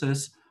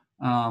nucleosynthesis.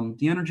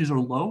 The energies are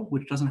low,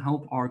 which doesn't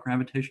help our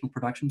gravitational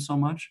production so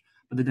much,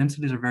 but the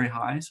densities are very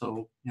high,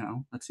 so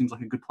that seems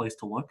like a good place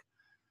to look.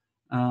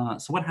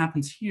 So what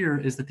happens here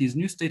is that these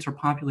new states are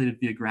populated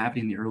via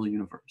gravity in the early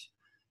universe.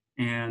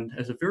 And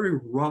as a very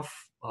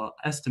rough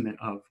estimate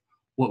of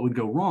what would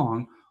go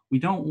wrong, we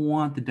don't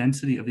want the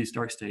density of these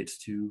dark states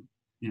to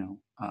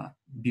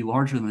be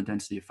larger than the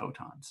density of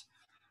photons.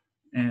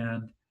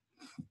 And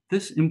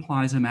this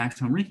implies a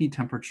maximum reheat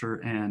temperature,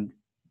 and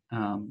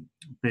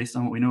based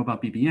on what we know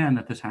about BBN,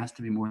 that this has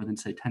to be more than,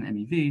 say, 10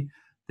 MeV.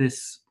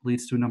 This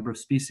leads to a number of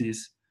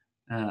species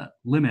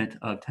limit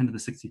of 10 to the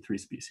 63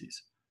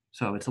 species.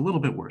 So it's a little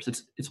bit worse.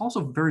 It's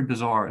also very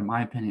bizarre, in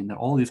my opinion, that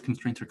all these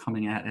constraints are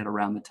coming at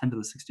around the 10 to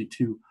the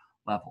 62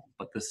 level,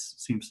 but this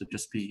seems to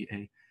just be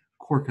a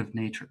quirk of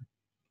nature.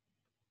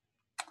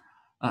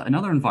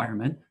 Another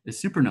environment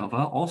is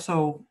supernova,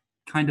 also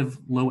kind of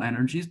low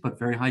energies, but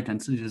very high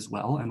densities as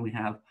well. And we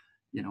have,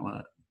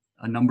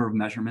 a number of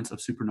measurements of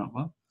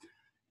supernova.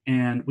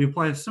 And we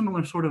apply a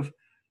similar sort of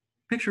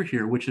picture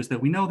here, which is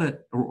that we know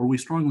that, or we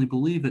strongly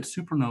believe that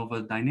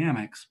supernova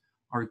dynamics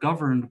are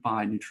governed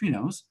by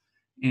neutrinos,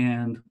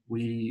 and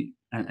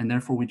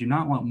therefore we do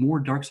not want more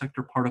dark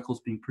sector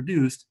particles being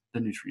produced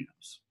than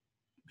neutrinos,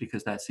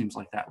 because that seems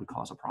like that would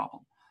cause a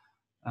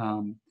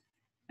problem.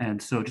 And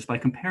so just by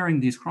comparing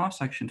these cross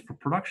sections for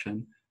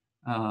production,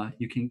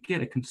 you can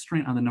get a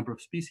constraint on the number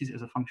of species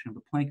as a function of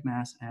the Planck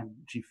mass and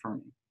G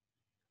Fermi.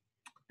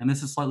 And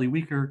this is slightly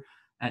weaker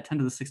at 10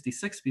 to the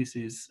 66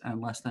 species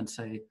and less than,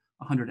 say,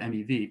 100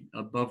 MeV,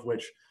 above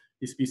which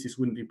these species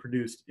wouldn't be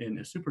produced in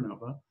a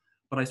supernova.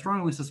 But I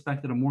strongly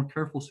suspect that a more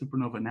careful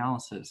supernova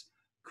analysis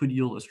could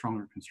yield a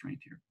stronger constraint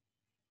here.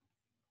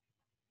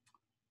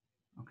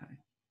 Okay.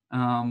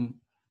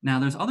 Now,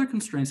 there's other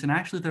constraints, and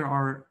actually there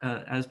are,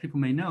 as people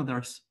may know, there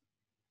are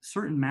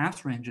certain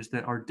mass ranges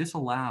that are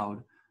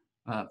disallowed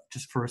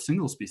just for a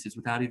single species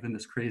without even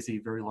this crazy,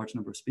 very large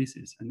number of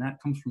species, and that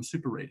comes from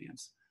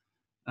superradiance.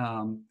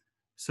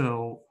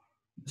 So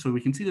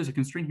we can see there's a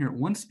constraint here at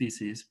one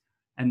species,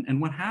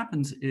 and what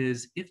happens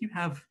is if you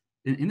have,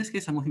 in this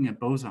case I'm looking at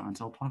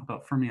bosons, I'll talk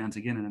about fermions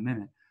again in a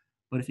minute,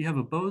 but if you have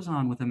a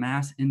boson with a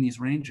mass in these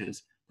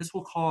ranges, this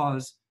will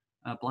cause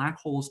black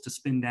holes to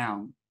spin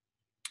down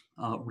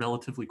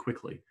relatively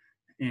quickly.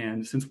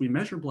 And since we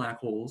measure black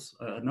holes,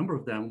 a number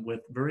of them with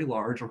very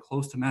large or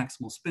close to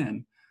maximal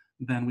spin,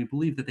 then we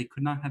believe that they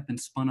could not have been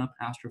spun up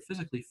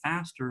astrophysically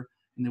faster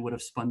than they would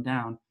have spun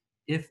down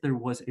if there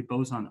was a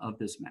boson of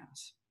this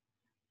mass.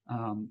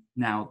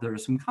 Now, there are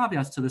some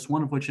caveats to this,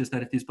 one of which is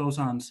that if these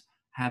bosons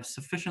have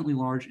sufficiently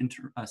large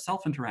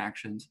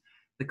self-interactions,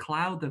 the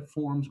cloud that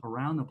forms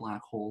around the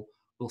black hole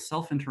will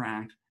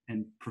self-interact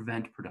and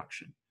prevent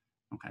production.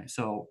 Okay,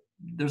 so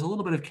there's a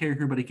little bit of care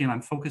here, but again,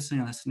 I'm focusing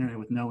on a scenario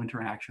with no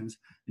interactions.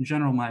 In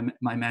general,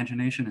 my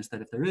imagination is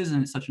that if there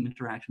isn't such an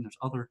interaction, there's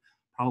other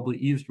probably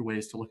easier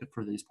ways to look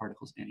for these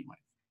particles anyway.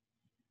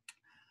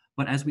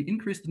 But as we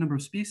increase the number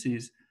of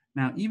species,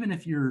 now even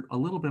if you're a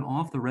little bit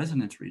off the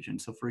resonance region,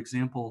 so for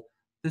example,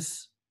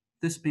 this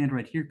band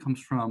right here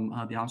comes from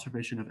the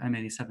observation of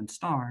M87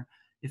 star.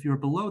 If you're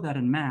below that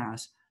in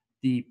mass,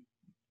 the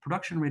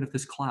production rate of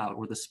this cloud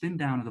or the spin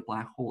down of the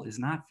black hole is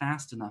not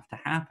fast enough to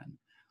happen.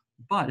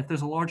 But if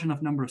there's a large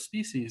enough number of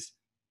species,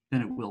 then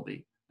it will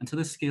be. And so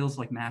this scales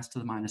like mass to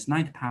the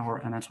 -9th power,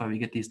 and that's why we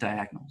get these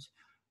diagonals.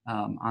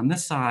 On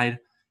this side,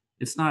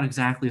 it's not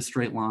exactly a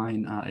straight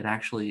line. It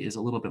actually is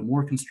a little bit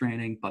more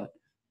constraining, but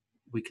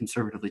we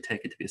conservatively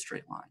take it to be a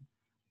straight line.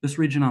 This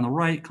region on the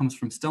right comes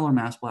from stellar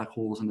mass black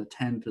holes in the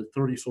 10 to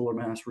 30 solar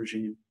mass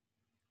regime.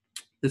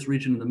 This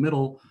region in the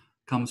middle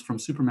comes from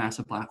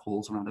supermassive black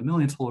holes around 1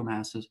 million solar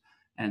masses,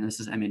 and this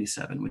is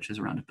M87, which is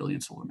around 1 billion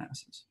solar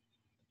masses.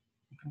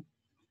 Okay.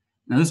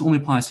 Now this only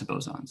applies to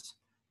bosons,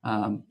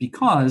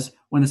 because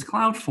when this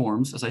cloud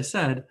forms, as I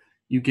said,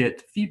 you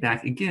get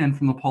feedback again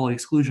from the Pauli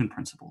exclusion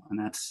principle, and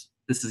this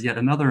is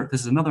another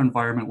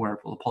environment where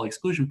the Pauli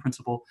exclusion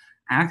principle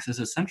acts as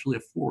essentially a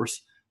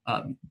force,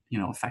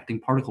 affecting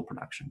particle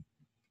production.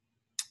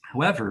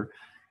 However,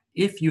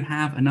 if you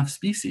have enough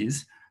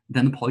species,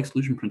 then the Pauli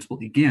exclusion principle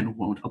again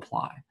won't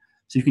apply.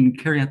 So you can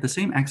carry out the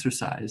same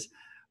exercise,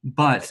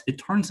 but it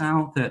turns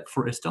out that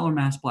for a stellar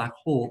mass black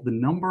hole, the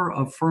number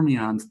of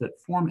fermions that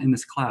form in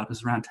this cloud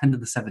is around 10 to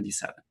the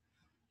 77,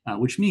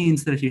 which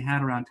means that if you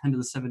had around 10 to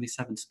the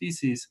 77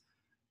 species,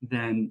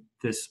 then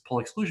this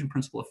Pauli exclusion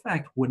principle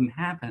effect wouldn't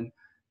happen,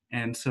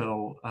 and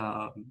so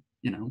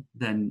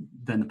then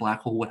the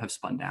black hole would have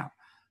spun down.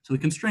 So the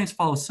constraints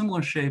follow a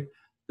similar shape.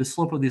 The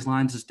slope of these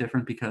lines is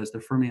different because they're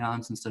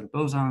fermions instead of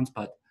bosons,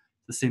 but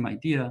the same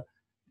idea.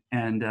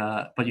 And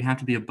but you have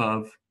to be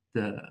above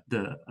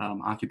the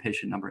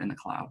occupation number in the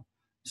cloud.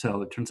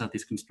 So it turns out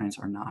these constraints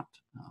are not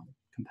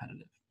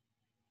competitive.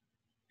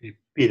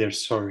 Peter,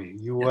 sorry,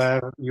 you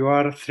Yes.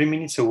 are 3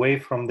 minutes away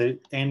from the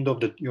end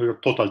of your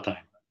total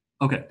time.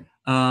 Okay.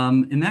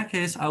 In that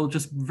case, I will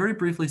just very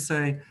briefly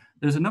say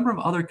there's a number of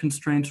other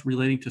constraints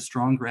relating to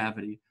strong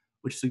gravity,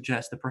 which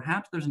suggest that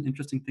perhaps there's an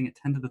interesting thing at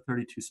 10 to the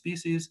 32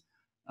 species.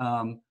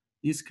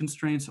 These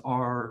constraints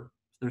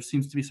there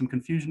seems to be some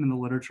confusion in the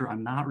literature.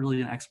 I'm not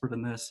really an expert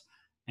in this,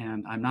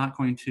 and I'm not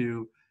going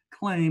to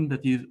claim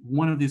that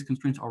one of these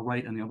constraints are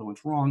right and the other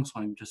one's wrong. So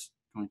I'm just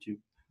going to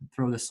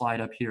throw this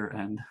slide up here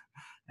and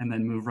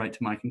then move right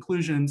to my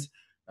conclusions,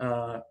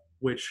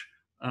 which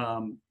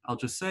I'll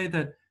just say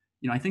that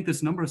I think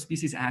this number of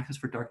species axis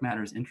for dark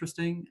matter is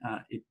interesting.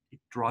 It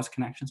draws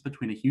connections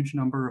between a huge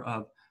number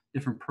of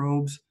different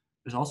probes.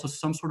 There's also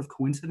some sort of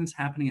coincidence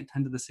happening at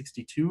 10 to the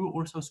 62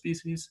 or so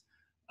species.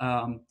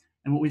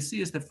 And what we see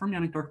is that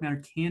fermionic dark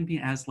matter can be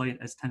as light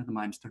as 10 to the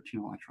minus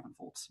 13 electron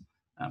volts,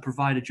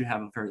 provided you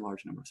have a very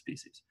large number of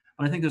species.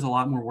 But I think there's a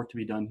lot more work to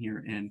be done here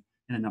in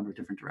a number of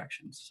different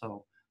directions.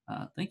 So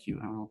thank you,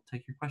 and I'll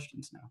take your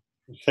questions now.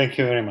 Thank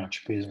you very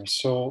much, Peter.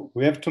 So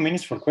we have 2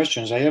 minutes for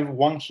questions. I have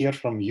one here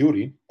from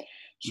Juri.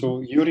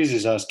 So Juri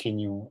is asking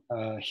you,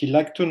 he'd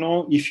like to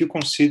know if you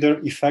consider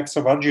effects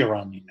of RG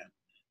running,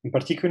 in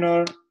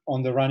particular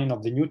on the running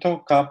of the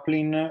Newton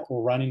coupling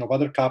or running of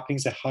other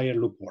couplings at higher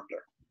loop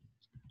order.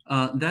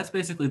 That's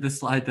basically the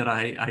slide that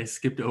I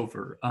skipped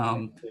over.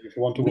 If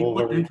you want to go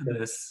over into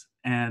this,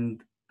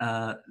 and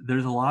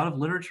there's a lot of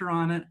literature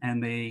on it,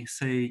 and they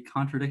say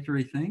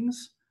contradictory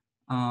things.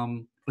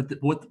 But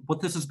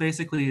what this is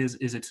basically is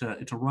it's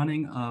a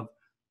running of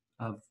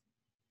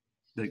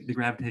the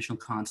gravitational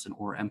constant,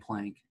 or M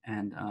Planck,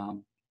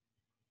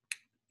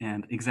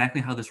 and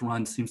exactly how this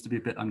runs seems to be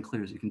a bit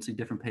unclear. As you can see,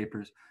 different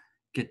papers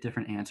get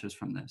different answers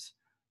from this.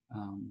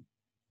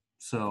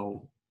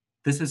 So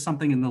this is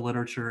something in the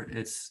literature.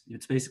 It's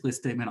basically a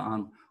statement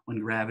on when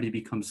gravity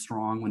becomes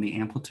strong, when the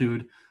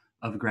amplitude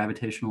of a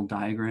gravitational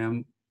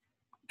diagram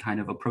kind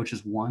of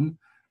approaches 1.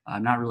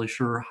 I'm not really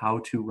sure how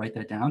to write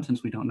that down,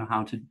 since we don't know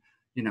how to,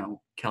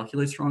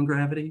 calculate strong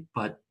gravity,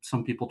 but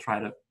some people try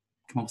to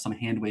come up with some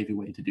hand-wavy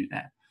way to do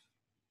that.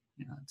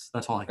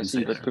 That's all I can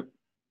say.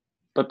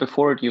 But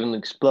before it even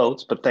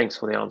explodes, but thanks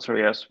for the answer,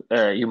 yes,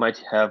 you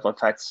might have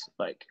effects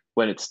like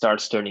when it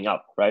starts turning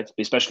up, right?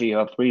 Especially you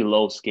have really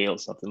low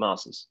scales of the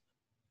masses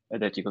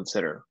that you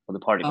consider for the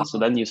particles. So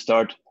then you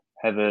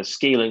have a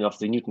scaling of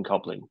the Newton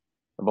coupling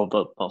above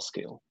the mass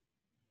scale.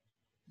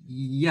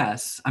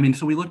 Yes, I mean,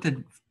 so we looked at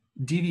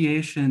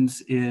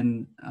deviations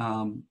in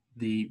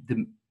the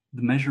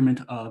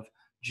measurement of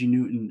G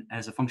Newton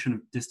as a function of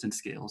distance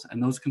scales,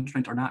 and those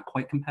constraints are not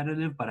quite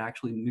competitive, but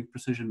actually new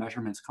precision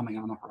measurements coming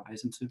on the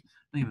horizon soon.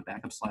 I have a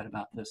backup slide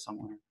about this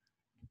somewhere.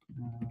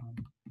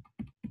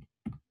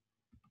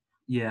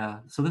 Yeah,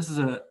 so this is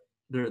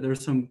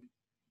there's some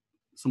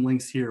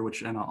links here,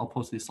 and I'll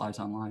post these slides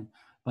online,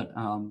 but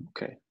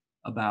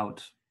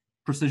about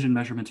precision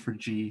measurements for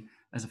G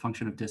as a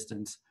function of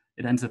distance.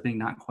 It ends up being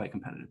not quite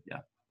competitive, yeah,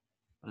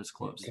 but it's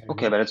close.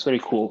 Okay, but it's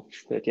very cool.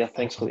 But yeah,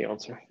 thanks for the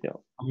answer. Yeah,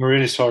 I'm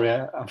really sorry.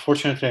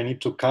 Unfortunately, I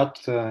need to cut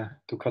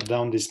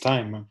down this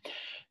time.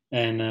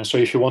 And so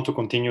if you want to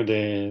continue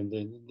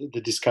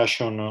the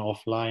discussion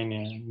offline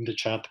in the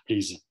chat,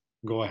 please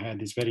go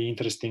ahead. It's very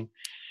interesting.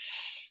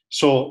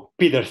 So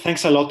Peter,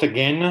 thanks a lot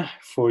again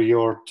for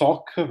your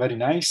talk. Very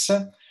nice.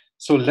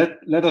 So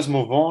let us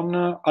move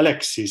on.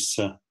 Alexis.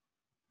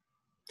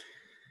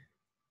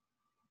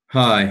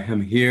 Hi,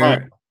 I'm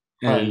here.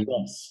 Hi,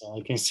 yes,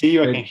 I can see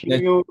you, I can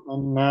hear you,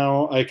 and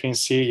now I can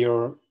see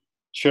your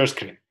share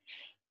screen.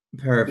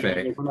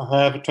 Perfect. We're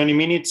gonna have 20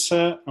 minutes.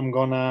 I'm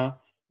gonna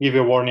give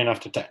you a warning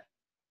after 10.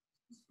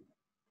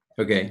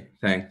 Okay,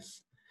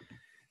 thanks.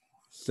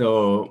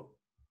 So,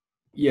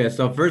 yeah,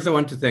 so first I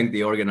want to thank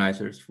the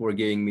organizers for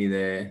giving me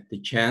the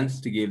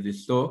chance to give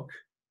this talk.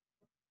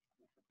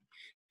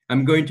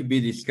 I'm going to be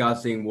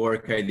discussing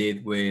work I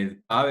did with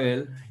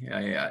Pavel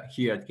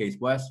here at Case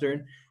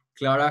Western,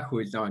 Clara, who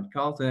is now at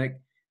Caltech,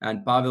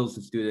 and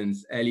Pavel's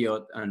students,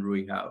 Elliot and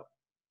Rui Hao.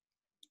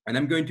 And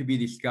I'm going to be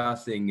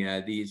discussing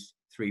these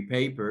 3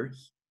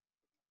 papers.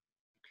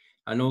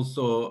 And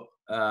also,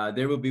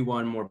 there will be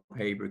one more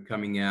paper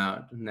coming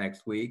out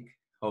next week,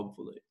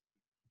 hopefully.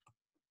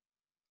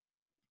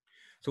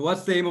 So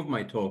what's the aim of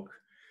my talk?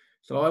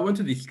 So I want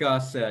to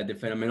discuss the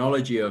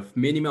phenomenology of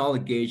minimal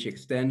gauge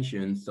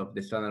extensions of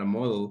the standard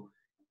model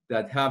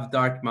that have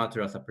dark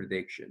matter as a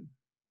prediction.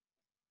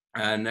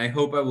 And I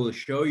hope I will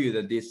show you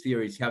that these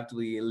theories have to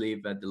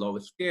live at the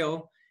lowest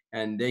scale,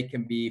 and they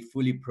can be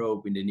fully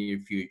probed in the near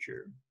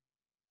future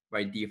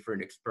by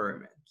different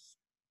experiments.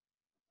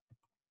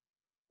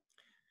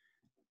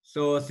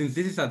 So since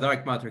this is a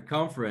dark matter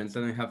conference,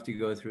 I don't have to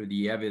go through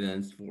the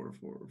evidence for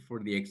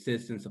the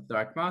existence of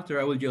dark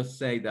matter. I will just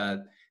say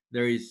that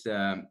there is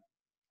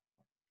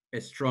a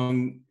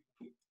strong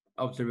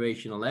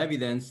observational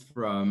evidence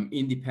from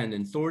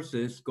independent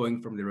sources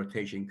going from the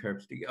rotation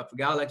curves of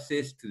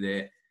galaxies to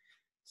the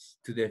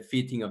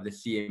fitting of the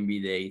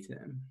CMB data.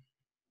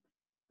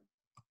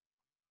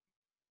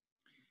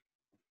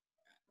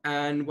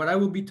 And what I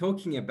will be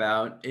talking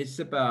about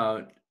is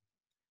about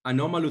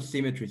anomalous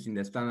symmetries in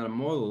the standard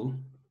model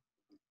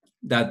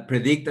that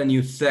predict a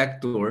new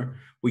sector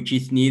which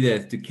is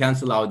needed to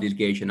cancel out these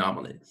gauge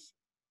anomalies.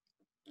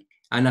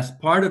 And as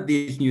part of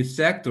this new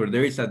sector,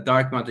 there is a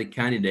dark matter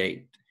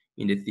candidate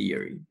in the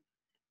theory.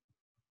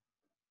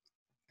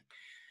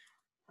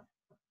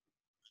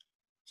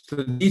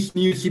 So this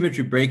new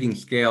symmetry breaking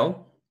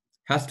scale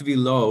has to be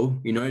low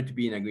in order to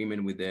be in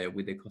agreement with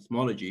the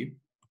cosmology.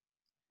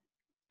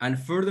 And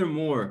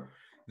furthermore,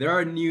 there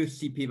are new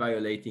CP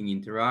violating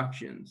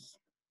interactions.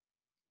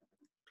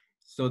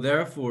 So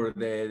therefore,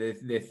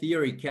 the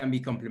theory can be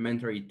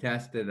complementary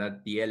tested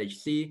at the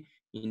LHC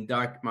in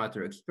dark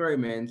matter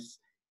experiments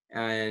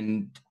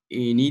and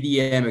in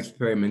EDM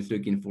experiments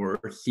looking for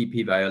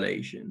CP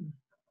violation.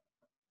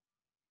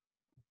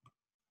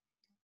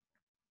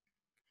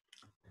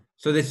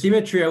 So the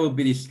symmetry I will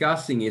be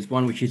discussing is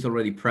one which is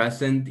already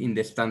present in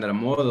the standard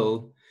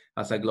model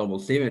as a global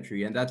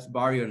symmetry, and that's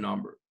barrier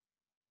number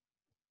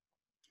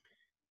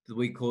that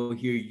we call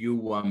here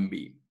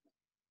U1b.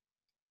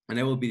 And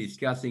I will be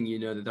discussing,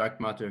 the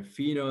dark matter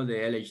pheno, the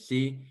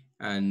LHC,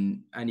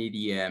 and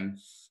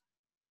EDMs.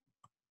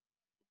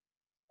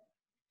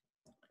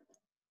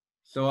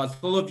 So as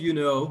all of you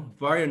know,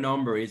 barrier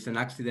number is an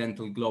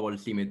accidental global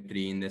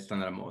symmetry in the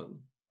standard model.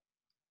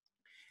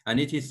 And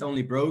it is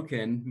only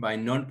broken by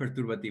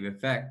non-perturbative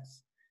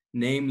effects,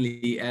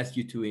 namely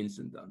SU2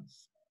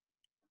 incidence.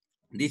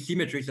 This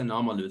symmetry is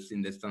anomalous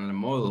in the standard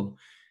model.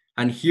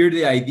 And here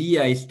the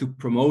idea is to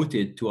promote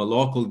it to a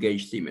local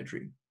gauge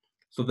symmetry.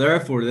 So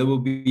therefore, there will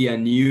be a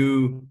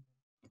new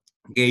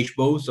gauge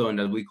boson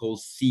that we call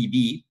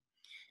CB.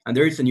 And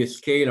there is a new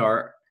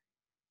scalar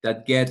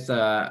that gets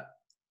a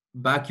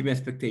vacuum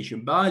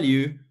expectation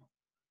value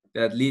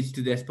that leads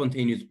to the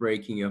spontaneous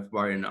breaking of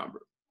barrier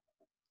number.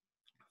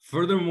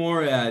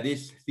 Furthermore,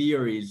 these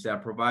theories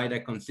provide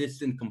a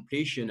consistent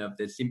completion of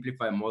the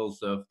simplified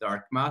models of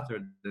dark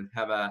matter that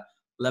have a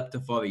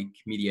leptophobic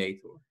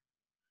mediator.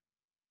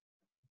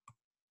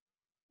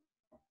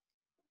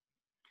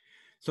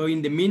 So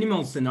in the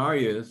minimal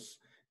scenarios,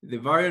 the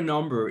barrier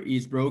number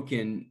is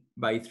broken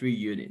by 3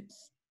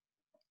 units.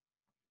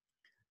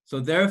 So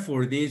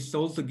therefore, this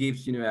also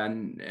gives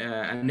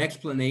an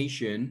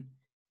explanation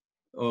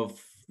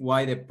of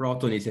why the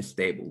proton is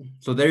stable.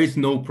 So there is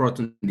no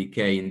proton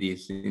decay in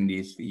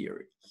these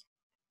theories.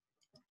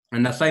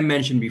 And as I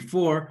mentioned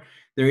before,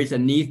 there is a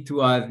need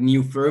to add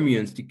new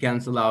fermions to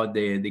cancel out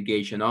the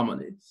gauge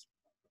anomalies.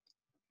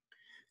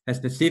 And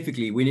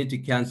specifically, we need to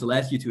cancel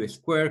SU2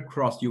 squared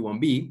cross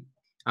U1b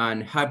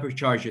and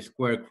hypercharge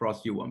squared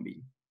cross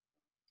U1b,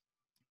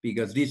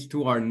 because these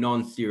two are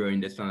non-zero in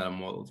the standard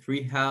model,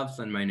 3/2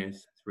 and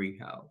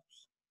 -3/2.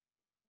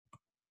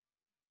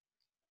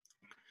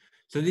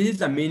 So this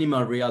is a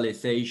minimal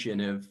realization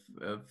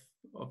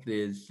of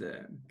this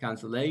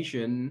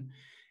cancellation,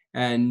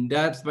 and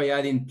that's by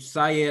adding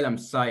psi L and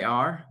psi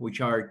R,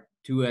 which are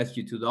 2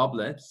 SU2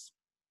 doublets,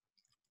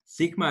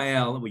 sigma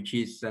L, which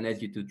is an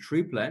SU2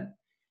 triplet,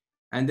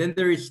 and then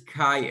there is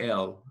chi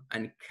L,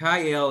 and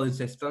chi L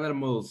is a standard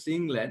model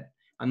singlet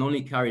and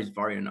only carries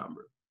barrier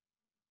number.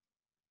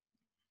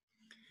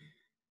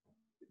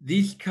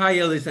 This chi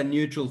L is a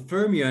neutral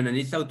fermion and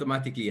it's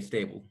automatically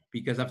stable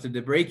because after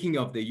the breaking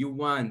of the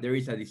U1, there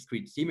is a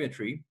discrete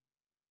symmetry.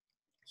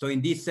 So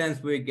in this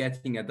sense, we're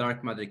getting a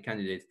dark matter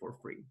candidate for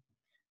free.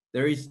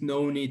 There is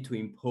no need to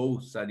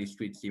impose a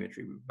discrete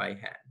symmetry by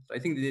hand. So I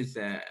think this is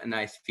a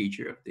nice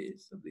feature of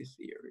this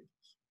theory.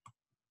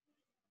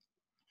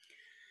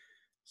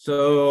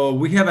 So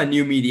we have a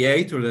new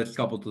mediator that's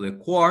coupled to the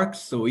quarks,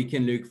 so we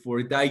can look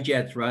for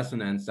dijet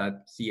resonance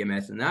at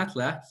CMS and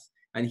ATLAS.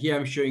 And here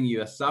I'm showing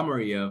you a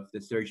summary of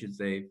the searches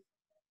they've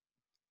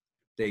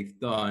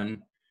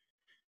done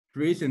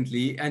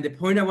recently. And the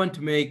point I want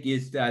to make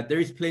is that there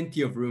is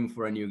plenty of room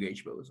for a new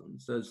gauge boson.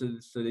 So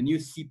the new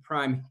C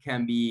prime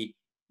can be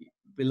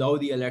below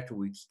the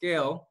electroweak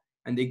scale,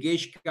 and the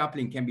gauge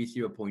coupling can be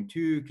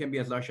 0.2, can be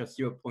as large as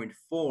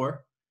 0.4.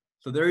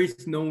 So there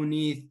is no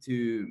need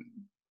to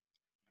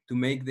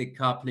make the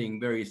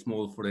coupling very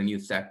small for the new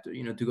sector,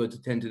 you know, to go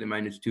to 10 to the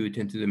minus 2,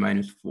 10 to the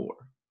minus 4.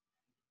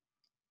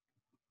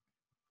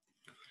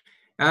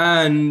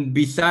 And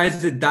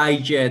besides the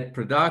dye-jet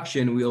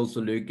production, we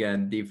also look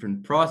at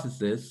different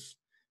processes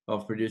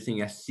of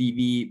producing a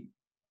CV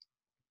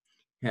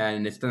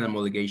and a standard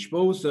model gauge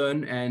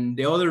boson. And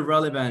the other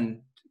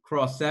relevant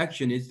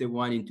cross-section is the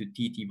one into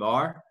TT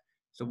bar.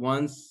 So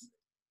once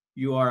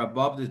you are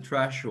above the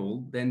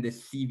threshold, then the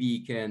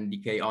CV can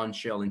decay on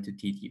shell into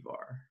TT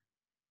bar.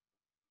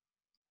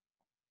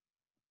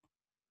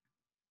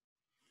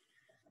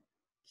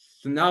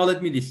 So now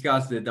let me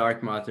discuss the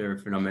dark matter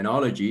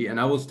phenomenology, and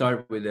I will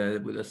start with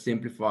a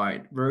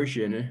simplified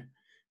version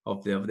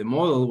of the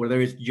model where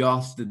there is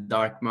just the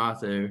dark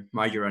matter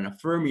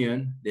Majorana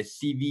fermion, the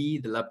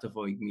CV, the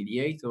leptophobic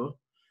mediator,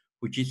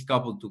 which is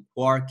coupled to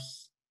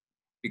quarks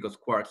because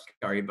quarks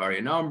carry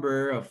baryon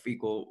number of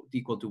equal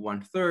to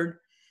 1/3,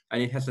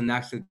 and it has an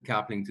axial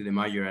coupling to the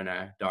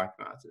Majorana dark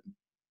matter.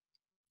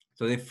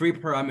 So the three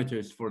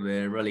parameters for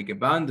the relic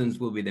abundance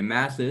will be the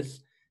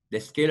masses, the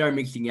scalar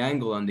mixing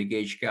angle, and the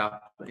gauge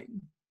coupling.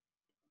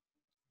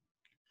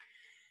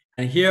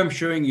 And here I'm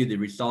showing you the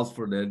results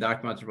for the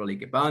dark matter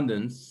relic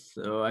abundance.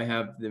 So I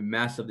have the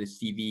mass of the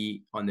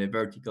CV on the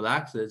vertical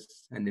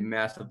axis and the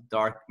mass of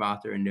dark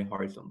matter in the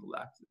horizontal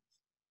axis.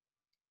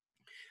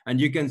 And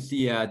you can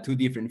see two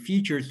different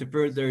features. The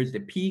first, there is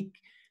the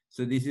peak.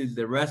 So this is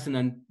the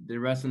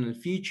resonant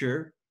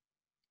feature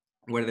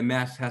where the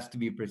mass has to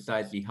be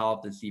precisely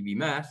half the CV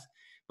mass.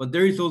 But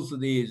there is also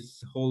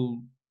this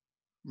whole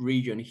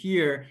region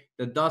here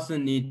that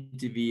doesn't need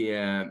to be,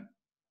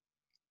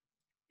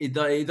 it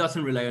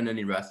doesn't rely on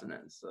any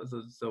resonance.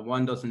 So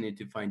one doesn't need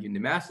to fine tune the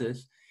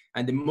masses.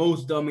 And the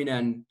most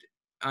dominant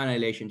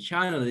annihilation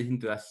channel is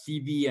into a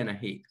CV and a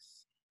Higgs.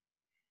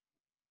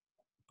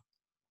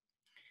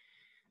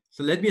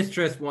 So let me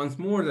stress once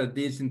more that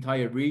this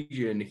entire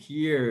region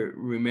here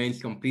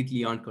remains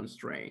completely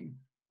unconstrained.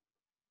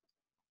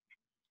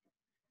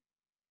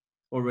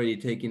 Already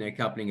taking a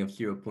coupling of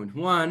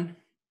 0.1.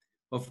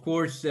 Of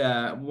course,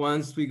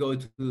 once we go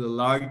to the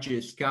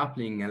largest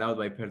coupling allowed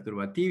by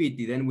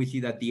perturbativity, then we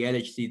see that the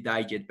LHC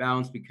dye-jet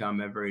bounds become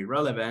very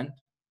relevant.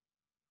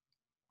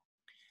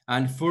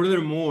 And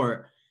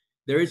furthermore,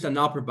 there is an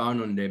upper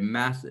bound on the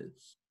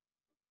masses,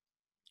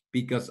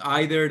 because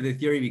either the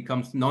theory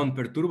becomes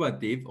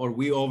non-perturbative or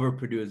we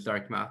overproduce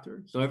dark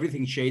matter. So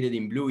everything shaded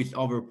in blue is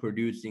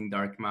overproducing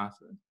dark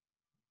matter.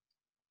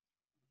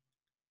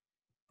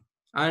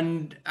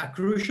 And a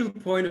crucial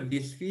point of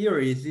this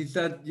theory is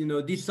that, you know,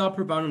 this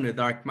upper bound on the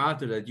dark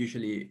matter that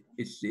usually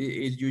is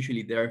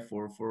usually there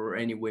for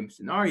any WIMP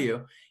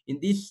scenario, in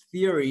this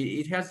theory,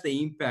 it has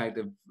the impact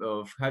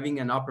of having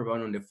an upper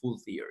bound on the full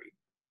theory,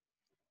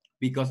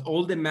 because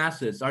all the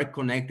masses are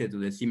connected to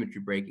the symmetry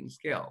breaking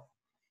scale.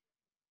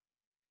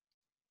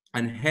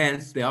 And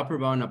hence the upper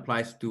bound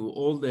applies to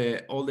all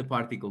the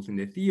particles in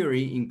the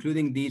theory,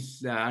 including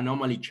these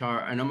anomaly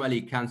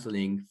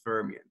canceling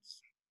fermions.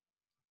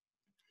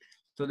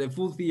 So the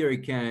full theory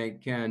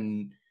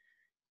can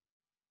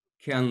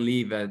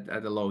live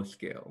at a low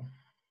scale.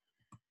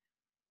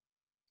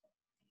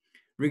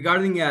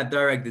 Regarding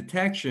direct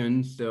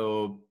detection,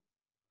 so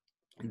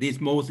this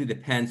mostly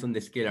depends on the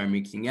scalar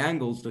mixing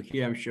angles. So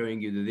here I'm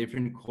showing you the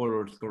different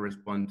colors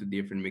correspond to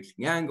different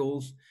mixing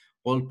angles.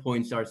 All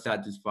points are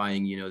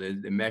satisfying, you know,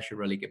 the measure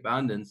relic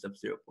abundance of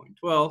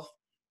 0.12.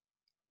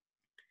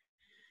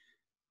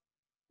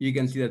 You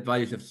can see that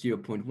values of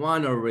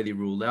 0.1 are already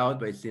ruled out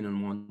by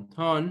Xenon 1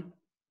 ton.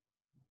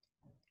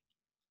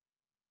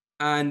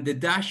 And the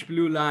dashed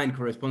blue line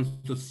corresponds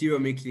to zero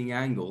mixing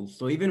angle.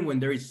 So even when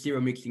there is zero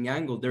mixing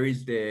angle, there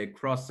is the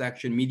cross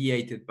section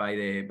mediated by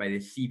the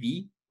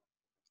CV,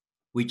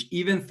 which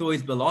even though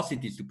is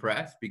velocity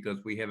suppressed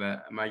because we have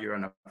a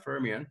Majorana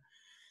fermion,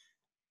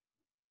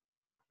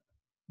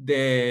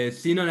 the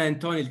Xenon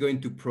N-ton is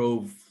going to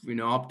probe, you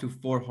know, up to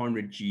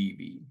 400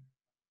 GeV,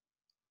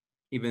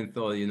 even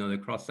though, you know, the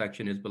cross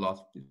section is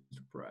velocity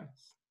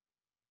suppressed.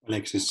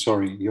 Alexis,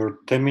 sorry,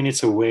 you're 10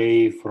 minutes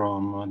away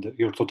from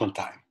your total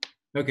time.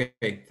 Okay,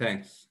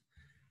 thanks.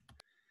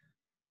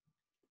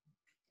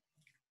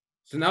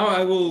 So now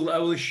I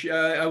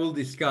will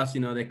discuss, you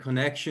know, the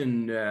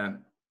connection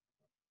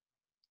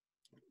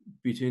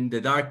between the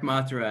dark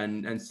matter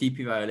and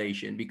CP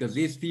violation, because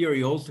this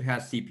theory also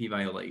has CP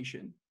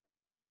violation,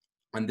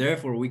 and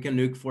therefore we can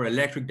look for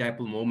electric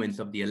dipole moments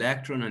of the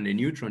electron and the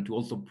neutron to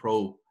also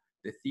probe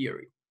the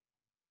theory.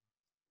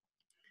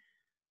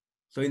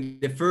 So in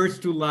the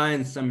first two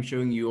lines, I'm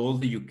showing you all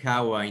the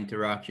Yukawa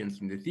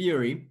interactions in the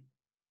theory.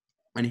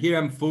 And here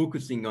I'm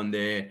focusing on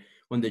the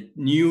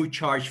new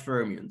charge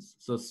fermions,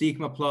 so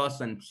sigma plus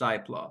and psi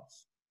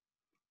plus.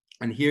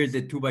 And here's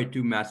the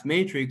 2x2 mass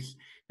matrix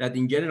that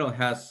in general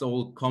has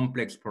all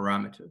complex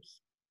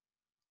parameters.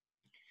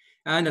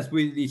 And as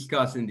we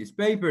discussed in this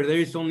paper, there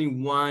is only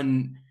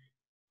one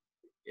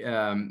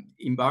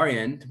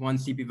invariant, one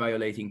CP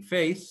violating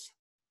phase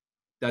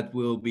that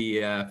will be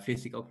a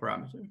physical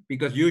parameter.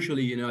 Because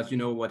usually, as you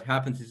know, what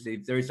happens is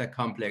if there is a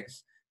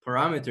complex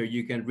parameter,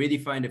 you can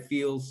redefine the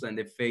fields and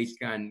the phase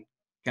can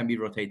be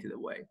rotated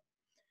away.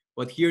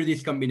 But here,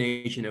 this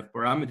combination of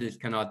parameters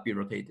cannot be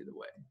rotated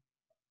away.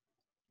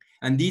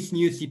 And this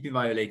new CP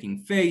violating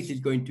phase is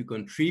going to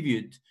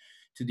contribute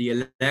to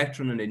the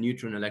electron and the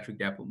neutron electric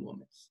dipole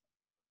moments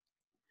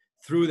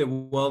through the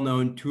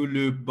well-known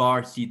two-loop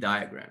bar C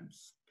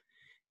diagrams,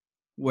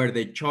 where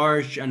the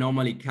charge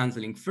anomaly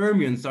canceling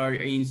fermions are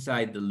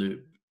inside the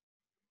loop.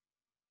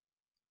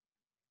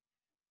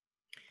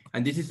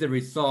 And this is the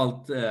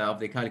result of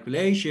the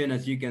calculation.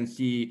 As you can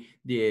see,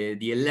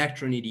 the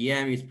electron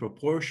EDM is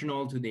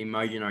proportional to the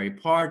imaginary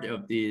part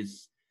of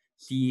this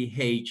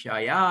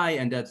CHII,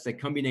 and that's a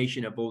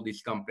combination of all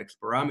these complex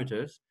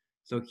parameters.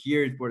 So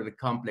here's where the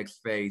complex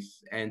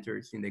phase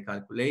enters in the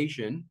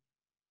calculation.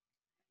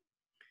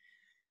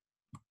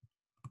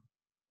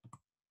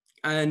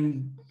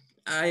 And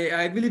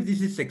I believe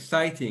this is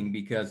exciting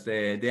because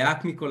the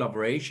ACME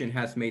collaboration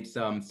has made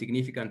some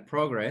significant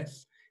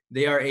progress.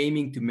 They are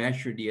aiming to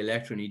measure the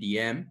electron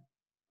EDM.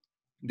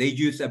 They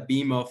use a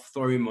beam of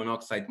thorium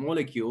monoxide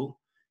molecule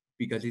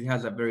because it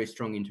has a very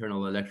strong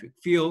internal electric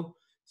field.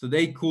 So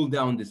they cool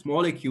down these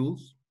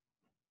molecules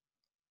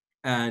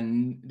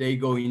and they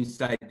go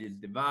inside this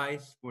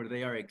device where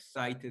they are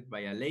excited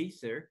by a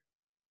laser.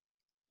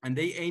 And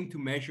they aim to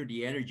measure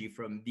the energy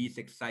from this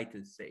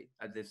excited state.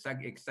 As the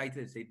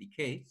excited state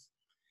decays,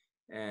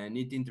 and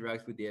it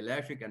interacts with the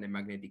electric and the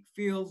magnetic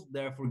fields,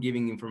 therefore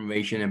giving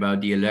information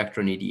about the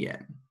electron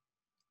EDM.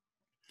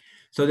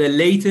 So the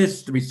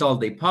latest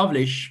result they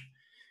published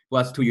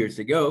was 2 years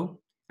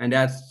ago, and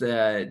that's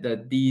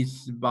that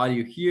this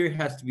value here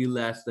has to be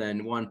less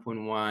than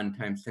 1.1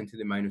 times 10 to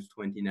the minus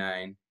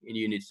 29 in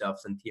units of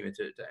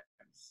centimeter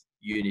times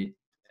unit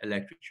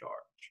electric charge.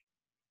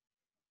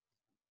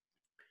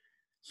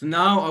 So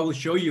now I will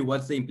show you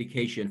what's the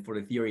implication for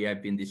the theory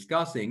I've been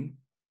discussing.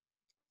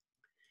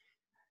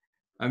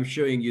 I'm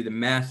showing you the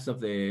mass of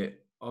the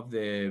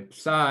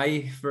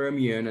psi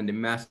fermion and the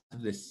mass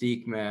of the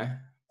sigma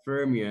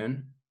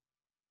fermion.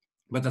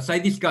 But as I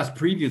discussed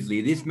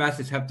previously, these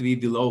masses have to be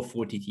below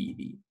 40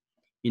 TeV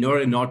in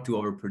order not to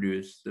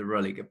overproduce the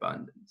Rayleigh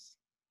abundance.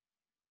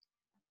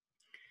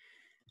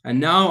 And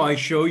now I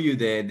show you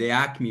the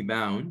ACME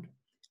bound,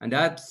 and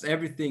that's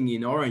everything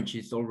in orange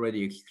is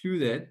already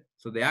excluded.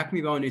 So the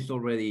ACME bound is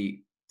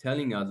already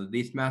telling us that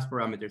these mass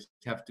parameters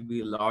have to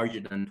be larger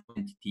than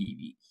 20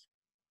 TeVs.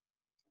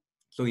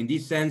 So in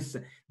this sense,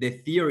 the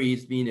theory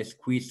is being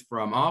squeezed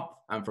from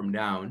up and from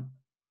down.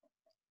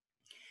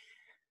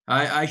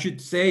 I should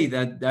say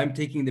that I'm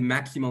taking the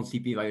maximal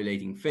CP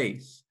violating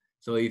phase.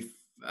 So if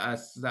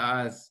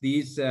as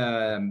this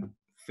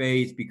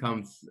phase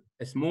becomes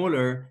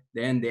smaller,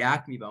 then the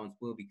ACME bounds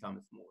will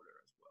become smaller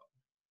as well.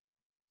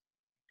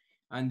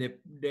 And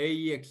they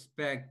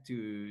expect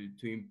to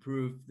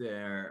improve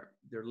their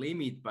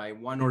limit by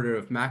 1 order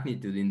of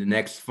magnitude in the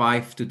next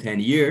 5 to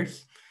 10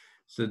 years.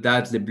 So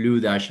that's the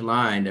blue dashed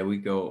line that we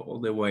go all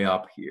the way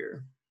up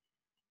here.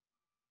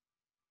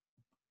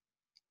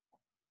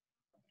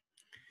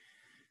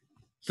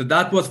 So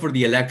that was for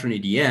the electron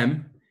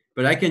EDM,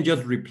 but I can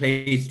just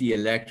replace the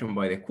electron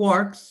by the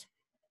quarks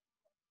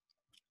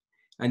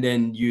and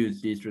then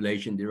use this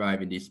relation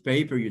derived in this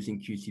paper using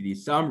QCD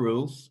sum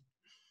rules.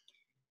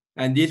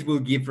 And this will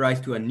give rise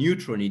to a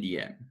neutron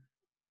EDM.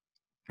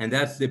 And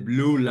that's the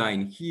blue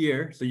line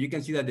here. So you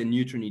can see that the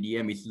neutron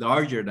EDM is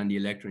larger than the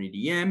electron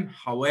EDM.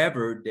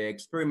 However, the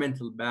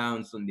experimental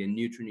bounds on the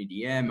neutron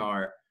EDM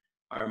are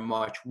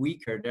much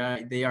weaker.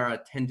 They are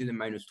at 10 to the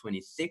minus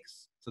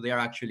 26. So they are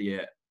actually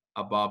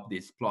above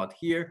this plot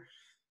here.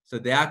 So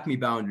the ACME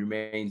bound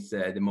remains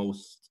the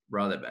most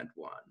relevant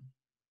one.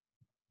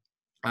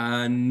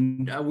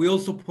 And we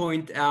also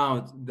point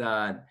out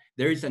that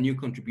there is a new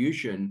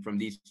contribution from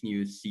this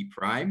new C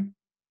prime.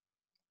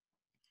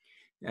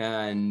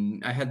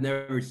 And I had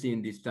never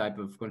seen this type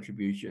of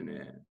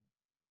contribution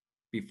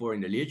before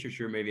in the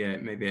literature. Maybe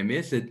I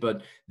missed it,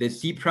 but the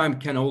C prime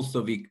can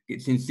also be,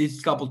 since this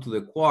is coupled to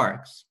the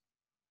quarks,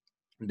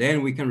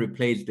 then we can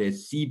replace the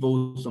C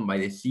boson by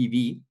the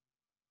CV.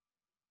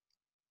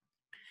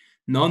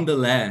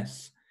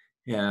 Nonetheless,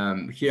 here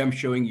I'm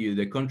showing you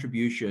the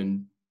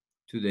contribution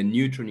to the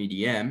neutron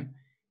EDM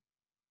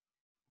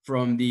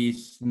from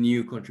this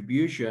new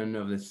contribution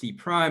of the C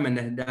prime,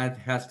 and that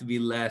has to be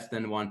less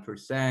than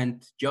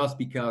 1%, just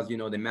because, you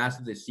know, the mass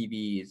of the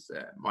CV is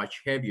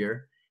much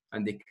heavier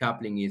and the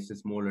coupling is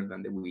smaller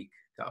than the weak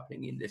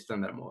coupling in the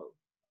standard model.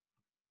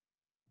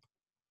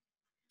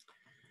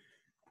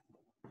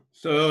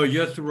 So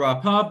just to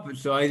wrap up,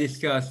 so I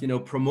discussed, you know,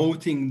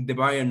 promoting the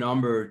barrier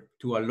number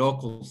to a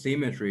local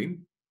symmetry,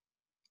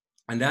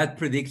 and that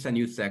predicts a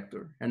new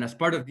sector. And as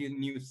part of the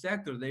new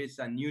sector, there is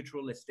a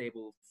neutral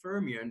stable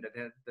fermion that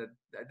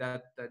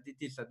it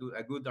is a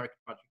good dark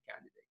matter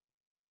candidate.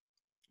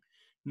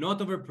 not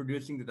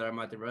overproducing the dark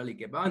matter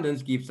relic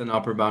abundance gives an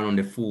upper bound on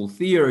the full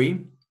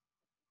theory.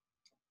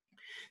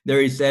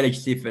 There is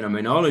LHC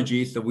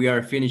phenomenology, so we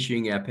are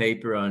finishing a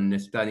paper on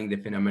studying the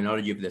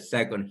phenomenology of the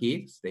second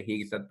Higgs, the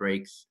Higgs that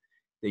breaks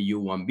the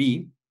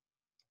U1b.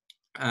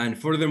 And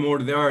furthermore,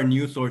 there are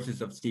new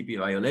sources of CP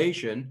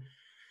violation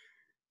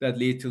that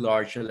lead to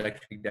large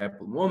electric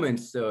dipole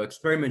moments. So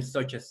experiments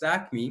such as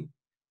ACME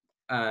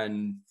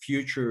and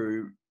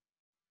future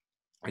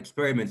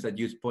experiments that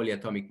use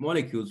polyatomic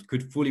molecules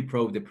could fully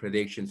probe the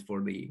predictions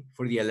for the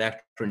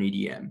electron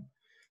EDM.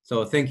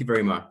 So thank you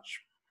very much.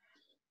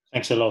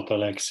 Thanks a lot,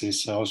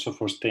 Alexis, also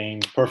for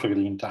staying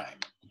perfectly in time.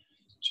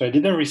 So I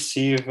didn't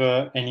receive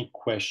any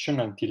question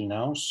until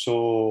now.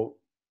 So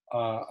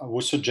I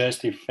would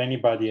suggest if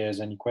anybody has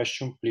any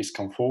question, please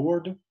come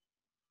forward.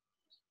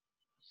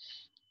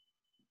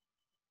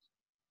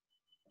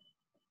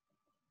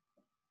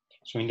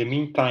 So in the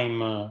meantime,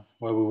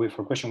 while we wait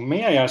for questions,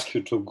 may I ask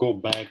you to go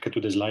back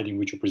to the slide in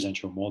which you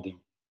present your model?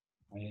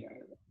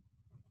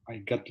 I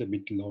got a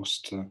bit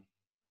lost.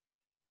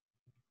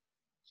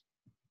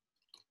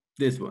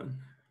 This one.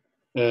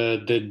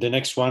 The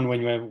next one,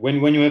 when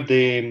you have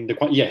the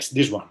yes,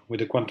 this one with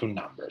the quantum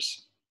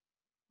numbers.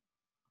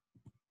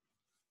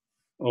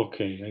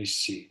 Okay, I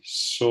see.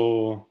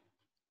 So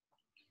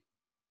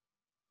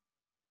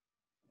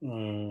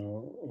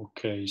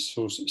okay,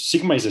 so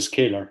sigma is a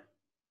scalar.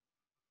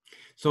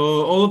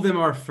 So all of them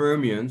are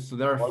fermions. So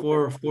there are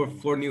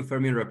four new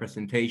fermion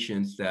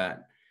representations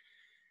that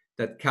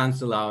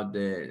cancel out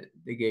the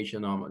gauge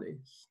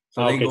anomalies.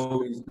 So they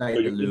go inside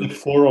the loop. The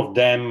four of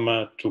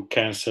them to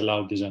cancel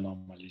out these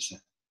anomalies.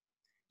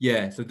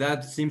 Yeah, so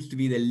that seems to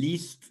be the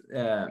least,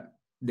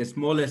 the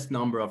smallest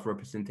number of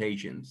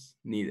representations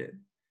needed.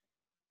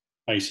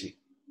 I see.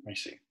 I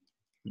see.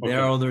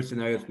 There are other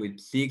scenarios with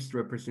 6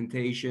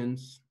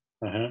 representations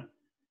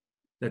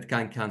that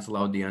can cancel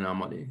out the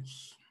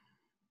anomalies.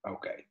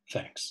 Okay,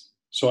 thanks.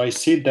 So I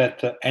see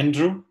that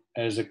Andrew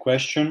has a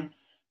question.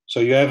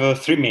 So you have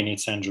 3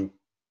 minutes, Andrew.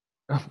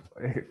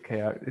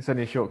 Okay, it's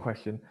only a short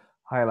question.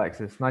 Hi,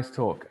 Alexis. Nice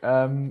talk.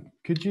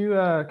 Could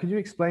you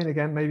explain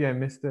again? Maybe I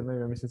missed it.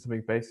 Maybe I'm missing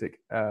something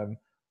basic.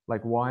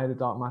 Like why the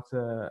dark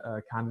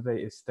matter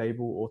candidate is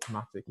stable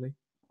automatically?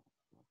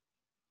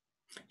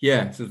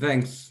 Yeah. So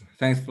thanks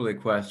for the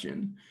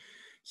question.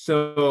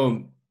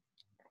 So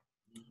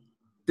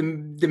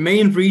the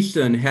main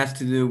reason has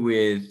to do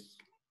with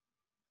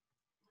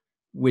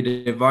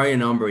the Baryon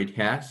number it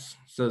has.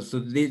 So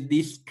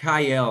this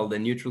Chi-L, the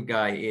neutral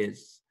guy,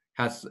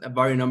 has a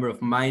Baryon number of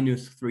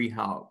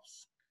 -3/2.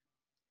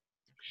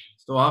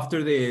 So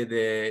after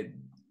the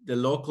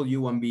local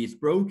U1b is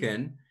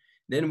broken,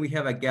 then we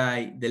have a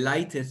guy, the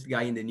lightest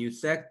guy in the new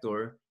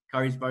sector,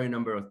 carries Baryon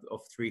number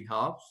of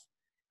 3/2,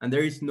 and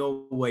there is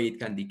no way it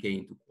can decay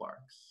into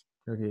quarks.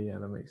 Okay, yeah,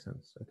 that makes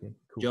sense. Okay,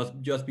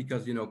 cool. Just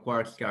because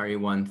quarks carry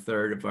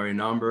 1/3 of Baryon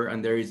number,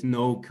 and there is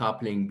no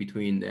coupling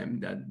between them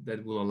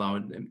that will allow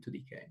them to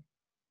decay.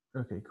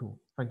 Okay, cool.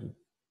 Thank you.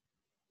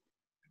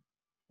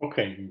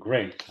 Okay,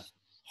 great.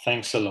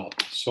 Thanks a lot.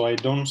 So I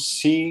don't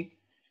see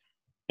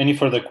any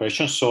further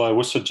questions. So I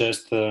would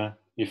suggest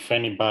if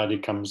anybody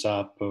comes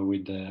up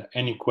with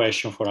any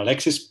question for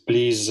Alexis,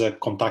 please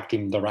contact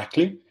him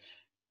directly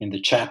in the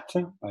chat.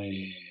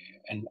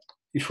 And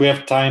if we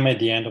have time at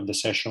the end of the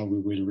session, we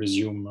will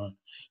resume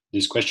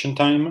this question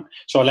time.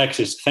 So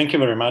Alexis, thank you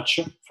very much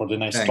for the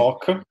nice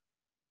talk.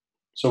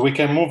 So we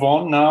can move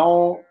on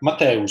now.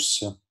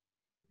 Matheus.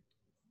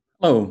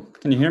 Hello,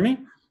 can you hear me?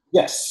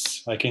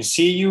 Yes, I can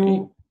see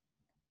you.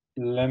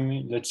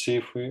 Let's see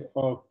if we,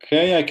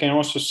 okay, I can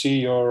also see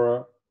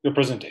your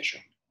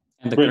presentation.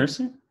 And the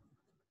cursor?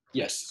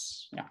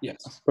 Yes, yeah.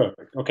 Yes,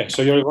 perfect. Okay,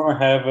 so you're going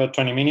to have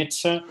 20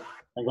 minutes. I'm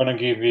going to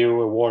give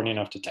you a warning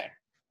after 10.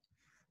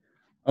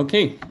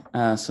 Okay,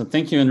 so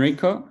thank you,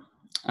 Enrico.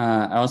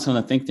 I also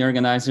want to thank the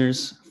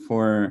organizers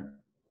for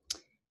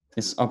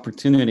this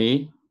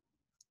opportunity.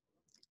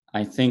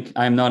 I think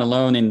I'm not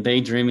alone in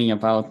daydreaming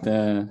about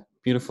the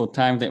beautiful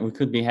time that we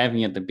could be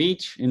having at the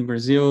beach in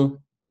Brazil,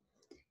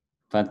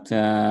 but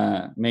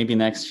maybe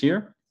next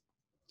year.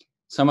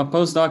 So I'm a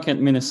postdoc at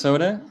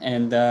Minnesota,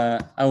 and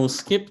I will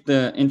skip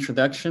the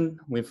introduction.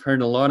 We've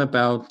heard a lot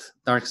about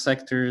dark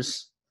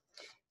sectors,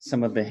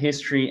 some of the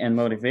history and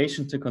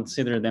motivation to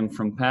consider them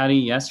from Patty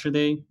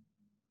yesterday,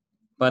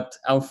 but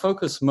I'll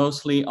focus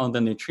mostly on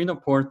the neutrino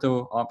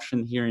Porto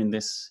option here in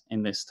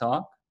this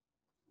talk.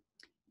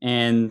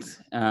 And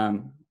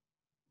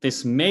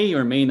this may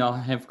or may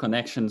not have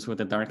connections with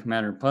the dark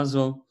matter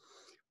puzzle,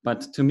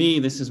 but to me,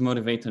 this is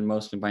motivated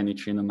mostly by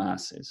neutrino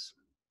masses.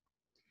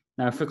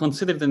 Now, if we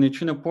consider the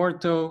neutrino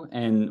Porto,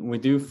 and we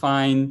do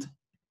find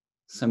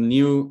some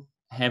new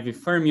heavy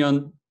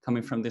fermion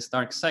coming from this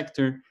dark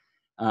sector,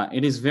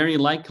 it is very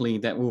likely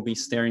that we'll be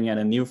staring at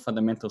a new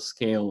fundamental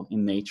scale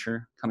in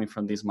nature coming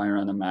from these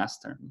Majorana mass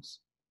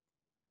terms.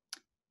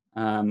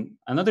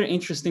 Another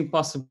interesting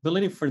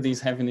possibility for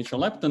these heavy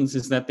neutral leptons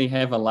is that they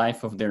have a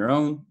life of their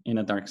own in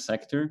a dark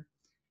sector.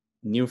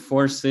 New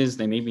forces,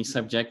 they may be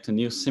subject to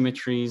new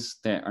symmetries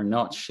that are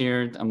not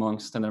shared among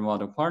standard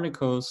model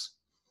particles.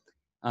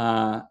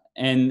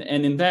 And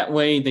in that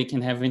way, they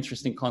can have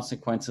interesting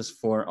consequences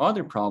for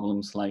other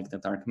problems like the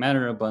dark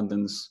matter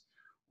abundance,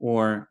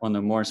 or on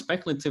a more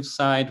speculative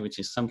side, which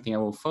is something I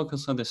will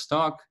focus on this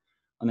talk,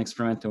 on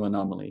experimental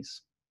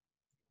anomalies.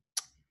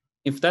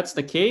 If that's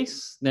the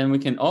case, then we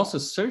can also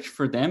search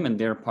for them and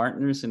their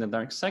partners in the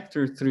dark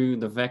sector through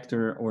the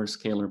vector or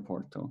scalar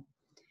portal.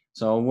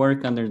 So I'll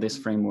work under this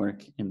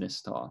framework in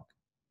this talk.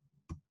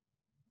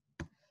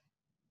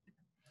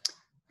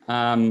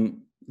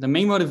 The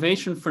main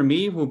motivation for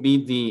me will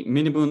be the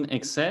mini-boon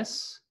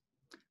excess.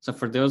 So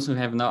for those who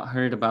have not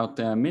heard about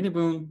the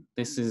mini-boon,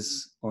 this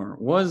is or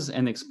was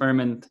an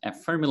experiment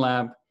at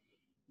Fermilab.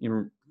 It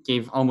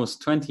gave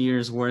almost 20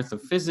 years worth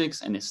of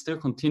physics, and it still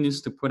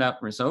continues to put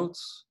out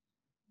results.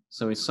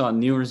 So we saw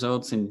new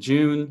results in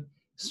June,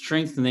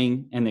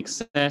 strengthening an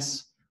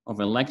excess of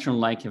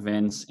electron-like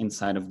events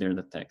inside of their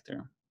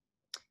detector.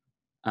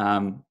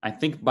 I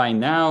think by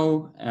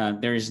now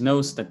there is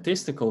no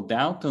statistical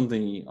doubt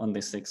on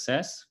this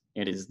success.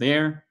 It is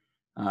there,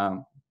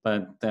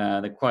 but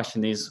the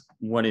question is,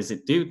 what is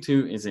it due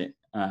to? Is it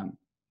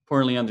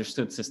poorly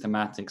understood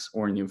systematics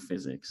or new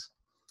physics?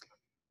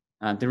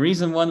 The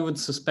reason one would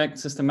suspect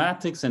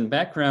systematics and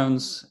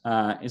backgrounds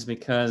is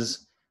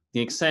because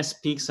the excess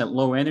peaks at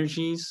low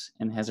energies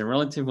and has a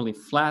relatively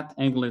flat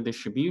angular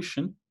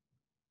distribution,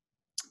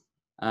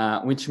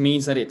 which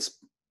means that it's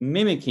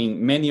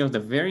mimicking many of the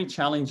very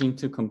challenging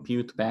to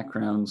compute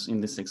backgrounds in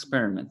this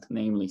experiment,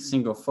 namely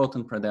single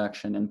photon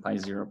production and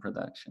pi-zero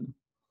production.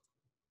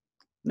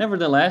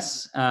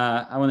 Nevertheless,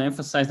 I want to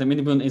emphasize that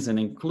mini-boon is an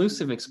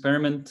inclusive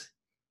experiment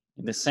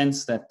in the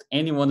sense that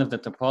any one of the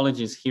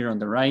topologies here on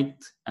the right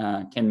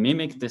can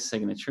mimic this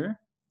signature.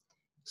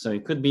 So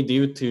it could be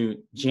due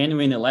to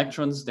genuine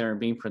electrons that are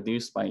being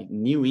produced by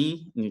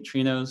nu-e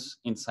neutrinos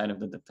inside of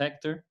the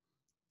detector,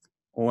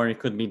 or it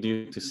could be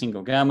due to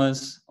single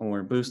gammas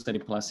or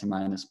boosted plus and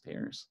minus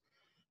pairs.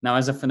 Now,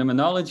 as a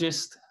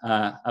phenomenologist,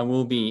 I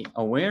will be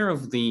aware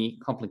of the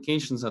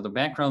complications of the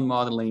background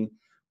modeling,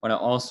 but I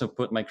also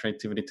put my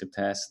creativity to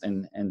test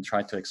and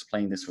try to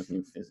explain this with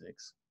new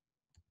physics.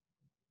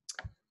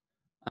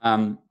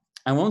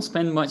 I won't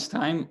spend much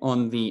time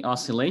on the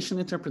oscillation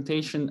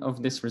interpretation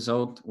of this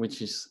result,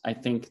 which is, I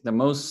think, the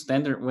most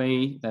standard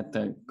way that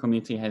the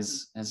community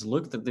has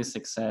looked at this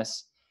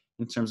success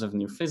in terms of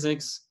new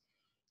physics.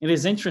 It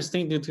is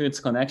interesting due to its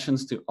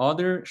connections to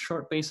other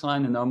short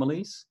baseline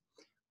anomalies,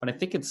 but I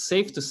think it's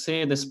safe to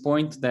say at this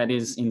point that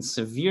is in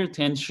severe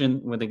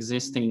tension with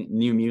existing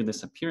new mu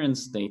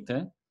disappearance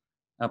data,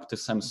 up to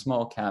some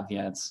small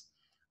caveats,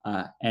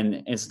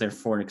 and is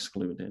therefore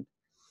excluded.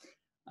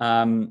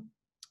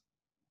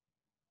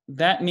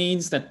 That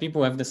means that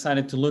people have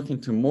decided to look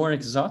into more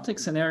exotic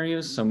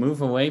scenarios, so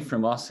move away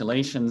from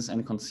oscillations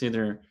and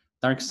consider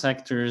dark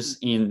sectors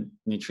in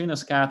neutrino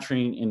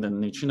scattering, in the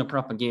neutrino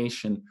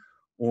propagation,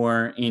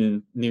 or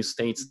in new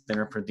states that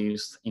are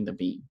produced in the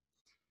beam.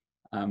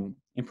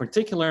 In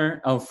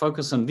particular, I'll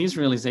focus on these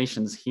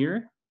realizations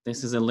here.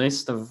 This is a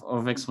list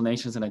of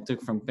explanations that I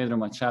took from Pedro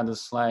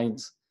Machado's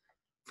slides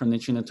from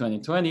Neutrino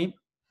 2020.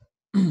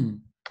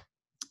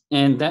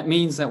 And that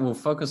means that we'll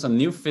focus on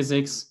new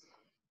physics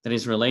that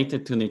is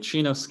related to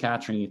neutrino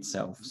scattering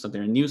itself. So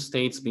there are new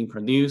states being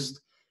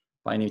produced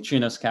by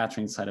neutrino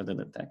scattering inside of the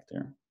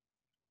detector.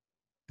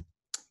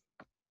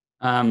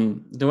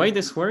 The way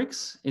this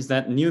works is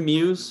that new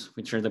mu's,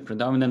 which are the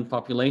predominant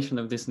population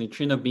of this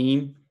neutrino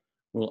beam,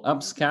 will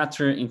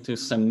upscatter into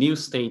some new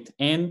state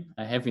n,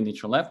 a heavy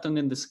neutral lepton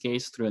in this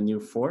case, through a new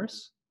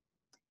force.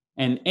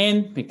 And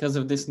n, because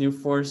of this new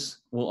force,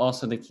 will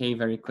also decay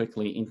very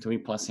quickly into E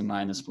plus and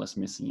minus plus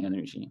missing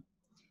energy.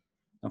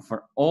 Now,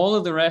 for all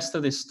of the rest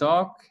of this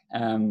talk,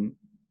 can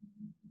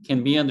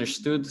be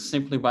understood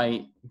simply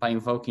by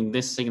invoking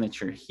this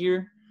signature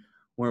here,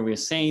 where we're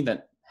saying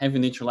that heavy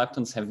neutral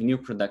leptons have new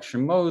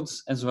production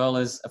modes, as well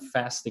as a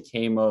fast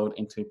decay mode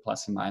into E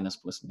plus and minus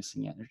plus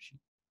missing energy.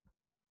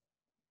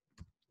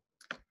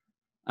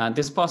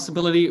 This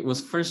possibility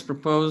was first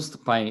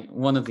proposed by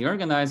one of the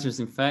organizers,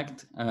 in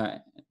fact,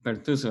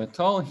 Cardoso et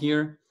al.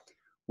 Here,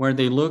 where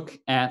they look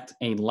at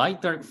a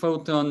light dark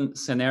photon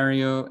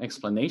scenario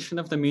explanation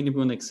of the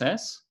mini-boon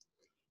excess.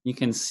 You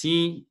can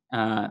see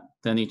the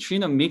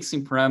neutrino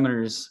mixing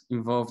parameters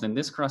involved in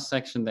this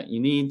cross-section that you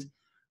need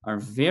are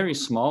very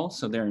small,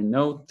 so there are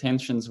no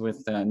tensions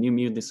with new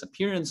mu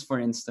disappearance, for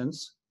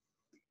instance.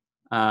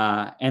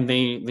 And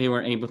they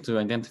were able to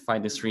identify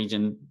this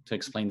region to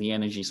explain the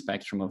energy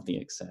spectrum of the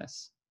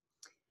excess.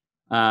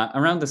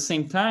 Around the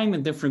same time, a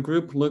different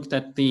group looked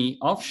at the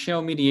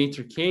off-shell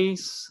mediator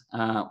case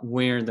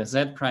where the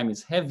Z prime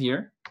is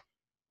heavier.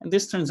 And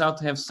this turns out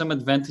to have some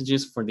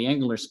advantages for the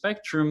angular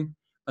spectrum,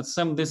 but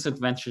some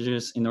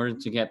disadvantages in order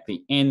to get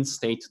the end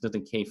state to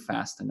decay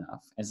fast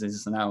enough, as it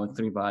is now a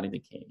three-body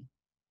decay.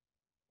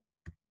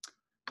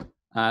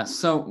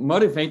 So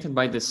motivated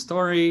by this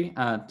story,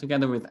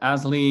 together with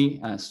Asli,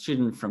 a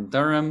student from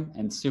Durham,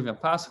 and Silvia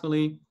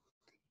Pasquali,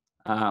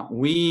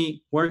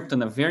 we worked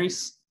on a very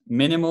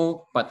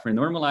minimal but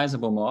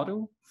renormalizable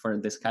model for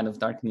this kind of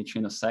dark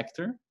neutrino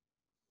sector.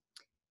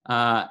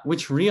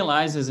 which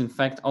realizes, in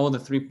fact, all the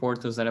three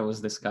portals that I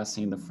was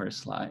discussing in the first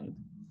slide.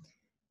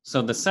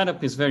 So the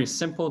setup is very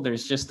simple.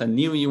 There's just a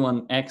new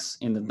U1X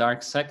in the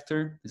dark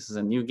sector. This is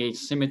a new gauge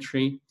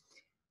symmetry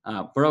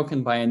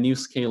broken by a new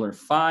scalar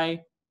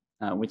phi,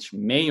 which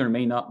may or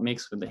may not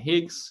mix with the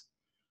Higgs,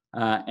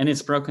 and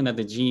it's broken at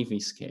the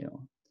GeV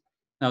scale.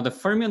 Now, the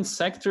fermion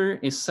sector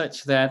is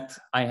such that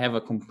I have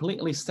a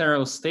completely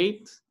sterile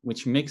state,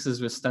 which mixes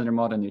with standard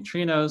model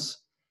neutrinos,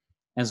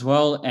 as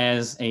well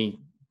as a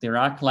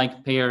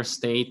Dirac-like pair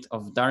state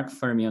of dark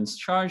fermions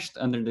charged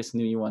under this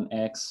new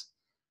U1X,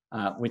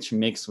 which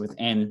mix with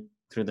N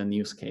through the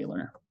new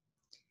scalar.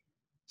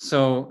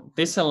 So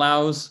this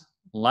allows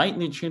light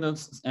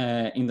neutrinos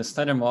in the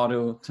standard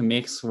model to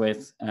mix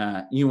with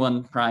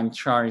U1 prime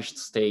charged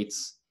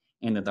states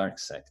in the dark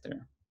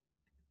sector.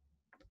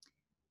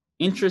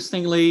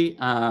 Interestingly,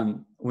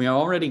 we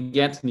already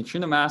get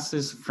neutrino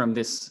masses from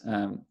this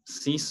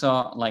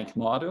seesaw-like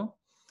model.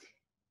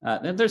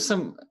 There's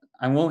some,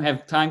 I won't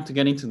have time to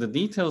get into the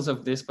details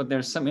of this, but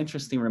there's some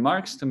interesting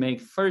remarks to make.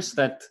 First,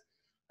 that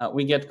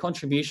we get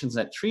contributions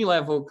at tree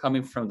level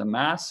coming from the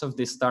mass of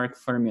this dark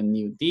fermion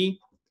nu D,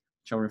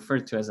 which I'll refer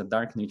to as a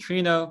dark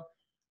neutrino,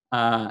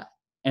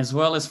 as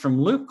well as from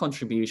loop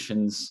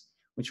contributions,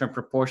 which are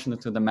proportional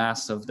to the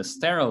mass of the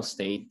sterile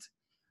state,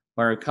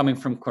 or coming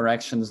from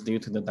corrections due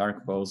to the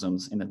dark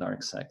bosons in the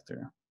dark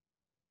sector.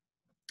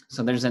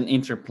 So there's an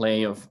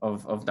interplay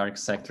of dark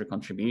sector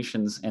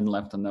contributions and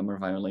lepton number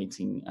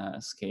violating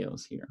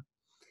scales here.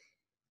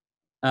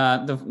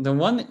 The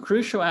one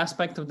crucial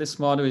aspect of this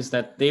model is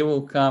that they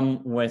will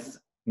come with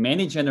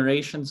many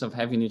generations of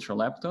heavy neutral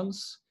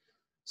leptons.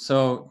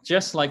 So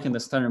just like in the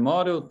standard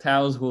model,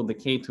 taus will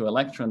decay to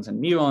electrons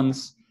and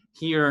muons.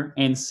 Here,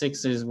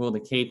 N6s will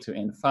decay to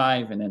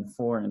N5 and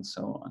N4 and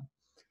so on.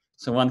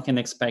 So one can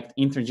expect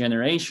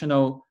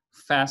intergenerational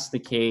fast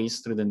decays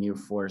through the new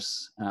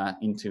force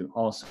into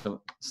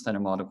also standard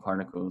model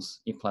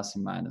particles, E plus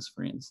and minus,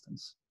 for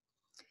instance.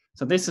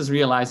 So this is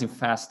realizing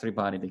fast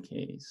three-body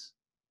decays.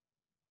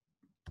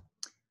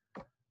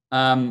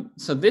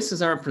 So this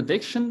is our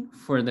prediction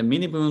for the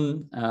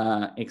mini-boon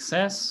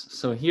excess.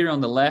 So here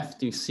on the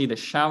left, you see the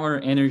shower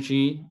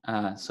energy.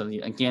 So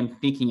again,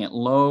 peaking at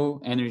low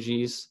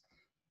energies.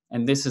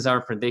 And this is our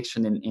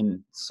prediction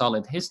in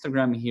solid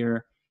histogram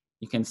here.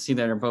 You can see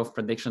there are both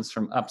predictions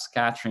from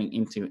upscattering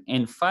into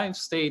N5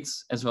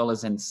 states as well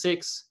as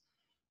N6.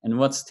 And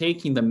what's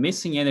taking the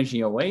missing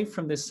energy away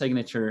from this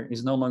signature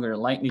is no longer a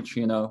light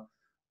neutrino,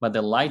 but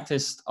the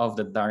lightest of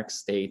the dark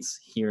states,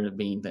 here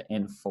being the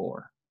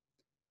N4.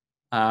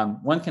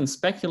 One can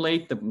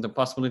speculate the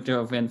possibility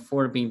of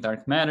N4 being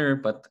dark matter,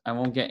 but I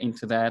won't get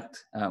into that.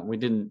 We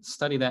didn't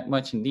study that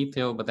much in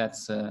detail, but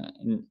that's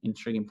an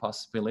intriguing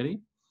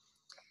possibility.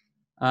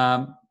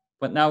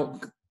 But now,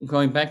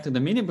 going back to the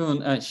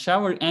mini-boon,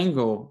 shower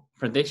angle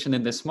prediction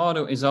in this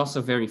model is also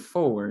very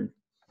forward.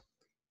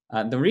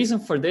 The reason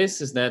for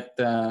this is that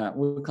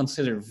we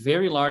consider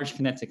very large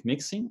kinetic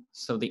mixing.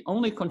 So the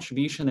only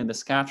contribution in the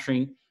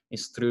scattering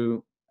is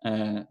through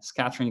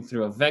scattering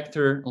through a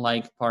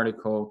vector-like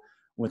particle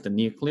with the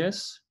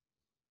nucleus.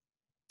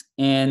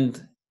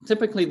 And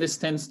typically this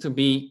tends to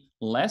be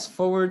less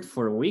forward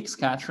for weak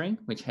scattering,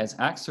 which has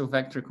axial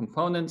vector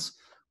components,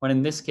 but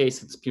in this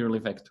case, it's purely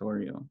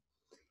vectorial.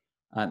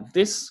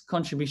 This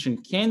contribution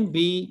can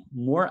be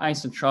more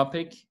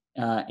isotropic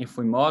if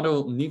we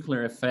model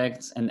nuclear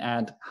effects and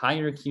add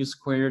higher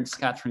Q-squared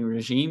scattering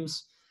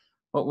regimes.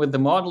 But with the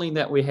modeling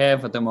that we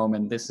have at the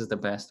moment, this is the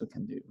best we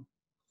can do.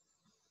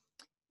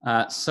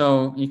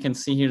 So you can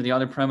see here the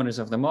other parameters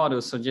of the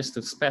model. So just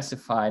to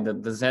specify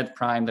that the Z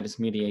prime that is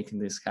mediating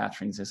these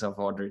scatterings is of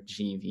order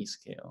GeV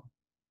scale.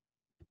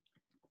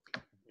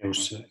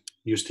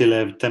 You still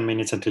have 10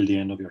 minutes until the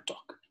end of your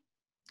talk.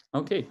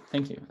 Okay,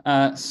 thank you.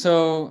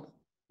 So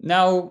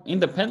now,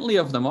 independently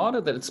of the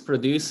model that it's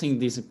producing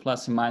these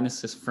plus and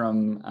minuses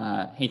from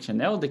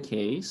H&L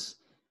decays,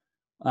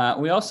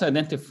 we also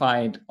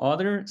identified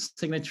other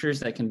signatures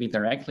that can be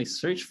directly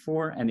searched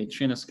for in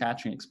neutrino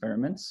scattering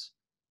experiments.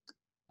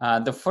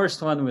 The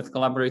first one with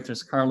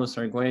collaborators Cardoso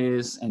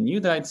Rodriguez and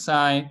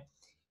Juri,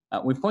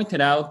 we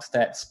pointed out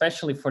that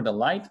especially for the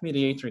light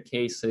mediator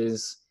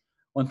cases,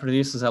 one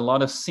produces a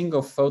lot of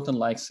single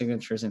photon-like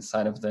signatures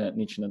inside of the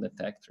neutrino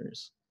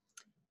detectors.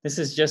 This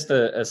is just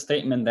a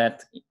statement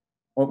that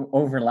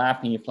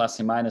overlapping E plus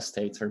and minus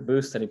states or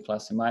boosted E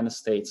plus and minus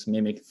states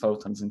mimic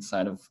photons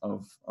inside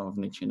of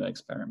neutrino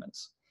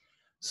experiments.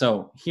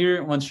 So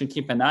here one should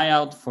keep an eye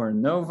out for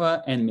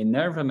NOVA and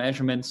MINERVA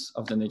measurements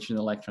of the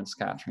neutrino electron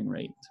scattering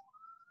rate.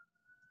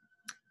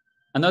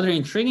 Another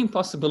intriguing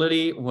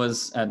possibility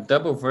was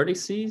double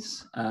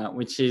vertices,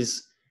 which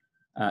is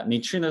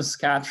neutrino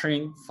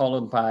scattering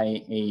followed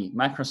by a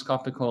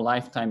macroscopical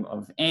lifetime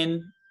of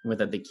N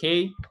with a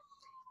decay.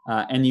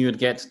 And you would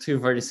get two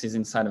vertices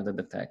inside of the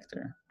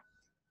detector.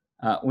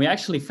 We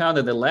actually found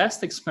that the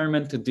last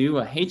experiment to do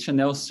a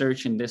H&L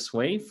search in this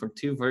way for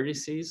two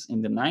vertices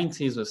in the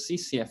 90s was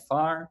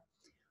CCFR,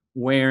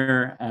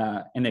 where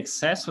an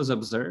excess was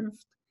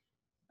observed.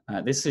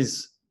 This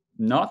is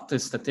not the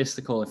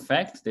statistical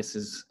effect. This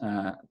is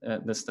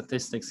the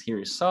statistics here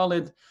is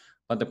solid,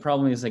 but the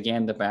problem is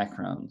again the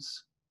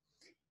backgrounds.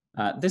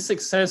 This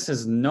success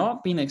has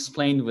not been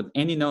explained with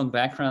any known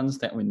backgrounds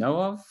that we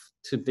know of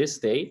to this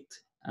date,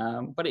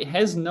 but it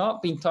has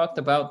not been talked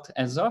about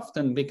as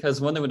often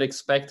because one would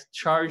expect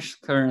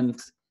charged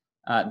current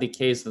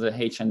decays to the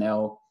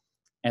HNL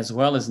as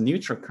well as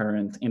neutral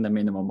current in the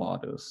minimal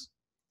models.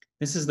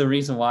 This is the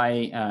reason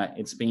why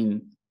it's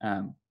been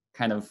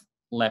kind of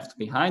left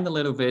behind a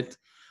little bit.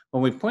 But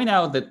we point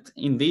out that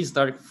in these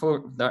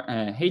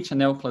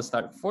HNL plus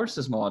dark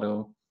forces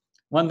model,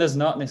 one does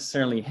not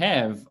necessarily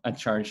have a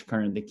charged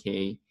current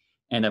decay,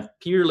 and a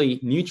purely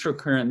neutral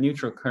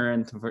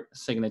current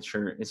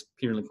signature is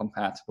purely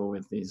compatible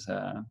with these,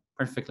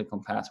 perfectly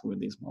compatible with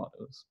these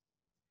models.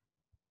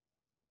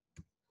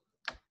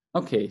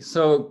 Okay,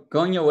 so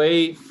going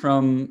away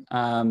from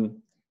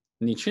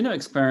neutrino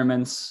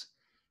experiments,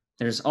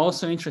 there's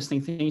also interesting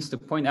things to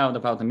point out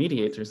about the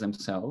mediators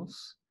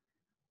themselves.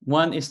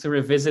 One is to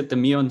revisit the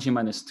muon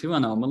G-2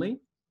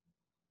 anomaly.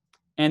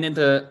 And in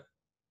the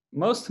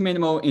most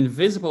minimal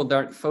invisible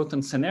dark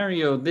photon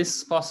scenario,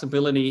 this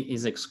possibility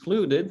is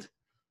excluded,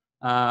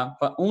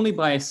 but only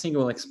by a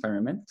single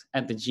experiment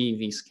at the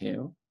GeV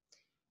scale.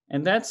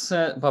 And that's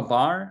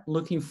Babar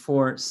looking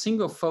for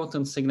single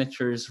photon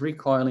signatures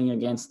recoiling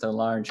against a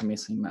large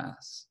missing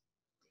mass.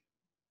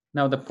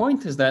 Now, the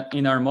point is that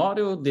in our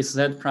model, this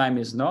Z prime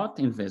is not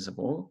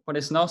invisible, but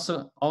it's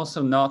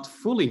also not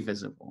fully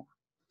visible.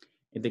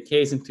 It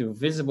decays into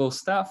visible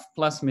stuff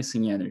plus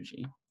missing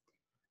energy.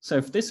 So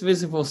if this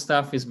visible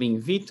stuff is being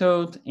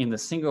vetoed in the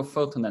single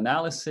photon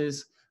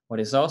analysis, what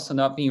is also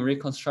not being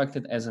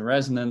reconstructed as a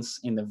resonance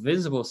in the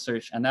visible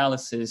search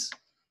analysis,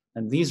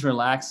 and these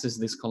relaxes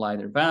this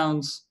collider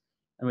bounds.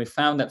 And we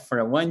found that for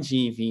a 1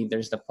 GeV,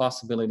 there's the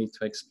possibility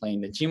to explain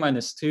the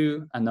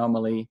G-2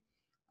 anomaly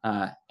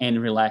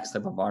and relax the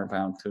Babar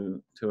bound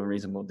to a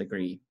reasonable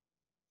degree.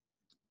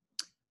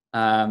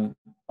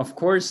 Of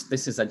course,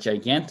 this is a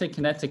gigantic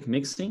kinetic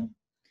mixing.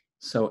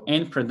 So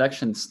end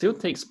production still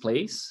takes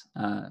place,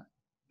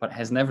 but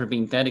has never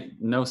been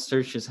no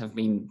searches have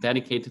been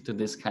dedicated to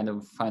this kind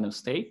of final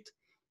state.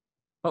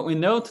 But we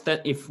note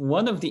that if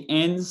one of the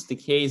ends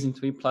decays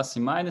into E plus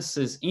and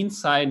minuses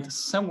inside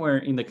somewhere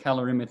in the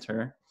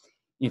calorimeter,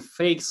 it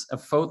fakes a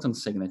photon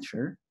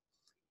signature.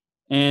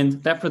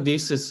 And that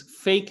produces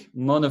fake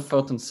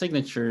monophoton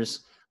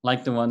signatures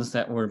like the ones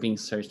that were being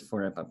searched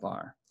for at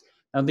Babar.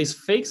 Now, these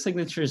fake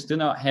signatures do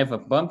not have a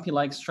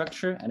bumpy-like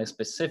structure and a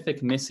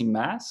specific missing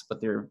mass, but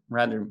they're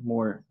rather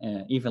more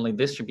evenly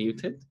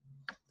distributed.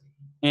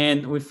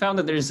 And we found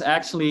that there's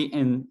actually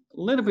a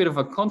little bit of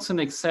a constant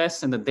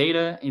excess in the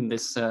data in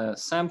this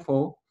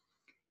sample.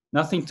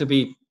 Nothing to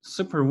be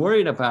super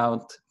worried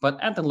about,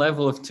 but at the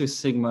level of 2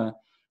 sigma,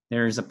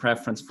 there is a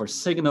preference for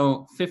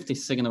 50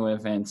 signal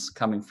events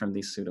coming from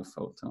these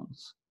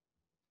pseudophotons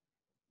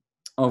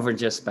over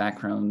just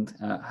background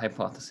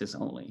hypothesis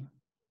only.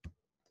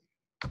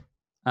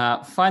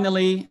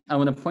 Finally, I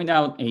want to point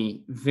out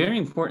a very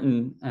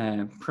important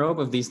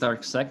probe of these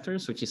dark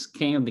sectors, which is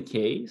kaon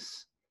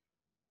decays.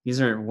 These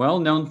are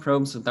well-known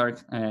probes of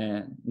dark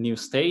new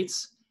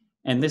states,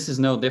 and this is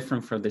no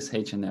different for these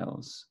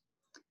HNLs.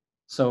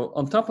 So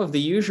on top of the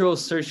usual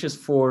searches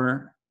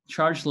for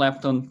charged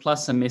lepton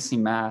plus a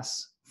missing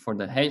mass for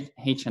the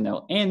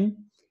HNL-N,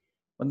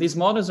 what these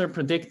models are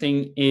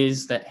predicting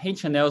is that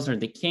HNLs are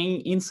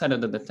decaying inside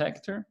of the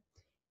detector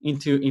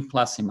into E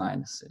plus and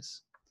minuses.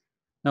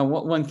 Now,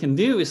 what one can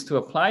do is to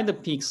apply the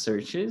peak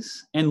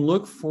searches and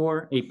look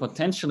for a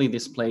potentially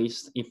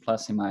displaced E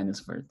plus and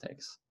minus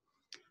vertex.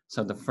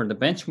 So for the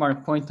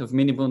benchmark point of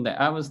minibund that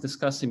I was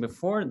discussing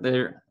before,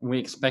 there we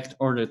expect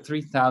order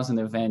 3,000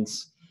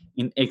 events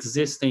in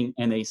existing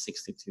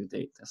NA62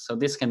 data. So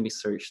this can be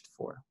searched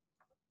for.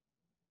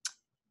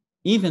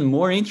 Even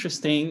more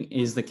interesting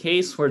is the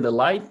case where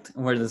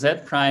the Z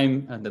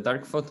prime, the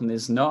dark photon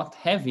is not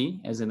heavy,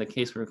 as in the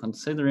case we're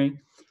considering,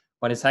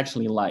 but it's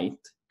actually light.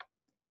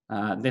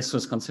 This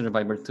was considered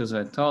by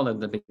Bertuzzo et al. At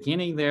the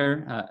beginning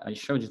there. I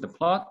showed you the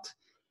plot.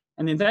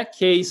 And in that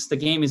case, the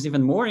game is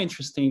even more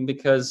interesting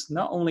because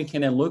not only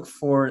can I look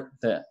for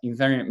the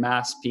invariant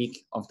mass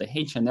peak of the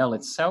HNL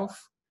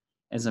itself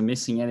as a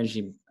missing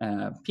energy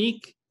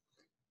peak,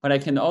 but I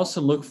can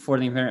also look for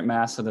the invariant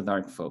mass of the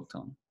dark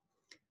photon.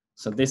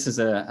 So this is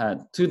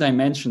a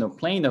two-dimensional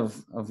plane of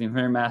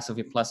invariant mass of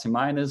E plus and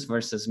minus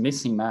versus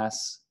missing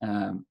mass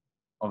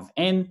of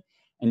N,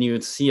 and you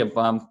would see a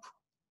bump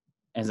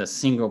as a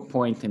single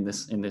point in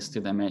this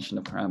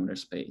two-dimensional parameter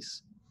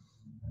space.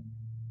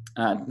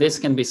 This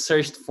can be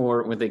searched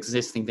for with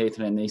existing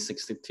data in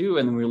A62,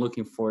 and we're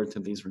looking forward to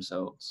these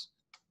results.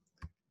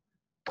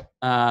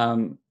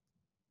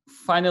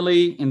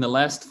 Finally, in the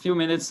last few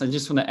minutes, I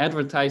just want to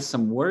advertise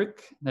some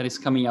work that is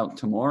coming out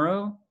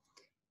tomorrow.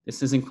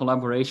 This is in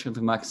collaboration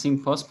with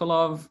Maxim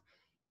Pospelov.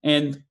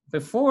 And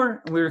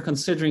before, we were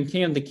considering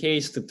kaon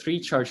decays to 3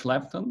 charged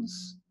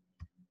leptons.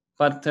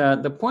 But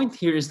the point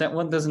here is that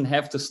one doesn't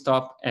have to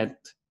stop at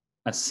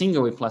a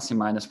single E plus and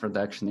minus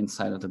production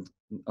inside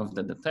of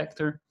the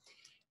detector.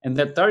 and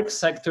that dark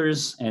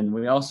sectors, and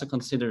we also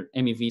consider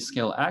MEV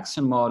scale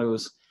axion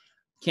models,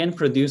 can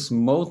produce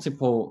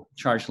multiple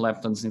charged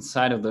leptons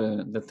inside of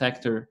the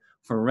detector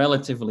for a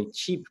relatively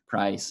cheap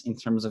price in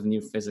terms of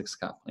new physics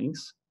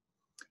couplings.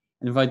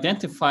 And we've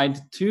identified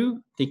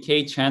 2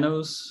 decay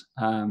channels,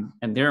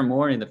 and there are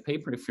more in the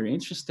paper if you're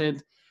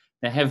interested,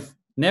 that have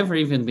never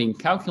even been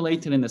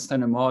calculated in the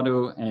standard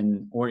model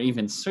or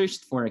even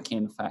searched for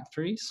Arcane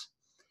factories.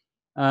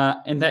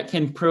 And that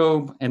can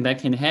probe and that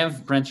can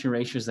have branching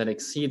ratios that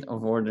exceed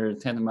of order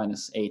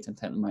 10⁻⁸ and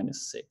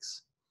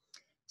 10⁻⁶.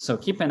 So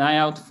keep an eye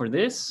out for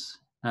this,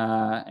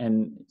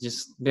 and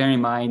just bear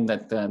in mind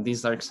that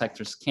these dark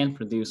sectors can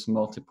produce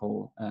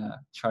multiple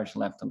charged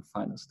lepton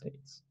final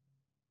states.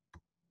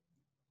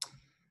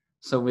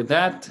 So with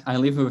that, I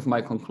leave you with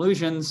my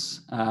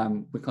conclusions.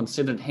 We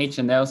considered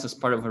HNLs as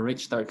part of a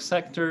rich dark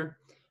sector.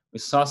 We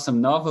saw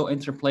some novel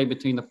interplay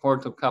between the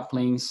portal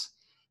couplings,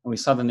 and we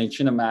saw the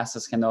neutrino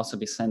masses can also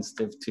be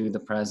sensitive to the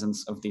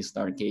presence of these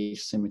dark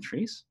gauge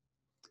symmetries.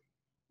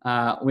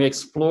 We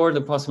explored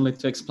the possibility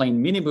to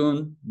explain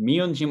mini-boon,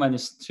 muon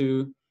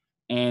G-2,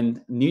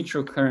 and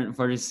neutral current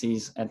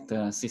vertices at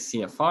the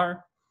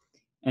CCFR,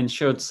 and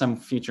showed some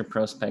future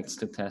prospects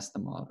to test the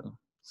model.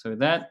 So with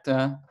that,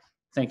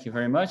 thank you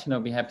very much, and I'll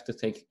be happy to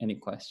take any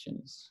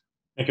questions.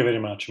 Thank you very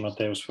much,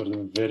 Matheus, for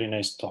the very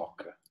nice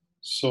talk.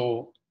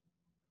 So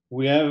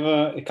we have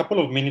a couple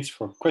of minutes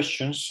for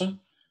questions.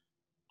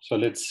 So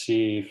let's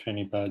see if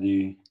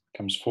anybody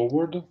comes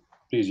forward.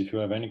 Please, if you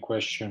have any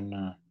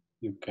question,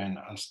 you can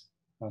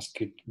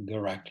ask it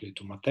directly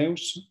to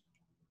Matheus.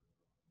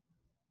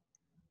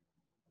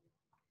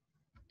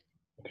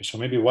 Okay, so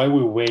maybe while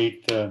we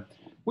wait,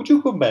 would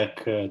you go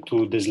back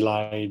to the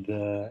slide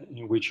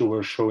in which you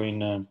were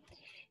showing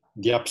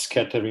the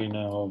upscattering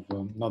of,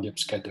 not the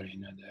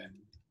upscattering,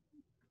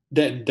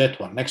 that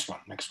one, next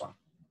one,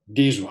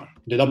 this one,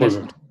 the double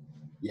vertical.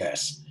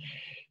 Yes.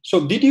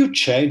 So did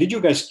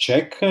you guys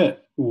check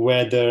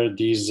whether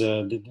these,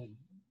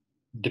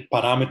 the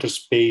parameter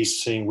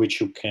space in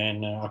which you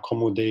can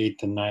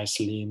accommodate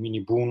nicely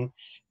mini-boon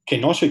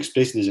can also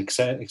explain this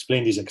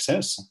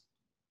excess?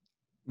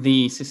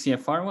 The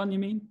CCFR one, you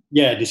mean?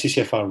 Yeah, the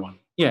CCFR one.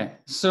 Yeah,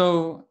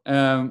 so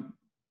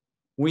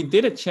we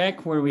did a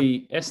check where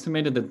we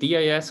estimated the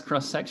DIS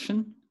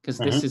cross-section, because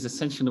this is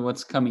essentially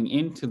what's coming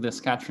into the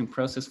scattering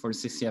process for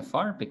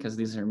CCFR, because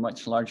these are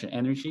much larger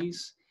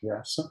energies.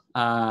 Yes.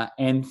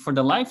 And for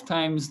the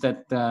lifetimes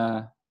that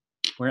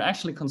were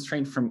actually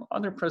constrained from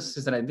other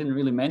processes that I didn't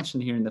really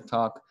mention here in the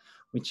talk,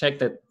 we checked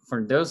that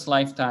for those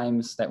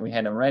lifetimes that we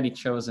had already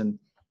chosen,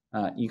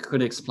 you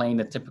could explain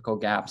the typical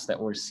gaps that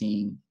we're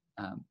seeing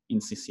in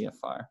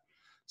CCFR.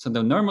 So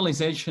the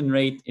normalization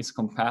rate is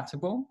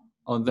compatible,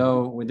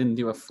 although we didn't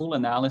do a full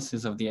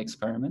analysis of the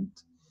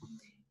experiment.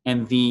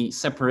 And the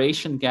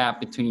separation gap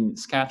between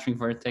scattering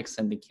vertex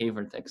and decay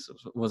vertex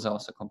was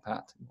also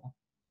compatible.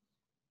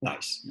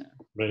 Nice, yeah.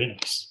 Very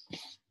nice.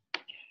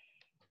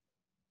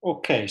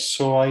 Okay,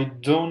 so I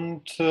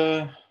don't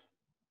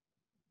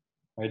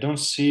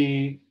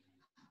see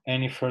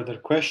any further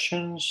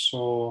questions.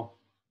 So,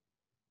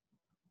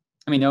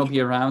 I mean, I'll be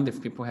around if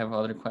people have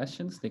other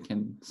questions. They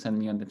can send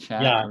me on the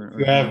chat. Yeah, or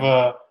you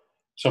have.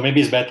 So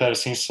maybe it's better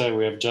since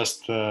we have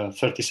just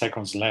 30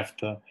 seconds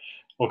left.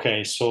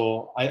 Okay,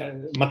 so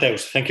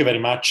Matheus, thank you very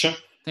much.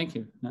 Thank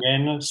you.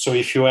 Again, so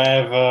if you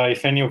have,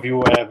 if any of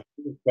you have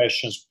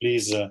questions,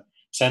 please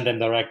send them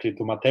directly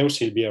to Matheus.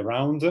 He'll be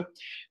around.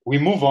 We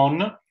move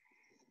on.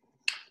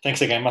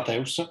 Thanks again,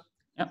 Matheus.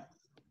 Yeah.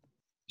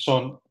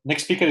 So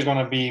next speaker is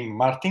going to be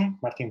Martin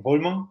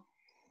Vollmann.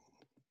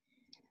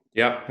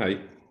 Yeah, hi.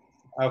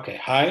 Okay,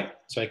 hi.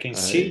 So I can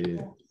see.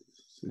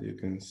 So you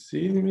can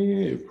see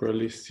me. You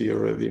probably see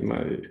already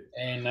my.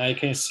 And I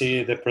can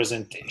see the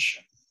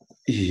presentation.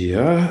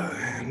 Yeah,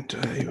 and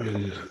I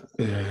will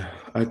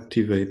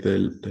activate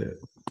the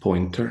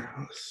pointer.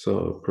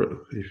 So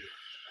if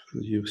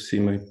you see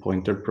my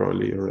pointer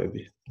probably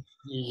already.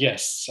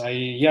 Yes,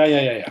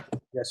 yeah.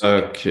 Yes.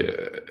 Okay.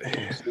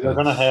 So we're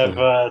gonna have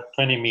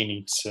 20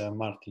 minutes,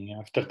 Martin.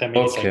 After 10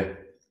 minutes. Okay.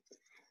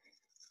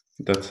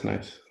 That's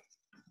nice.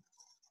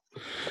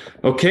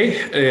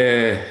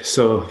 Okay,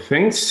 so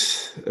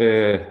thanks.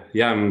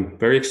 Yeah, I'm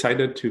very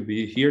excited to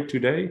be here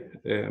today.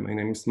 My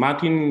name is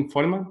Martin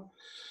Vollmann.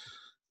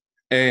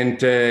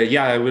 And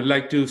yeah, I would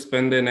like to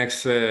spend the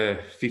next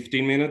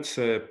 15 minutes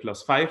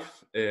plus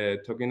 5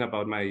 talking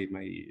about my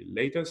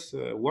latest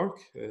work.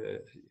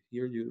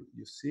 Here you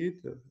see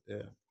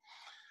it.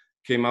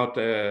 Came out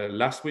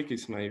last week.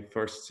 It's my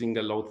first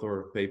single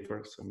author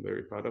paper, so I'm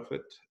very proud of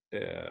it.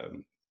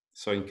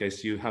 So in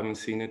case you haven't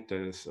seen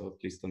it, so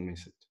please don't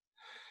miss it.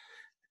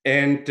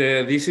 And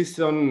this is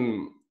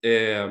on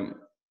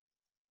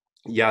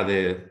yeah,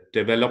 the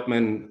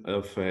development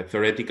of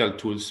theoretical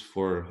tools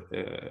for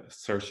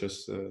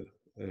searches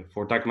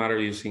for dark matter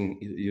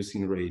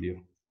using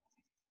radio.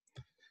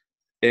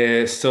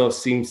 So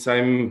since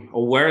I'm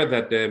aware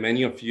that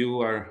many of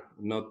you are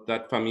not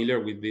that familiar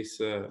with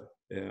this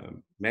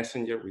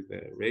messenger, with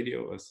the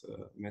radio as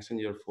a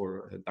messenger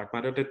for dark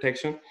matter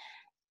detection,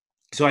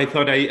 so I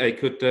thought I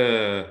could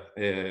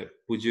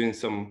put you in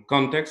some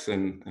context,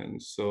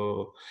 and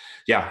so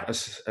yeah,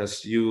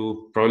 as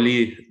you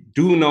probably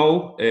do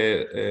know,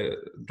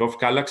 dwarf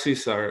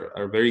galaxies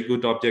are very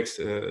good objects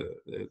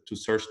to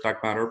search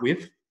dark matter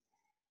with,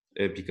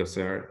 because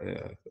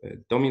they're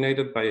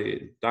dominated by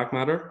dark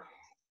matter.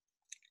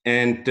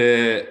 And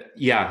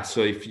yeah,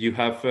 so if you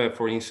have,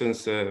 for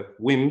instance,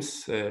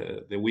 WIMPs,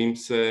 the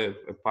WIMPs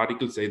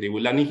particles, they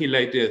will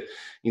annihilate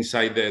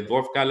inside the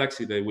dwarf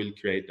galaxy. They will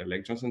create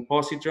electrons and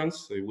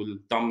positrons. They will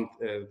dump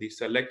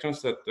these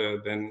electrons that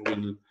then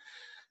will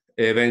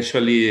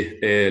eventually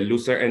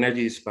lose their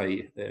energies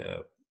by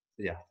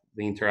yeah,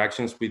 the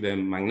interactions with the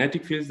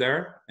magnetic fields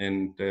there.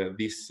 And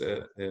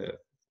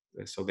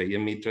so they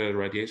emit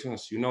radiation,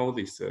 as you know,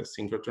 this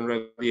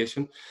synchrotron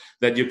radiation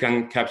that you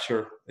can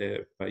capture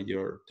by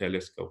your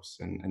telescopes,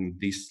 and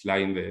these lie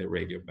in the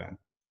radio band.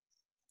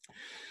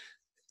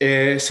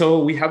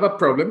 So we have a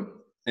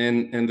problem,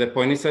 and the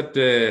point is that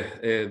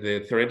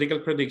the theoretical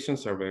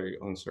predictions are very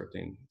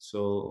uncertain.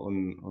 So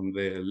on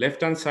the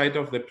left-hand side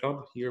of the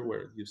plot here,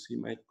 where you see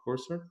my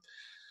cursor,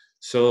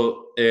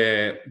 so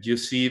you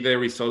see the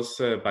results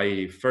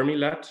by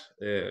Fermilab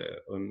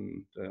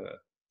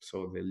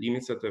so the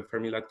limits that the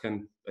Fermilab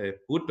can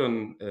put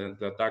on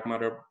the dark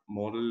matter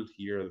model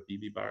here, the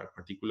BB bar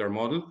particular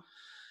model,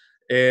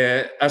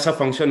 as a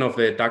function of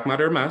the dark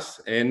matter mass.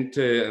 And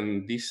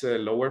in this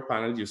lower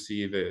panel, you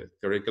see the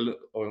theoretical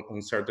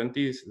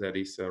uncertainties that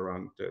is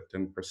around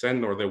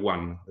 10% or the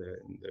 1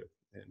 in the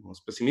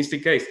most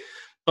pessimistic case.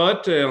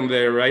 But on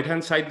the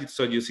right-hand side,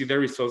 so you see the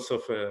results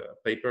of a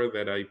paper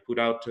that I put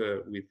out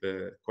with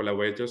the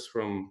collaborators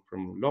from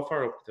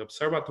Louvain, the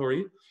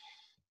observatory.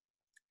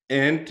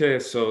 And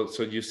so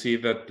you see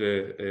that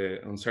the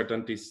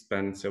uncertainties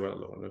span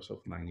several orders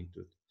of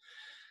magnitude.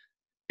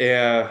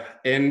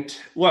 And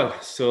well,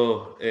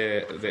 so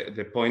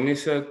the point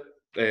is that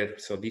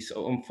so this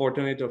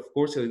unfortunate, of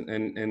course,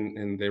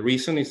 and the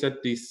reason is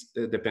that this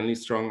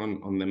depends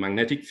strong on the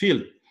magnetic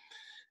field.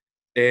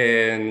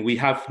 And we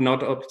have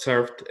not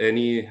observed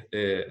any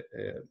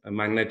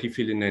magnetic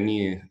field in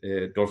any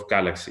dwarf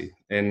galaxy.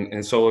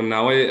 And so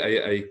now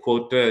I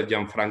quote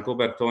Gianfranco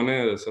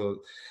Bertone.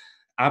 So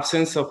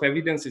absence of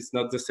evidence is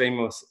not the same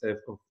as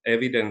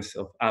evidence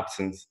of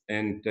absence.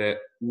 And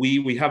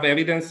we have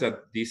evidence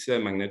that this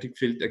magnetic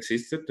field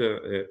existed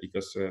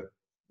because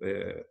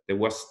there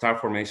was star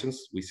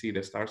formations. We see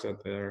the stars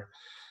that are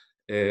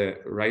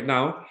right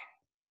now.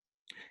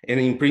 And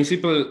in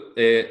principle,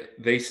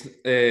 these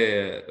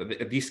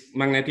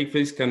magnetic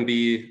fields can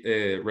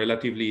be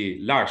relatively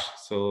large.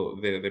 So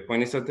the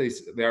point is that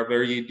they are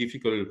very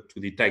difficult to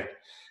detect.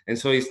 And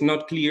so it's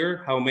not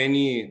clear how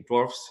many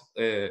dwarfs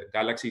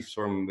galaxies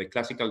from the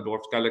classical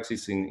dwarf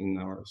galaxies in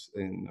our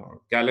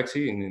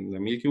galaxy, in the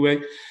Milky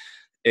Way,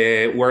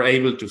 were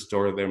able to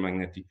store their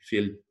magnetic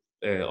field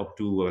up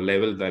to a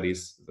level that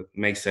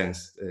makes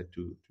sense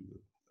to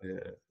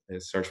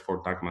search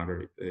for dark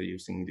matter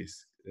using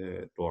these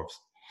dwarfs.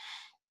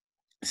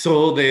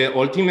 So the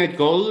ultimate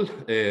goal,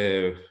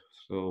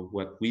 so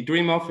what we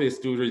dream of, is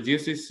to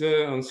reduce these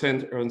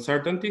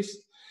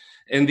uncertainties.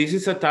 And this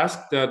is a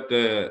task that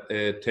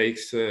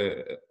takes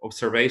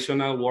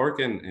observational work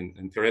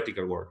and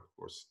theoretical work, of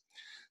course.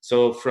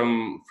 So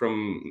from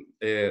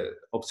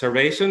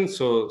observation,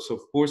 so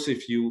of course,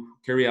 if you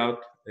carry out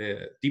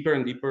deeper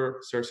and deeper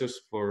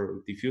searches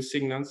for diffuse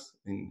signals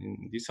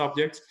in these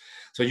objects,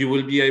 so you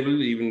will be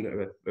able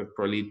even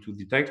probably to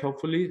detect,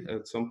 hopefully,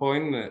 at some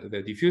point,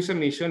 the diffuse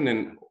emission,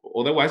 and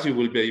otherwise you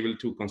will be able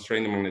to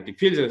constrain the magnetic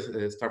fields,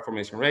 star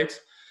formation rates,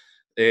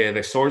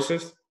 the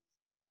sources.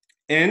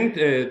 And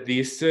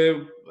this,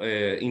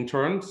 in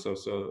turn,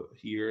 so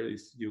here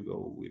is you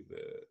go with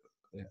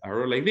the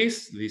arrow like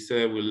this. This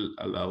will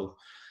allow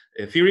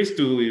theories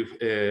to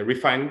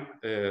refine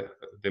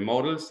the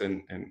models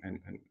and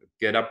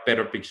get a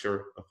better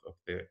picture of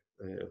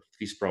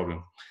this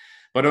problem.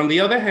 But on the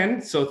other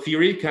hand, so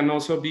theory can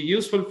also be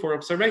useful for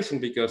observation,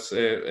 because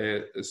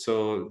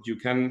so you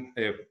can,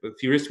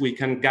 theorists, we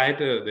can guide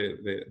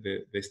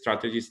the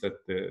strategies that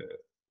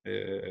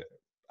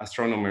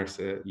astronomers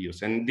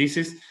use. And this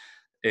is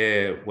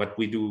what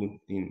we do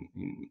in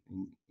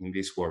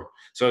this work.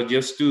 So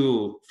just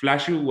to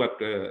flash you what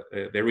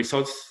the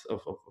results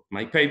of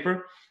my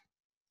paper.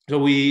 So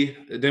we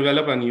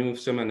develop a new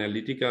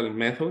semi-analytical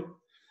method.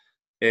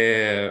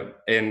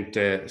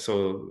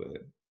 So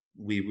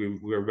we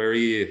were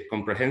very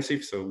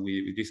comprehensive. So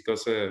we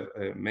discuss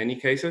many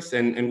cases,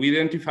 and we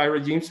identify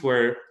regimes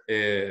where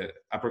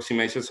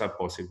approximations are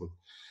possible.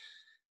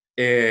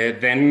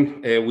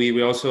 Then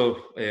we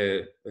also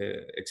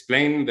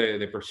explain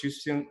the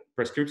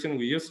prescription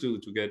we use to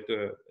get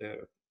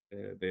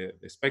the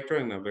spectra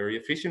in a very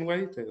efficient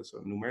way,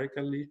 so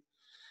numerically.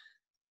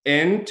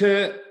 And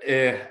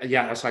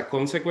yeah, as a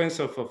consequence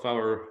of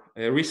our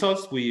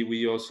results,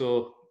 we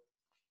also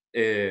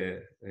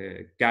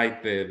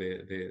guide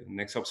the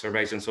next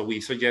observation. So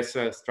we suggest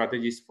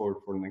strategies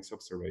for next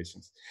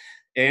observations.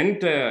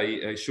 And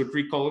I should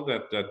recall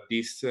that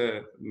these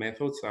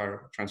methods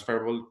are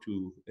transferable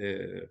to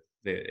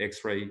the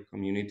X-ray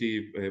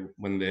community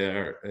when they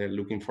are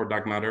looking for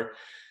dark matter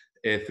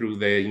through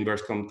the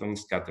inverse Compton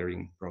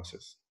scattering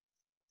process.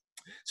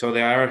 So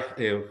there are,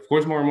 of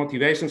course, more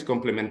motivations,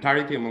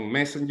 complementarity among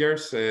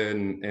messengers,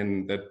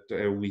 and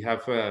that we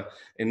have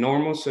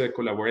enormous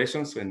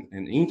collaborations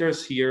and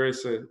interests here.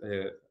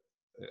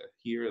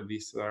 Here,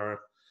 these are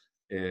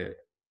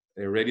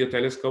radio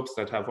telescopes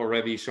that have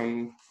already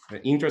shown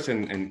interest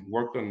and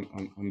worked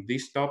on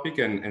this topic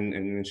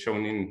and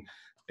shown in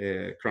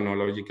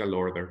chronological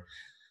order.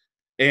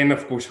 And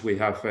of course, we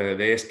have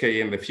the SK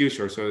in the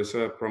future, so it's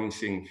a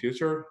promising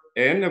future.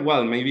 And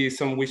well, maybe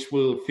some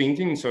wishful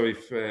thinking. So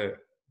if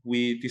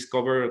we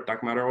discover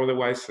dark matter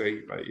otherwise,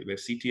 say by the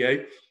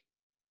CTA,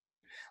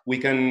 we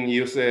can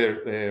use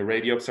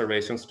radio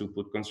observations to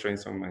put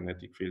constraints on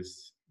magnetic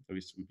fields.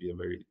 This would be a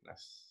very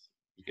nice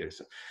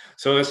application.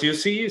 So as you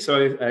see,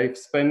 so I've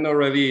spent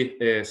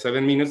already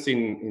 7 minutes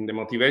in the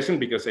motivation,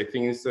 because I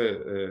think it's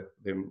the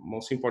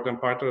most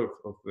important part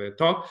of the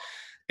talk.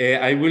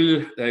 I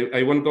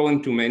won't go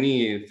into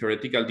many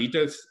theoretical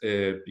details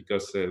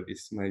because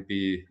this might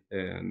be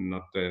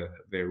not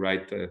the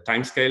right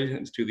time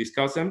scale to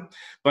discuss them.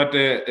 But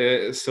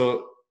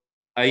so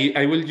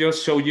I will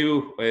just show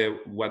you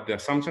what the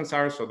assumptions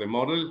are. So the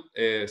model,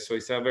 so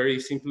it's a very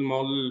simple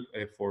model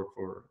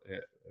for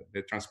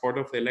the transport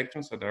of the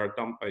electrons that are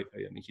done by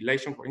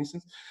annihilation, for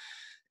instance.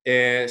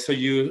 So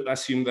you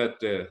assume that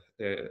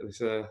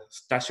there's a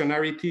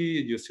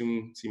stationarity, you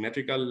assume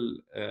symmetrical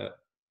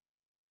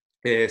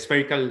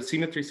spherical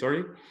symmetry,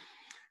 sorry.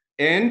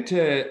 And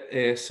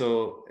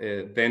so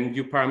then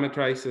you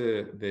parameterize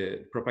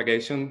the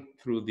propagation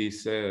through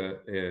this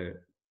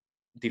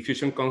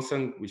diffusion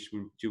constant, which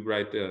you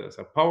write as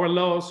a power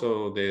law.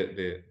 So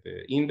the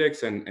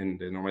index and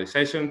the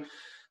normalization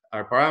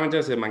are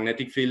parameters. The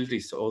magnetic field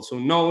is also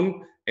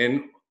known.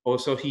 And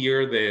also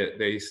here, there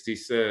is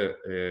this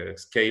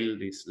scale,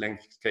 this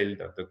length scale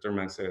that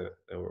determines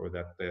or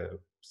that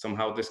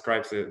somehow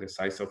describes the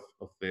size of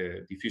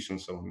the diffusion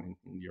zone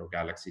in your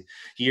galaxy.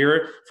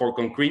 Here, for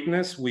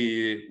concreteness,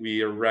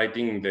 we are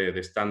writing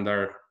the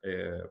standard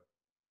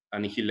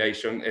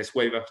annihilation,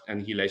 S-wave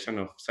annihilation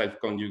of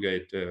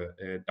self-conjugate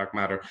dark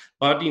matter.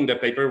 But in the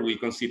paper, we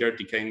consider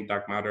decaying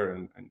dark matter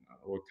and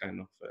all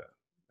kind of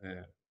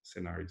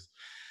scenarios.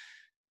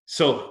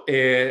 So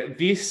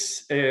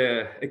this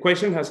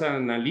equation has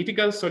an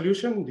analytical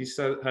solution. This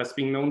has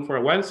been known for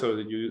a while. So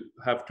you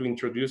have to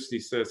introduce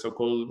this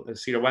so-called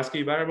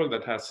Zirawatsky variable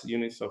that has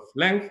units of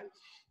length.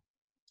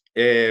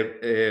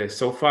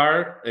 So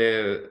far,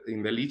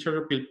 in the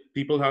literature,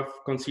 people have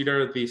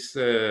considered this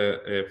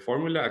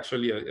formula.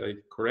 Actually, I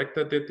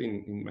corrected it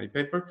in my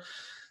paper,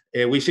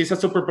 which is a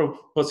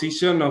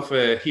superposition of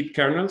heat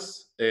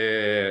kernels.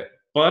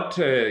 But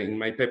in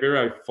my paper,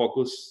 I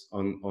focus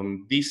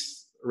on this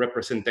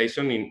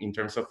representation in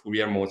terms of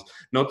Fourier modes.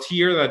 Note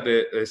here that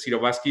the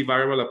Zirawatsky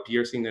variable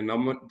appears in the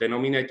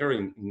denominator,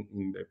 in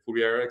the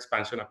Fourier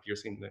expansion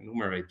appears in the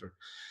numerator.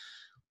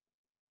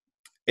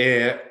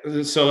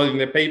 So in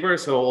the paper,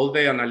 so all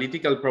the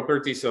analytical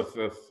properties of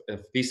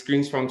this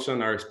Green's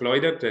function are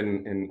exploited,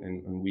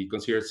 and we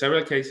considered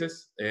several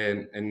cases.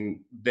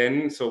 And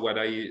then, so what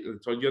I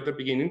told you at the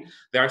beginning,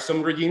 there are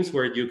some regimes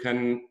where you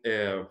can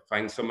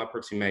find some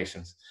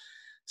approximations.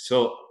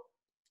 So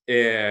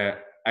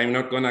I'm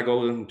not going to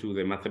go into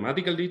the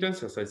mathematical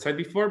details, as I said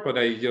before, but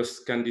I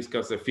just can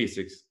discuss the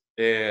physics.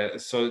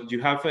 So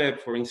you have,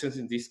 for instance,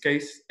 in this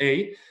case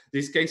A.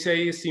 This case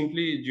A is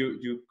simply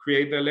you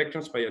create the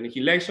electrons by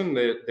annihilation.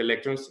 The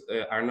electrons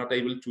are not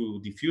able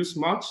to diffuse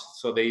much,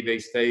 so they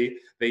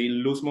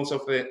lose most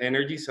of the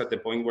energies at the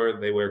point where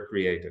they were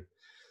created.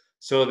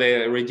 So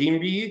the regime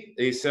B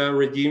is a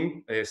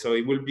regime, so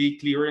it will be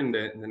clear in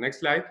the next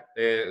slide.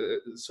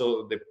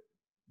 So the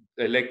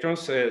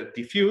electrons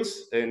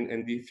diffuse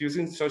and diffuse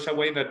in such a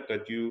way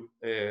that you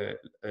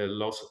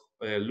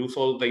lose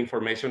all the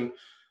information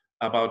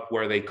about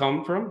where they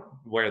came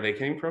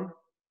from.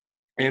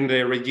 And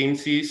the regime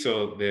C,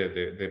 so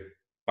the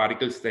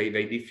particles, they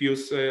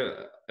diffuse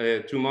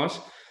too much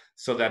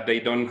so that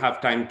they don't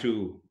have time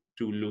to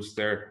lose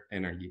their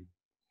energy.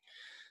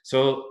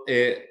 So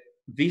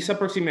these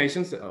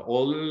approximations,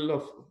 all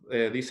of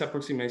these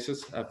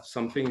approximations have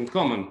something in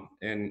common,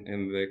 and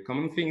the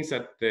common thing is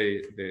that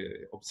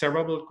the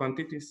observable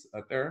quantities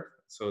are there,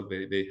 so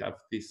they have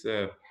this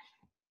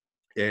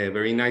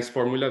very nice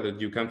formula that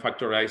you can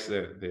factorize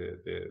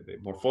the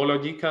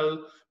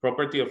morphological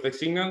property of the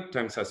signal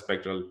times a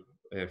spectral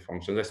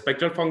function. The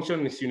spectral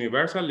function is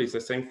universal, it's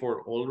the same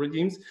for all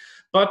regimes,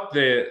 but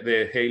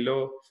the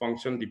halo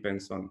function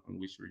depends on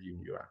which regime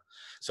you are.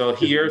 So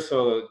here,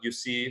 so you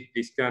see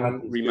this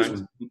can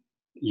remind...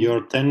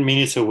 You're 10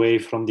 minutes away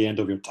from the end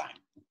of your time.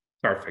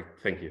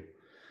 Perfect, thank you.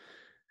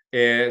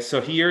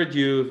 So here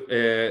you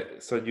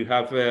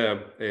have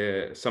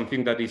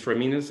something that is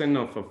reminiscent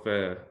of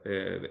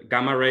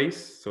gamma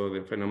rays. So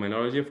the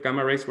phenomenology of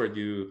gamma rays, where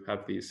you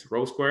have this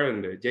rho square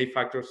and the J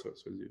factor, so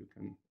you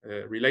can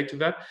relate to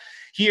that.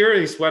 Here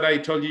is what I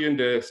told you in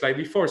the slide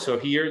before. So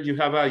here you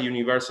have a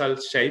universal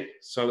shape,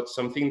 so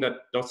something that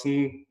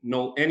doesn't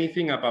know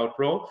anything about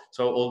rho.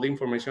 So all the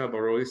information about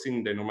rho is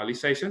in the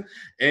normalization.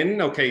 And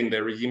okay, in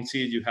the regime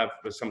C, you have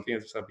something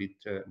that's a bit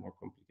more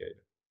complicated.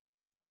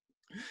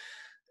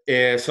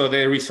 So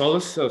the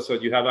results, so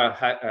you have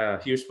a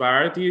huge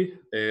variety.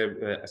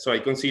 So I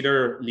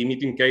consider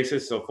limiting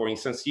cases. So for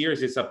instance, here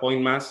is a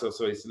point mass.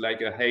 So it's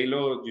like a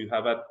halo. You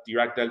have a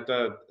Dirac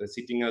delta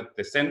sitting at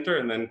the center,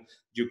 and then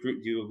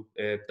you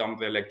dump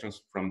the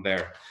electrons from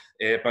there.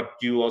 But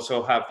you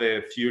also have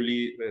the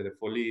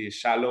fully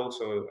shallow,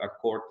 so a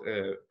chord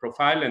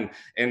profile, and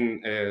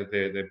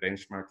the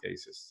benchmark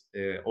cases.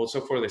 Also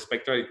for the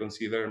spectra, I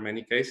consider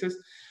many cases.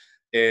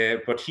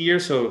 But here,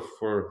 so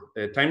for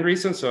time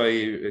reasons, so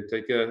I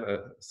take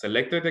a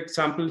selected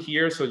example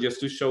here. So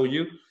just to show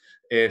you,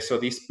 so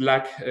this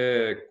black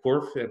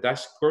curve,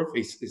 dash curve,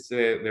 is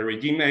the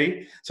regime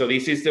A. So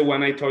this is the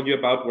one I told you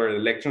about, where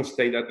electrons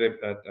stayed at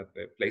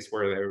the place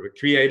where they were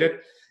created,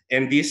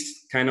 and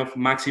this kind of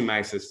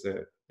maximizes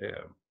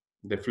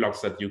the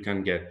flux that you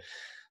can get.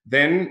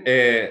 Then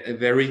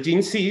the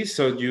regime C,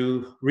 so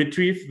you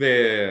retrieve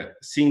the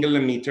single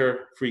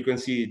emitter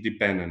frequency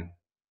dependent,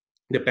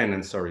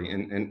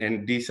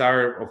 and these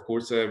are, of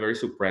course, very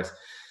suppressed.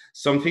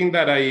 Something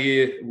that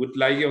I would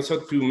like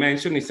also to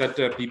mention is that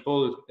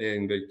people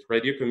in the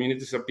radio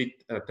community, is a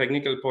bit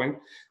technical point,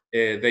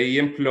 they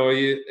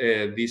employ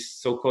this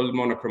so-called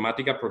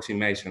monochromatic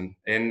approximation,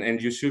 and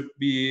you should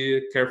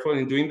be careful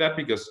in doing that,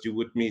 because you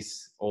would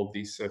miss all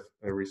this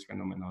risk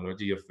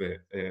phenomenology of the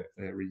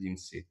regime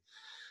C.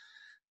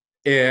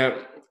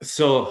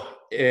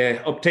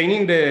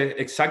 Obtaining the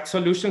exact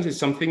solutions is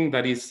something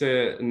that is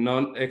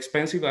not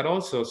expensive at all.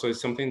 So it's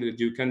something that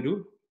you can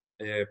do,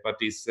 but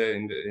it's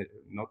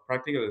not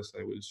practical, as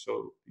I will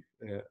show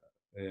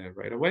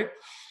right away.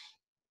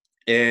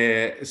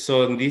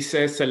 So in this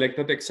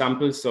selected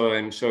example, so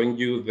I'm showing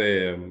you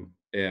the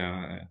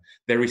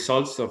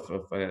results of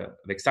the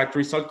exact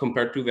result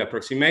compared to the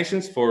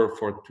approximations for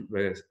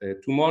two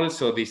models.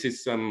 So this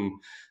is some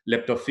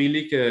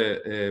leptophilic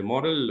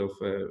model of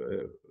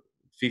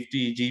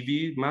 50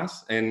 GeV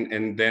mass,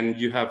 and then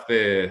you have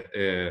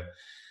the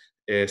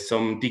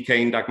some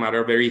decaying dark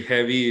matter, very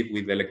heavy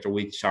with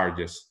electroweak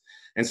charges.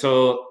 And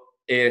so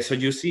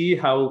you see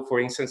how, for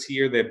instance,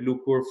 here the blue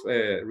curve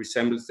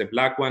resembles the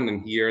black one,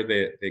 and here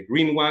the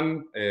green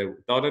one,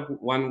 dotted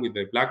one with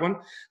the black one.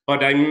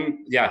 But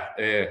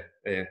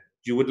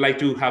you would like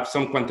to have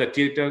some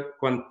quantitative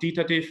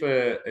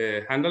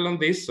handle on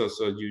this, so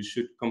you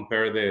should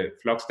compare the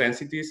flux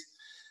densities.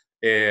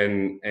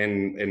 And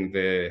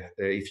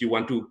if you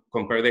want to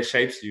compare the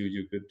shapes,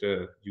 you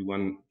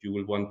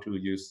will want to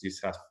use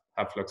this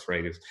half flux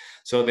radius.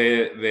 So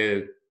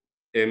the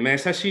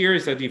message here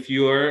is that if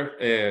you're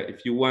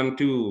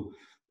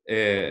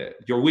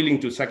willing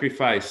to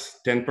sacrifice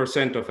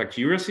 10% of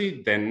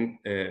accuracy, then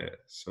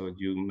so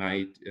you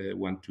might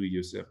want to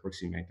use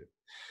approximated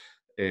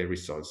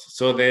results.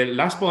 So the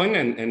last point,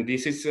 and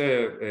this is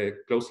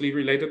closely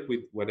related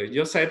with what I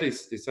just said,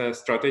 is a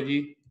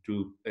strategy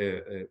to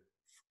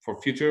for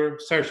future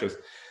searches.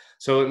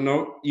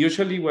 So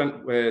usually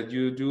when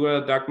you do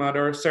a dark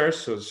matter search,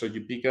 so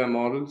you pick a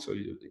model, so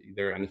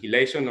either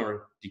annihilation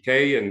or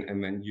decay,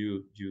 and then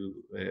you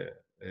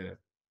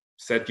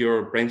set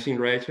your branching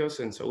ratios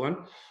and so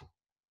on.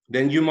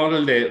 Then you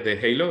model the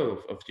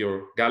halo of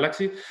your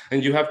galaxy,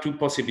 and you have two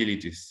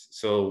possibilities.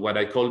 So what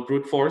I call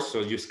brute force,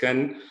 so you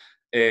scan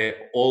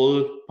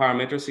all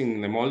parameters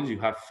in the model. You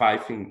have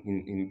 5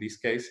 in this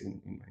case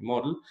in my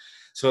model.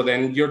 So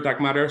then your dark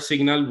matter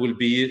signal will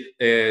be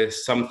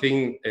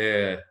something,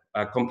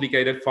 a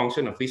complicated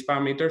function of these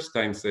parameters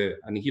times the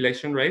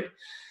annihilation rate.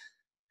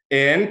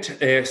 And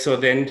so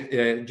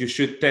then you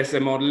should test the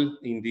model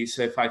in this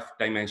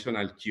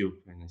 5-dimensional cube.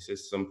 And this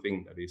is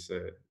something that is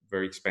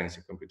very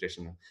expensive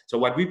computational. So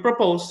what we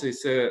propose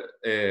is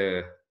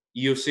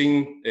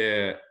using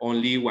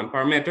only one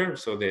parameter,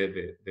 so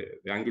the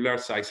angular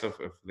size of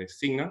the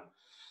signal,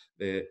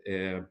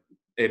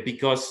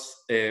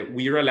 because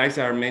we realize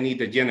there are many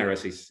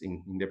degeneracies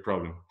in the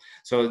problem.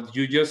 So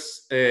you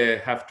just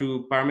have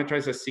to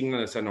parameterize the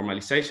signal as a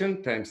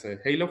normalization times the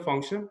halo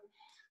function.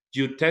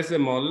 You test the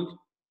model,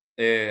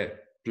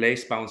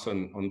 place bounds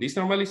on this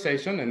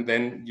normalization, and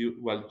then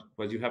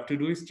what you have to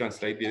do is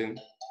translate it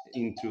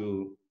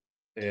into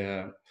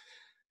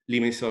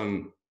limits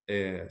on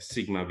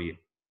sigma v.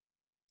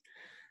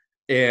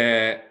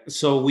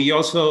 So we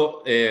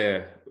also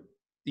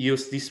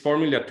use this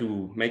formula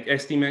to make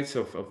estimates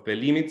of the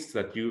limits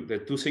that the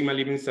 2 sigma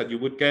limits that you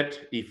would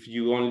get if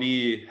you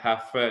only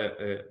have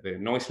the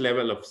noise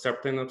level of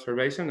certain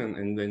observation,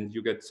 and then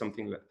you get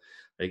something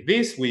like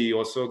this. We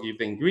also give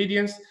the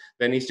ingredients.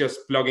 Then it's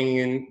just plugging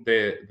in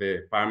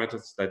the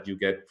parameters that you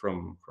get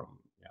from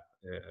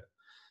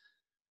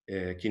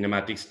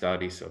kinematic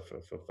studies of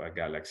a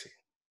galaxy.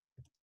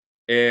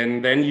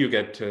 And then you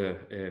get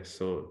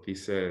so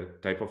this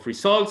type of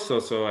results.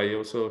 So I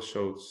also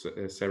showed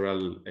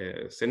several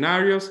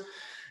scenarios.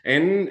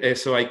 And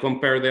so I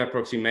compare the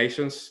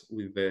approximations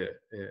with the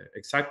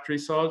exact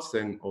results,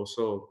 and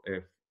also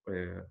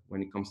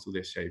when it comes to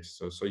the shapes.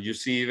 So you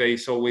see there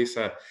is always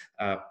a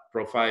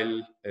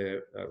profile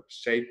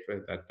shape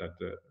that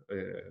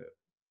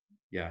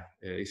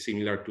is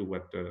similar to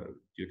what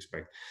you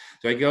expect.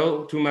 So I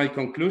go to my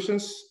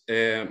conclusions.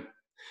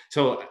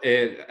 So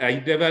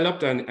I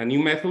developed a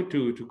new method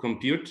to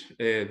compute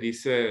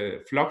these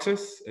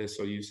fluxes.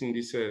 So using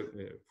this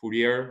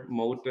Fourier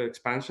mode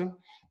expansion,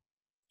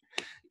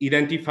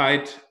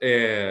 identified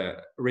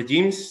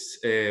regimes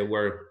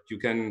where you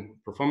can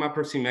perform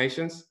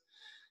approximations.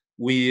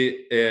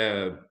 We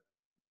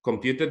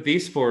computed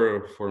this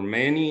for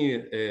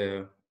many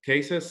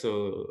cases.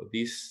 So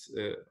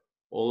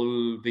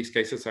all these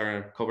cases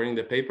are covered in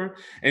the paper,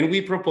 and we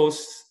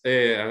proposed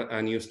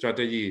a new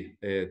strategy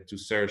to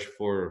search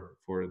for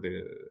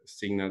the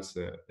signals,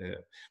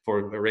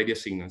 for the radio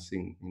signals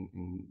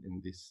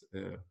in these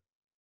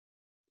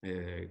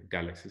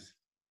galaxies.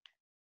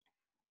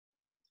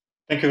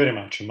 Thank you very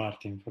much,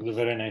 Martin, for the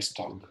very nice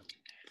talk.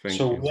 Thank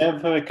you. We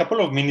have a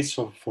couple of minutes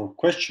for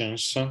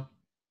questions.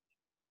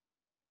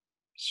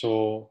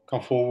 So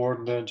come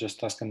forward,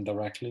 just ask them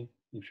directly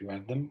if you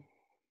have them.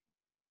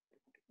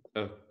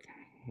 Okay.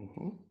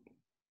 Mm-hmm.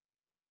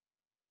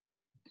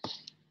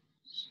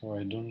 So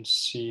I don't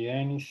see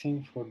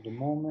anything for the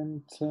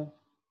moment.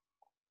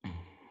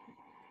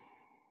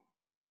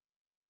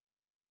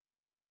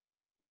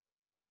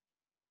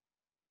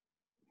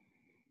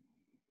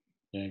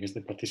 Yeah, I guess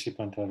the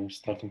participants are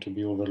starting to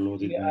be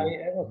overloaded. Yeah, I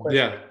have a question.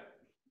 Yeah.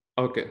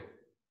 Okay.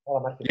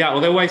 Yeah.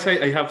 Otherwise,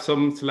 I have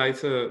some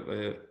slides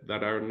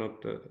that are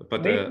not.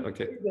 But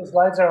okay. The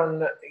slides are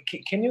on.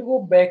 Can you go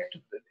back to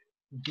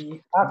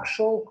the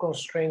actual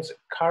constraints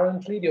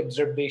currently? The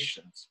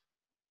observations.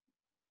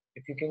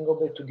 If you can go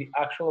back to the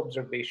actual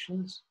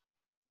observations.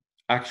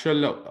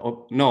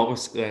 Actual no.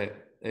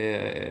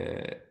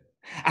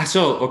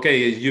 So okay,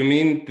 you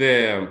mean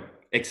the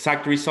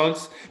exact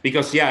results?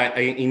 Because yeah,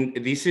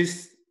 this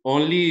is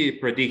only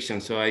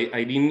prediction, so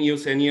I didn't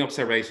use any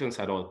observations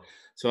at all.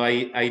 So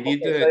I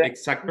did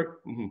exact.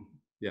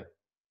 Yeah.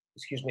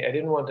 Excuse me, I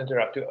didn't want to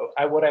interrupt you.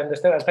 What I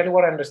understand, I'll tell you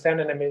what I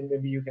understand, and then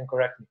maybe you can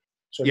correct me.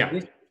 So yeah,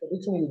 this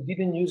prediction, you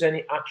didn't use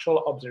any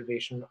actual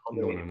observation on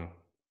the radio. No.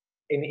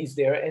 And is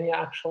there any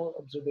actual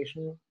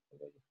observation?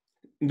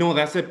 No,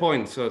 that's the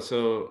point.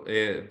 So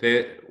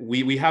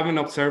we haven't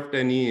observed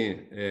any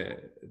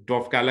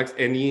dwarf galaxy,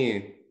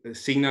 any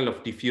signal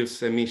of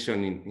diffuse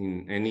emission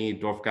in any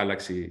dwarf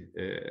galaxy,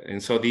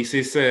 and so this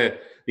is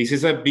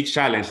a big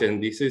challenge,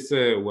 and this is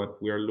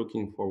what we are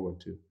looking forward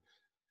to.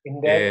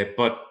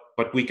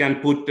 But we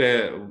can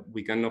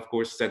we can of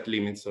course set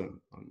limits on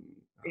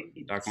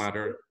dark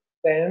matter.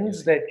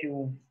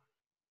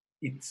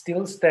 It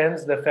still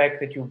stands the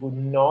fact that you would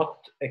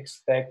not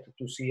expect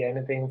to see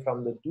anything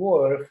from the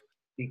dwarf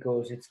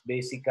because it's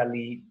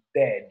basically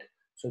dead.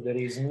 So there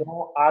is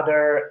no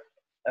other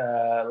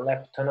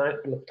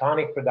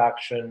leptonic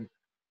production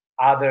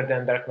other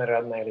than dark matter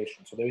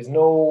annihilation. So there is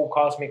no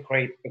cosmic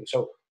ray.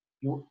 So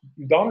you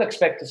don't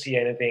expect to see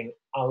anything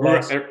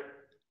unless.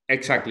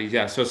 Exactly.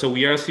 Yeah. So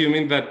we are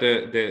assuming that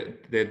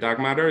the dark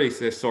matter is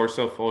the source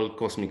of all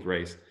cosmic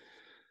rays.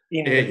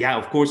 Yeah,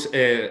 of course.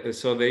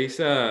 So there is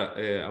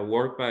a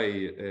work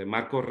by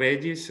Marco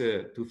Regis,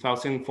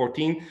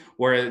 2014,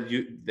 where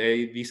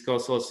they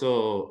discuss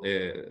also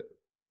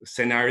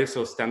scenarios,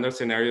 so standard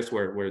scenarios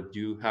where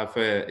you have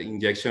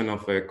injection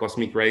of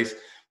cosmic rays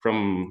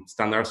from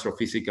standard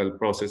astrophysical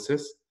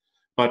processes.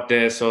 But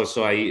so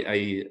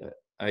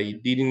I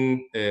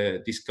didn't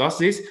discuss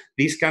this.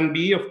 This can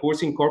be, of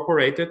course,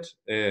 incorporated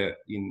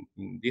in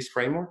this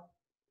framework.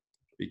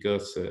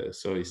 Because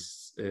so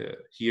it's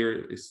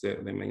here is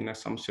the main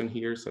assumption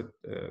here is that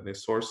the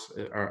source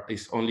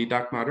is only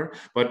dark matter,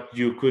 but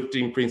you could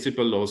in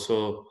principle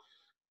also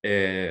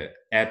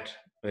add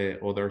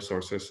other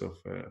sources of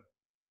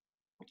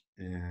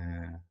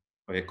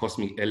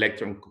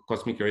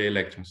cosmic ray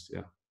electrons.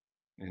 Yeah,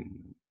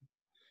 and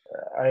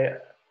I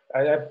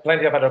have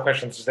plenty of other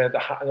questions that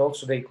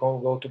also they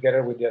can go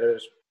together with the other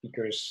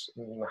speakers.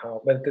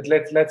 But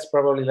let's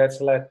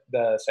let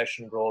the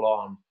session roll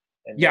on.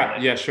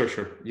 Yeah, sure.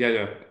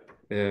 Yeah.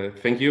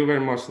 Thank you very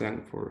much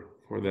then for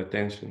the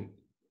attention.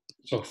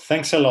 So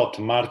thanks a lot,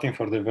 Martin,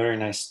 for the very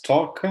nice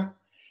talk.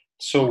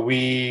 So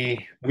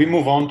we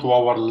move on to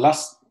our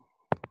last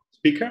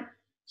speaker.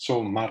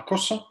 So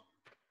Marcos.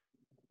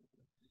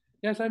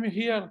 Yes, I'm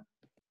here.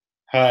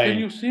 Hi. Can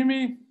you see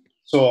me?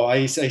 So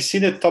I see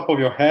the top of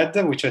your head,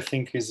 which I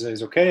think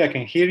is okay. I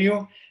can hear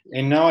you,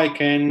 and now I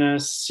can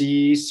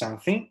see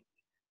something.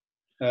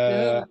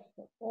 Yeah.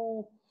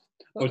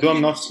 Although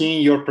I'm not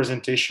seeing your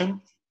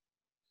presentation.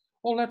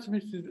 Oh, let's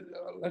see.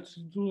 Let's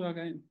do it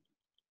again.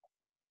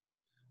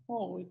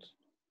 Oh,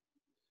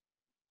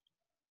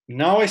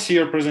 Now I see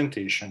your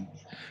presentation.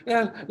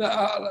 Yeah,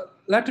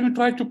 let me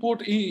try to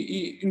put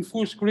in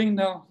full screen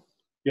now.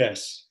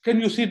 Yes.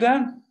 Can you see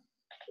them?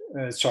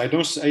 So I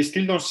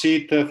still don't see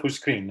it full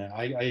screen.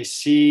 I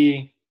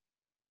see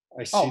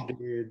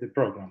the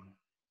program.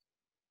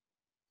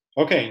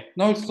 Okay.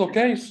 Now it's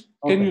okay.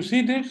 Can you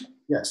see this?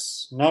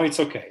 Yes, now it's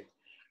okay.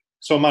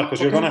 So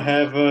Marcos, you're gonna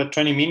have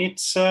 20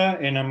 minutes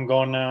and I'm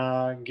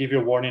gonna give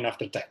you a warning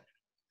after 10.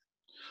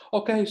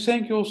 Okay,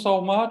 thank you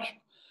so much.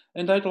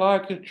 And I'd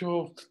like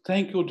to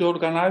thank you, the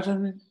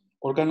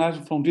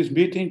organizer from this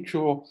meeting,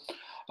 to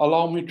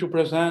allow me to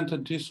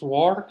present this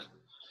work.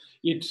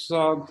 It's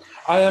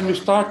I am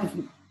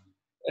starting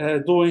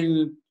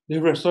doing the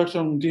research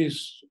on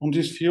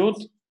this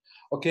field,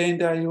 okay,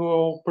 and I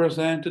will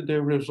present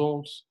the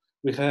results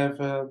we have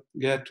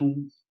get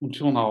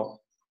until now.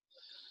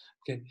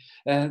 Okay,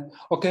 and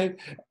okay,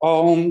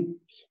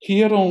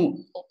 here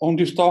on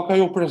this talk I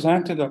will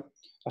present a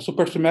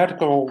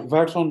supersymmetrical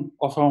version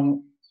of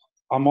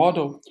a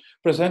model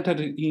presented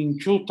in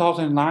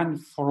 2009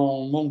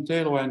 from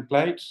Monteiro and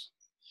Plates,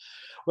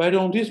 where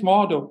on this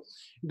model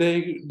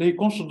they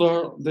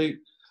consider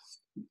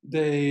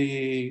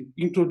they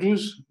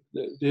introduce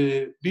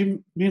the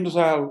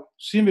B-L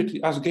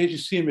symmetry as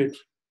gauge symmetry.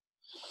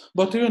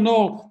 But you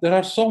know, there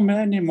are so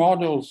many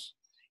models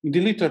in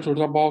the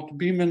literature about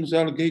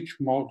B-L gauge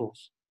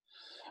models.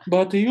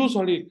 But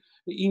usually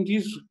in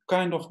this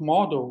kind of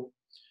model,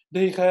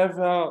 they have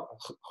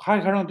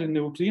high-energy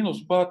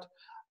neutrinos, but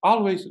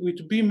always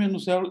with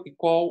B-L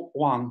equal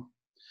 1.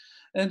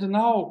 And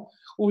now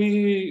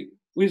we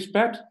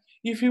expect,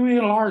 if we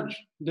enlarge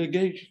the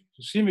gauge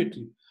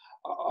symmetry,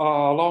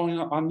 allowing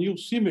a new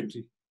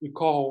symmetry, we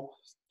call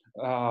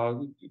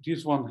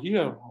this one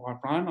here,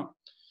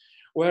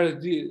 where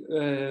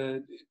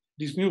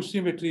this new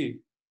symmetry,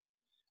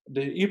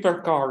 the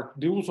hypercard,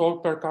 the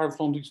usual hypercard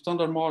from the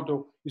standard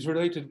model is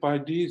related by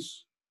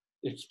this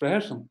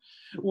expression.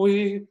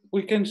 We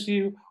can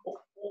see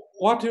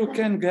what you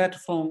can get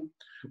from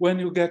when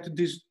you get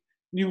this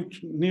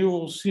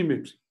new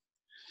symmetry.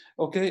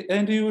 Okay,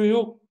 and you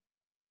will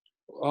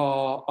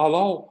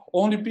allow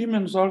only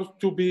B-L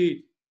to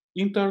be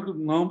integer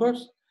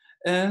numbers,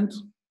 and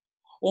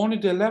only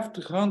the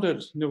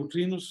left-handed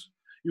neutrinos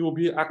will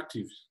be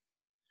active.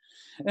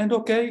 And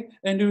okay,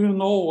 and you will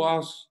know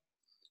us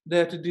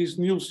that this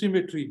new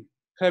symmetry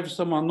has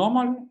some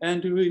anomaly,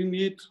 and we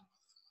need,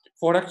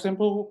 for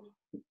example,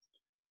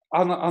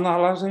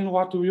 analyzing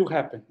what will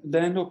happen.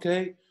 Then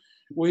okay,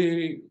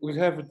 we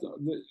have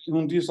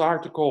in this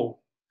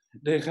article,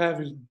 they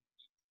have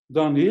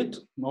done it,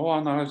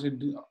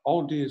 analyzing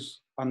all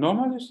these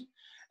anomalies,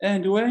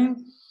 and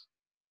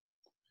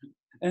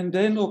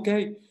then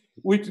okay,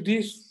 with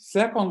these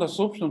second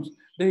assumptions,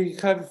 they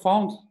have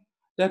found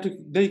that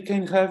they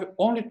can have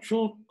only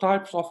two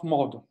types of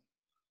model.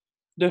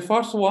 The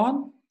first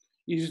one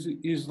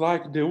is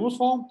like the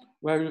usual,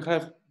 where you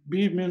have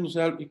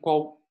B-L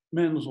equal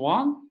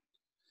 -1.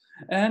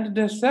 And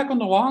the second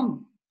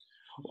one,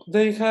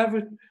 they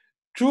have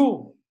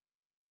two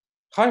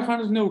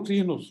high-energy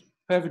neutrinos,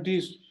 have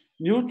this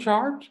new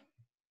charge,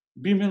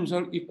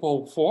 B-L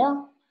equal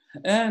 4,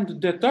 and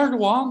the third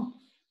one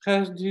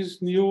has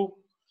this new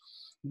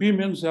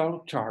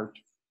B-L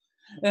charge.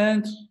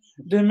 And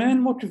the main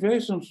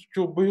motivations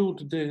to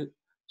build the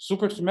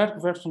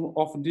supersymmetric version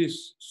of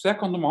this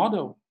second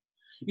model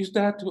is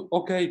that,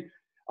 okay,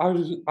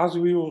 as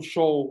we will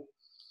show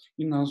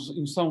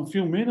in some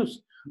few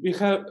minutes,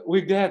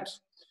 we get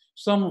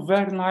some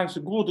very nice,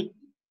 good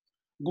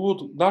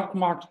dark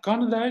matter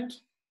candidate.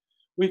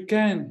 We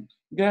can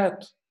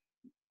get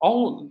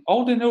all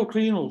the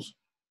neutrinos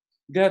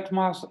get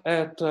mass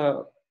at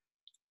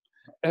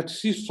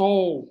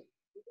seesaw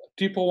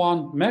type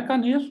 1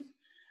 mechanism,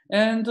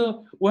 and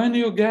when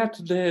you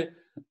get the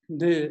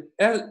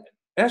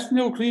S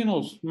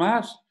neutrinos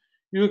mass,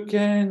 you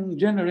can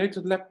generate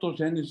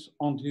leptogenesis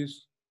on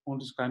this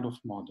kind of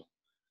model.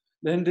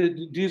 Then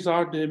these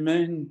are the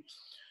main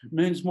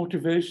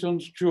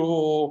motivations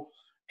to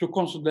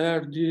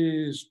consider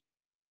this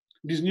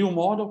new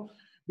model,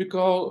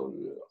 because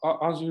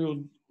as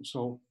you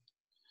saw.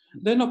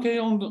 Then okay,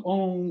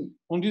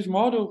 on this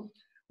model,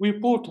 we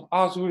put,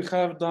 as we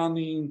have done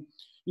in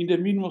the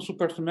minimal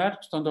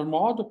supersymmetric standard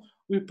model,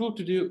 we put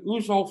the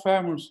usual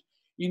fermions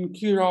in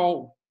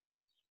chiral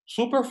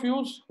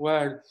superfields,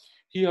 where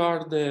here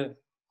are the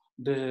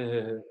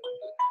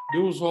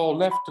usual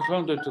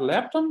left-handed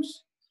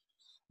leptons.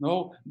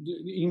 No,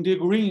 in the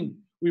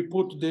green, we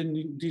put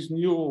this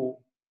new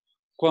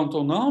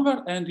quantum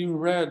number, and in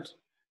red,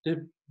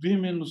 the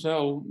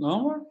B-L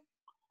number.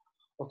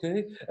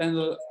 Okay, and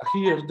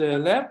here the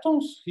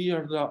leptons,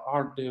 here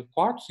are the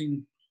quarks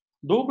in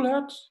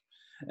doublets,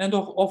 and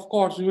of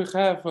course we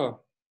have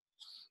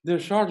the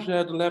charged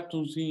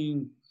leptons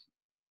in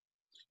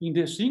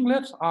the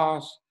singlets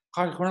as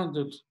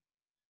high-handed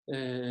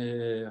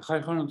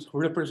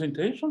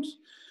representations,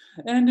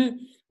 and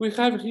we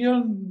have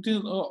here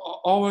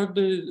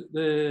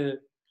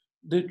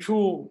the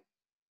two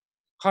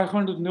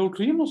high-handed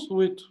neutrinos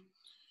with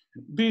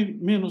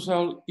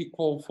B-L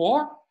equal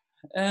 4,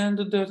 and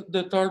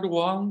the third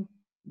one,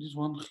 this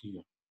one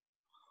here.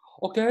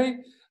 Okay,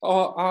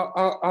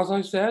 as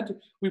I said,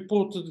 we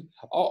put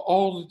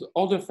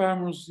all the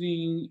fermions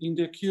in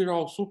the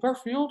chiral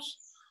superfields.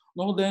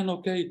 Now then,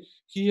 okay,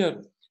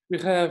 here we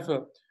have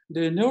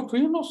the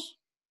neutrinos,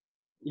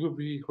 will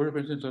be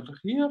represented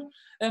here,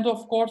 and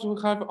of course we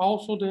have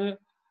also the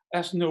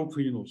S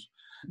neutrinos.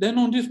 Then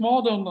on this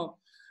model,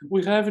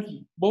 we have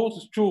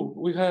both two.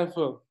 We have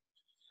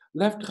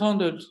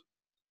left-handed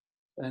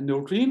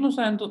neutrinos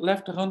and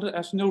left-handed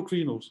S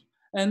neutrinos.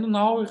 And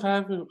now we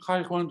have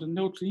high-handed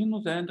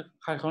neutrinos and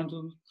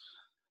high-handed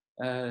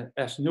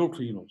S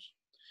neutrinos.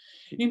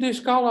 In the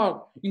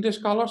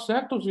scalar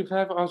sectors, you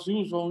have, as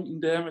usual in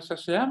the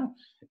MSSM,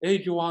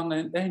 AG1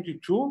 and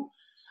AG2.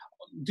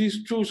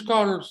 These two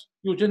scalars,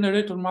 you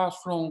generate a mass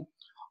from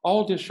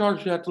all the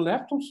charged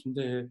leptons,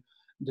 the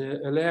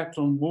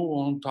electron,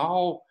 muon,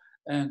 tau,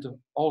 and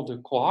all the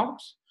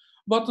quarks.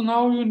 But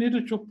now you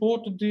need to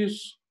put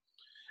these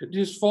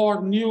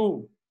four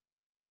new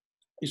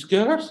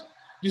scalars.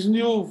 These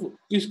new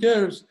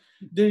scalars,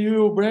 they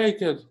will break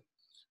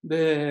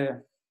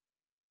the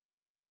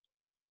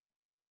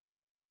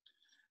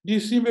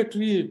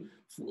symmetry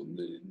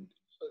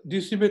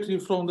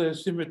from the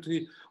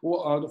symmetry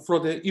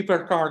from the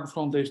hypercard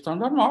from the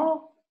standard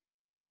model.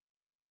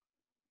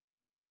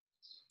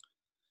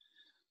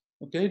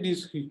 Okay,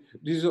 this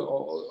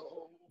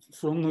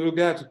from you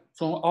get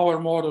from our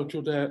model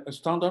to the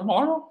standard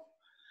model,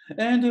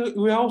 and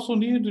we also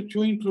need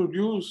to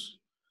introduce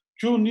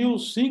two new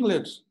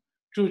singlets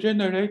to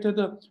generate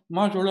the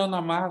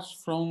Majorana mass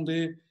from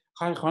the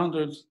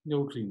high-handed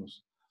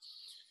neutrinos.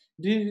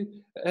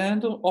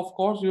 And of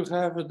course, you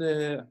have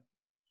the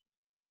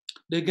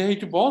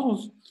gauge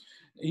bosons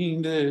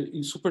in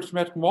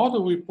supersymmetric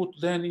model. We put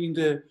them in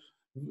the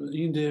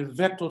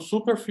vector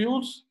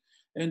superfields,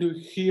 and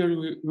here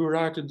we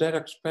write their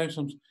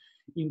expressions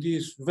in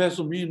this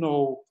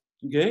Vesumino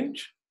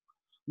gauge.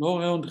 Now,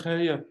 and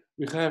here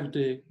we have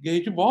the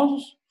gauge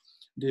bosons,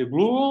 the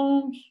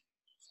gluons,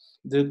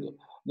 the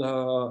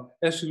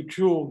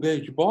SU2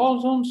 gauge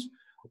bosons,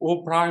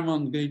 O'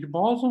 gauge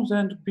bosons,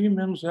 and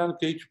P-L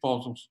gauge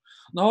bosons.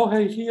 Now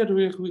here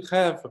we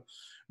have,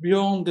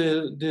 beyond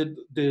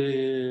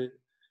the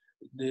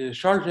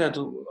charged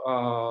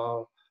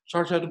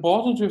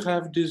bosons, we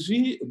have the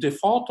Z, the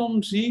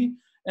photon Z,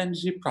 and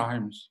Z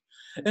primes.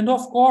 And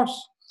of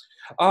course,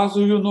 as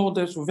you know,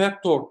 this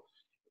vector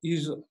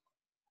is,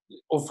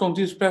 from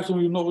this person,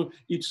 you know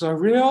it's a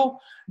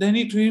real, they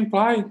need to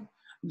imply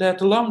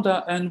that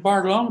lambda and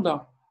bar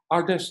lambda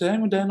are the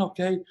same. Then,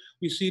 okay,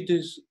 we see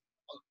this,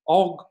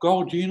 all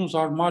Gaussians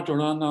are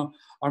Majorana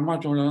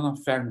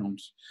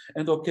fermions.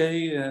 And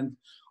okay,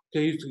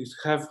 it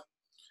have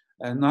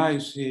a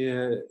nice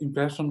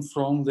impression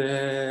from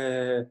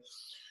the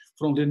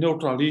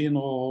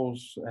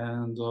neutralinos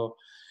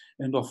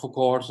and of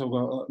course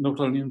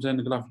neutralinos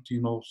and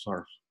gravitino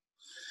source.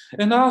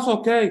 And also,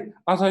 okay,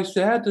 as I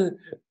said,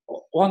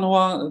 when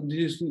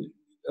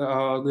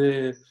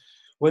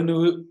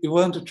we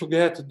want to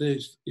get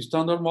this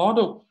standard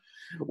model,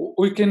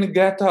 we can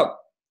get a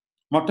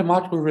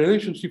mathematical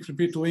relationship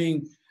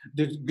between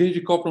the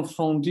gauge couplings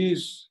from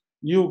these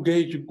new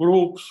gauge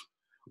groups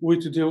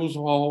with the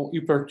usual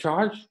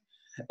hypercharge,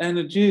 and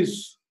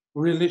this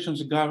relation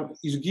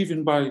is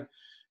given by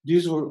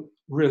this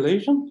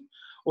relation,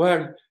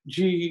 where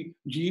this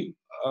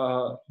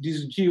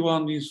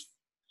G1 is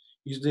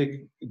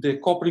the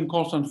coupling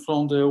constant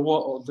from the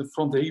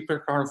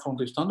hypercard from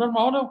the standard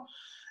model,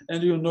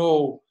 and you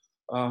know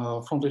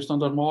from the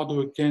standard model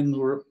we can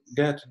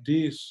get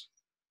these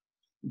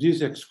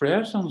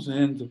expressions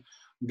and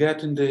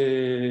getting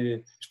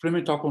the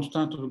experimental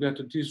constant to get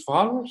these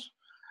values,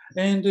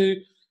 and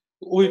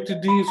with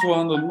this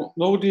one,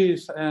 know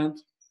this,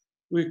 and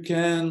we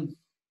can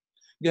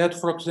get,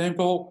 for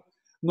example,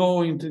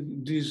 knowing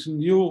this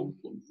new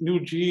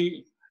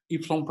G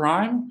epsilon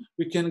prime,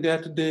 we can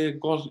get the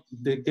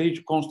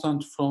gauge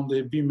constant from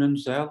the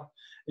B-L.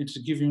 It's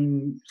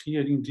given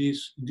here in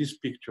these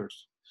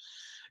pictures.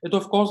 And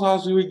of course,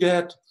 as we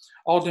get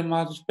all the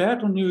mass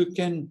spectrum, we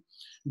can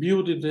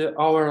build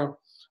our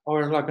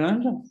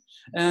Lagrangian.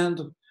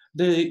 And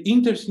the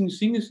interesting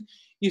thing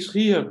is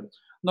here.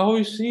 Now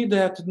we see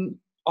that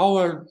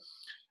our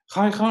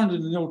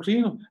high-handed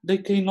neutrino, they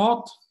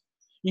cannot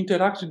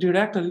interact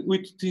directly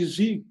with the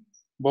Z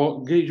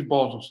gauge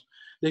bosons.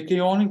 They can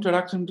only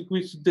interact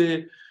with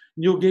the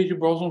new gauge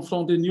boson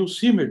from the new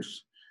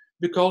symmetries,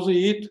 because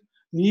it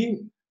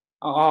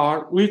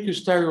are weak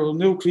stereo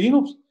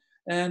neutrinos,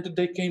 and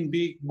they can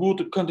be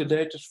good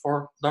candidates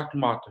for dark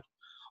matter.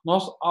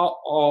 Not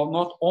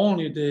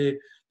only the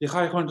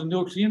high-handed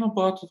neutrino,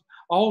 but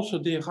also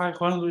the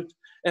high-handed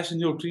S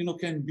neutrino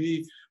can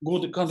be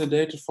good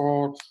candidates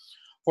for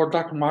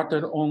dark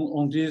matter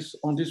on this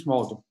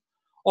model.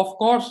 Of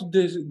course,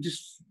 this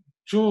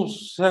two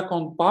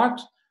second part,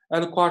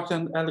 L quark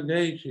and L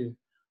gauge,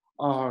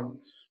 are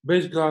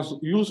basically as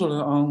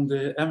usual on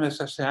the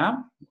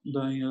MSSM,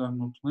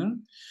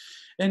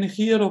 and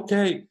here,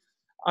 okay,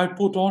 I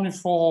put only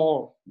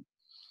for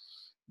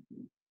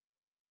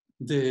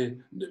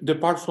the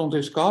part from the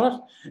scalar.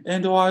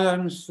 And why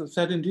I'm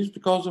saying this,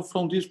 because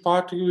from this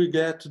part we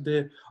get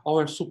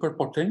our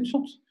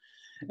superpotentials,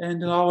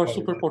 and in our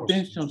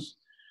superpotentials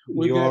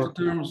we get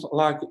terms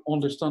like on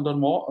the standard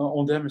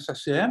on the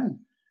MSSM.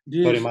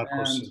 Sorry,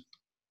 Marcos,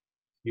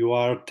 you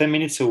are 10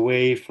 minutes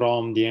away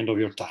from the end of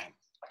your time.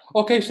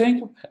 Okay, thank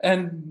you.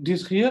 And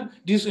this here,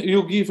 this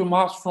you give a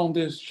mass from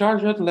the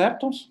charged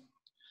leptons.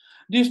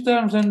 These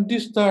terms and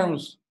these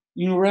terms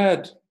in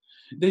red,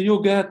 then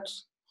you get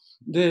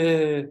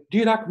the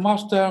Dirac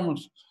mass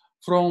terms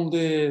from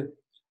the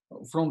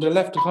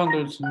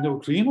left-handed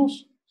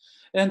neutrinos.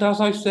 And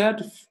as I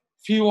said,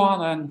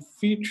 phi1 and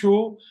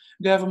phi2,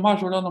 they have a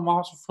Majorana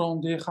mass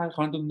from the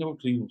high-handed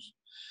neutrinos.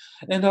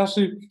 And as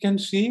you can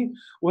see,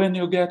 when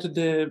you get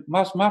the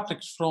mass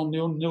matrix from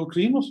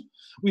neutrinos,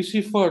 we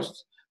see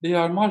first they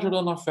are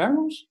Majorana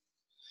fermions,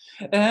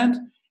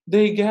 and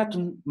they get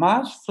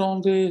mass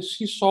from the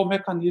seesaw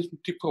mechanism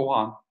type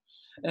 1.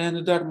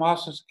 And their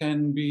masses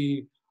can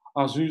be,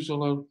 as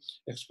usual,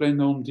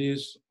 explained on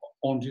these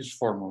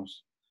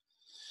formulas.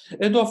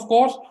 And of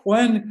course,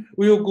 when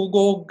we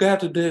go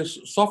get the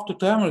soft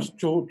terms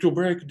to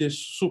break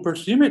this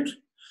supersymmetry,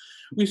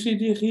 we see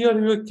here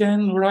we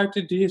can write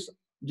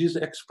these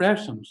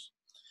expressions.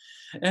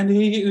 And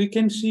we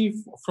can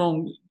see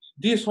from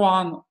this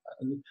one,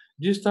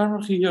 this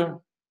term here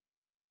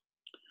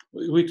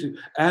with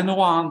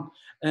N1,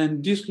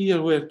 and this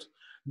here with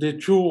the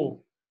two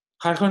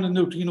high-handed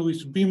neutrino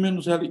with B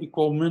minus L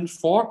equal minus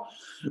 4,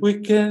 we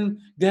can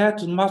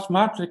get mass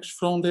matrix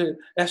from the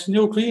S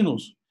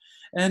neutrinos.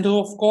 And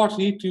of course,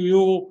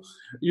 you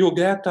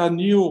get a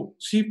new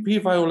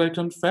CP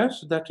violatant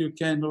phase that you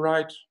can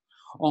write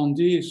on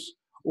this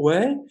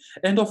way.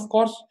 And of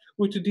course,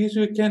 with this,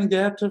 we can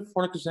get,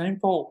 for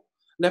example,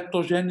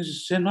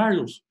 leptogenesis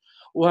scenarios,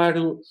 where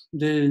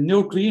the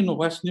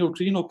neutrino, S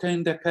neutrino,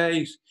 can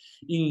decay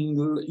in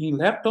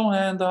lepton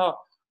and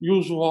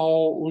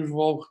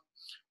usual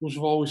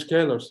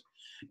scalars.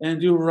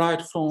 And you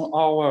write from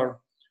our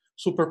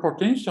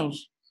superpotentials,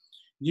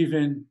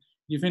 given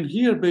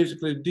here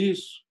basically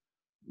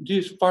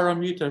this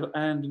parameter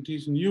and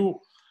these new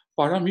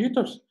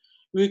parameters,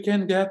 we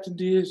can get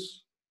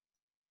this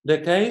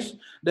decays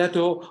that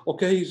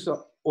is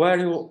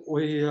where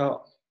we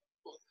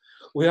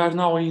are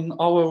now in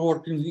our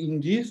work in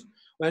this,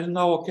 where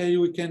now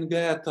we can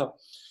get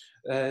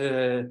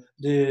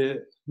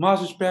the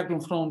mass spectrum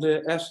from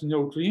the S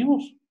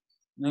neutrinos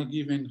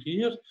given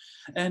here,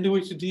 and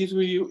with this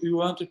we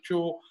wanted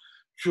to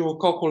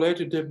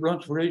calculate the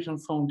branch variation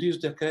from these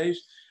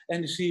decays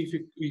and see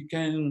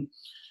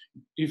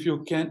if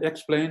you can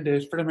explain the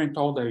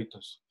experimental data.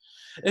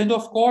 And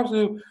of course,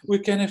 we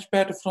can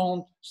expect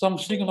from some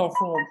signal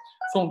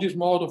from this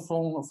model,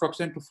 for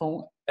example,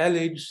 from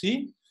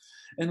LHC.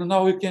 And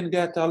now we can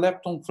get a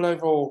lepton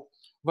flavor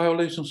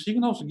violation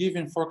signals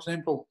given, for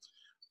example,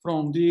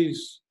 from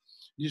this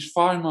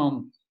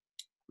Feynman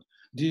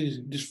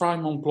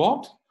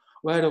plot,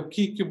 where a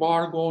key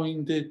bar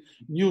going the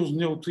new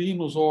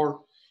neutrinos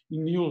or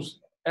new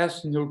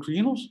S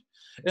neutrinos.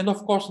 And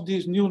of course,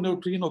 this new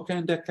neutrino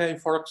can decay,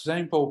 for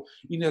example,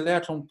 in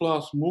electron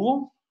plus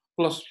muon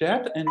plus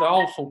jet, and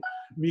also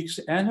mix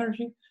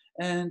energy.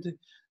 And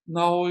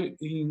now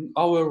in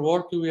our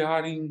work, we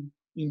are in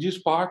this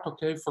part,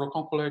 for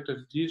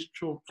calculating this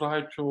to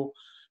try to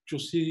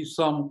see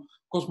some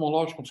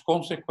cosmological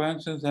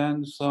consequences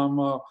and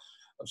some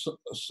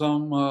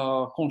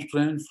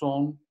constraints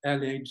from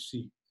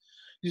LHC.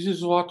 This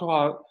is what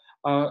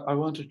I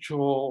wanted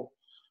to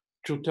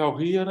tell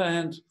here,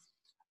 and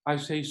I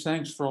say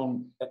thanks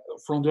from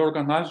the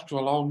organizer to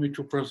allow me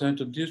to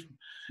present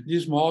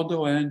this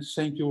model, and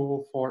thank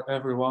you for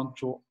everyone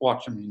to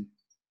watch me.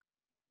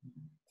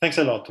 Thanks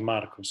a lot,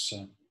 Marcus.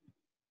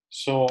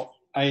 So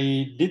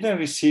I didn't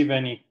receive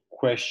any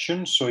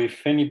questions, so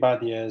if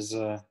anybody has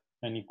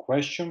any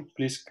question,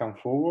 please come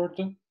forward.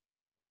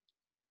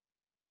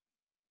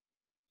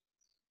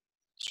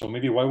 So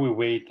maybe while we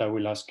wait, I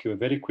will ask you a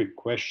very quick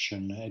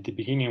question. At the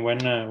beginning,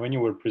 when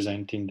you were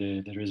presenting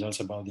the results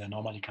about the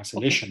anomaly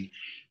cancellation,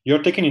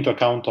 you're taking into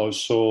account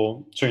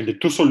also, so in the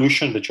two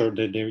solutions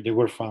that they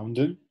were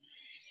found,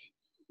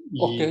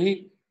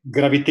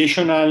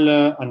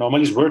 gravitational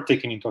anomalies were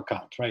taken into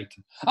account, right?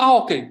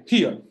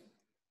 Here.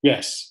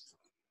 Yes.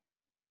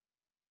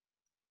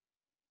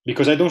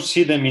 Because I don't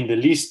see them in the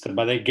list,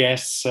 but I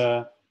guess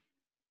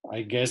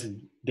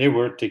they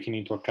were taken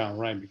into account,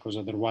 right? Because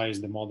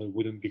otherwise the model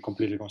wouldn't be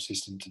completely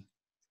consistent.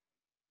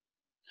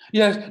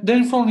 Yes,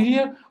 then from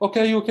here,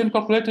 you can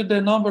calculate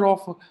the number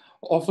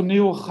of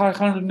new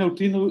high-handed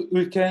neutrino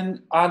we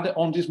can add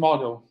on this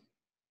model.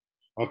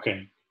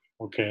 Okay,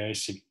 I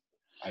see.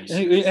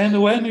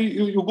 And when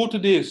you go to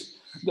this,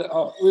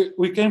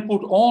 we can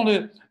put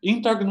only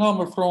integer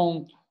number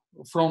from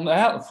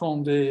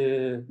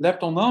the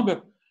lepton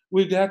number.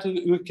 We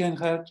can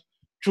have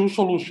two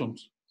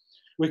solutions.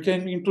 We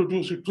can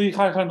introduce 3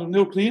 high-handed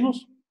neutrinos,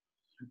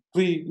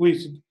 3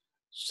 with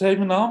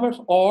same numbers,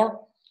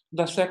 or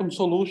the second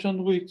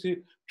solution with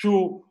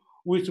 2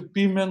 with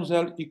P minus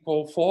L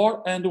equal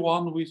 4 and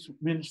 1 with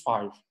minus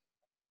 5.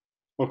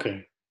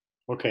 Okay,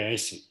 I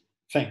see.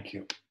 Thank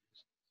you.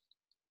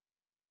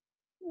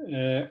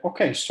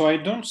 Okay, so I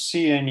don't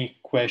see any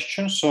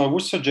questions. So I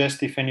would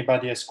suggest if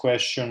anybody has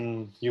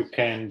questions, you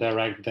can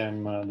direct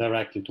them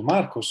directly to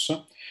Marcus.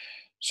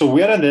 So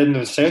we are at the end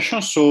of the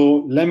session.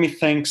 So let me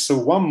thank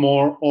one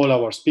more all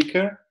our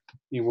speakers.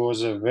 It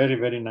was a very,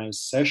 very nice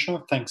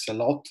session. Thanks a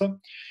lot.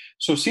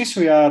 So since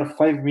we are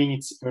 5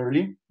 minutes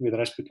early with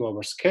respect to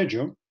our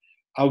schedule,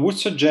 I would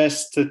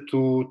suggest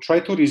to try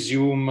to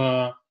resume.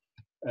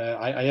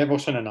 I have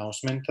also an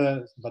announcement,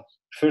 but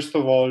first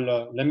of all,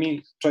 let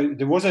me try.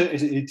 There was a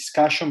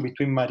discussion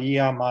between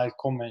Maria,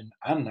 Malcolm, and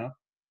Anna.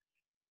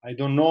 I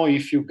don't know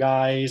if you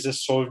guys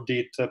solved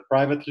it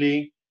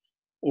privately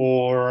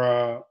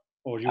or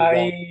you.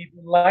 I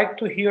would like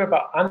to hear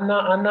about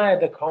Anna. Anna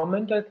had a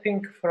comment, I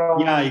think,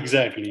 from. Yeah,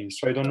 exactly.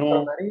 So I don't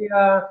know.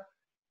 Maria.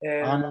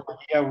 Anna,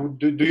 Maria,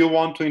 do you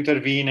want to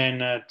intervene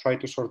and try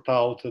to sort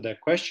out the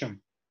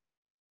question?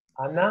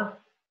 Anna.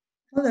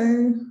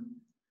 Hello.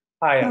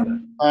 Hi,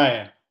 Anna.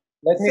 Hi.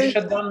 Let me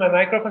shut down my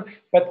microphone.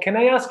 But can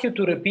I ask you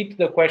to repeat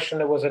the question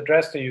that was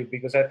addressed to you?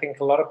 Because I think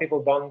a lot of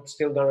people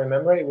still don't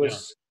remember. It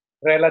was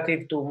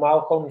relative to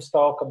Malcolm's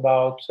talk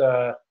about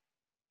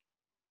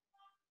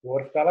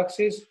dwarf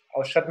galaxies.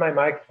 I'll shut my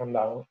microphone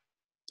down.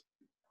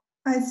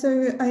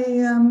 So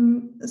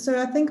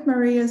I think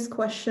Maria's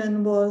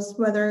question was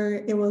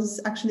whether it was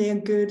actually a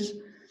good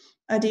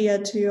idea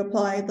to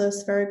apply the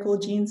spherical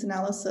genes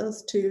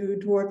analysis to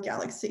dwarf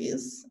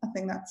galaxies. I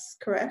think that's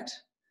correct.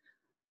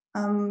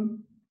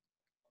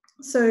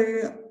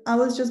 So I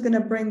was just going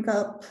to bring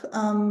up,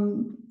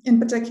 in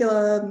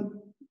particular,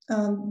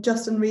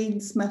 Justin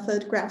Reed's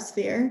method,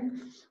 GraphSphere,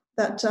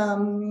 that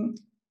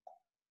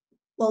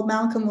well,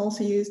 Malcolm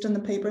also used in the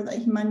paper that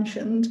he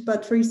mentioned,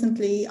 but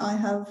recently I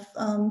have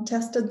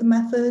tested the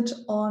method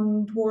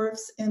on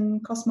dwarfs in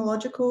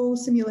cosmological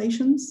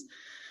simulations.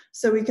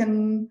 So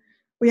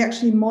we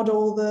actually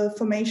model the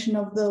formation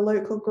of the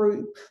local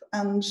group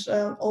and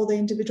all the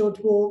individual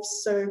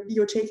dwarfs. So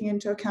you're taking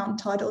into account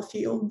tidal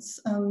fields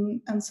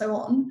and so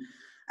on.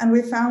 And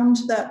we found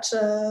that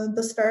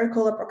the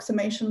spherical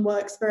approximation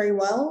works very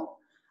well.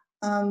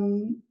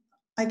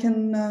 I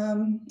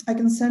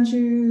can send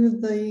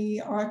you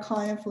the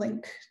archive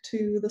link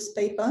to this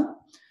paper.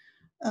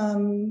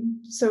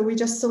 So we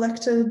just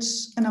selected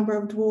a number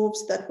of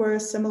dwarfs that were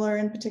similar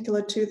in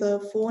particular to the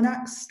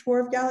Fornax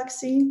dwarf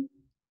galaxy.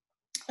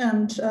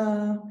 And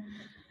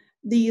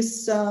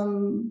these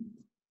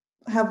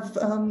have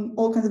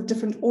all kinds of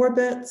different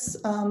orbits.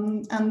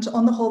 And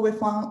on the whole, we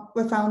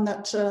found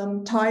that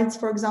tides,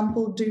 for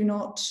example, do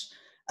not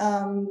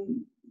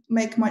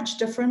make much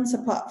difference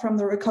apart from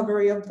the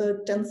recovery of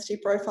the density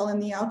profile in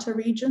the outer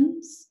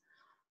regions.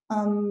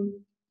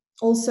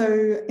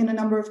 Also, in a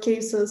number of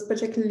cases,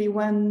 particularly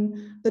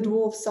when the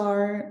dwarfs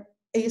are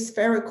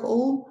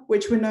aspherical,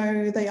 which we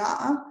know they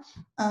are,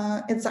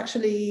 it's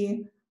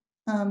actually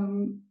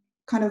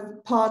kind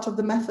of part of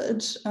the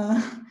method.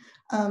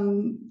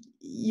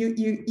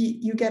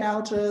 You get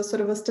out a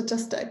sort of a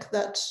statistic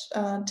that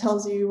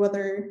tells you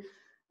whether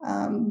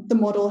the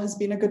model has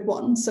been a good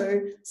one.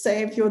 So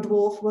say if your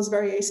dwarf was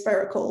very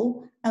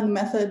aspherical and the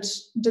method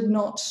did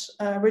not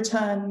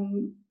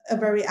return a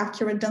very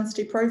accurate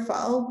density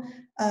profile,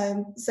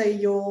 say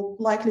your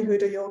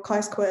likelihood or your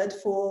chi-squared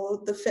for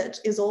the fit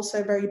is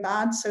also very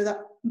bad. So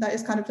that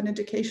is kind of an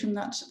indication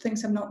that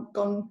things have not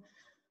gone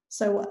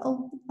so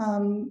well.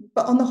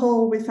 But on the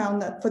whole, we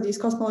found that for these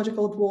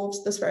cosmological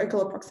dwarfs, the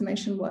spherical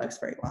approximation works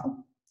very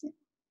well. Yeah.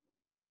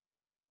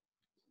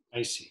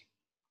 I see.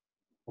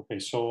 Okay,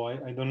 so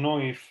I don't know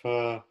if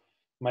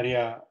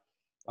Maria,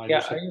 are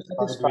you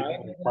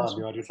satisfied?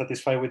 Fabio, are you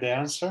satisfied with the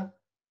answer?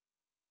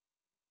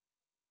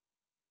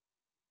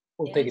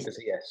 We'll take it as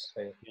a yes.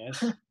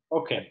 Yes.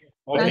 Okay.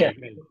 Okay.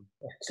 Great.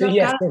 So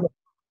yes.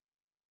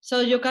 So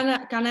you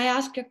can I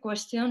ask a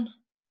question?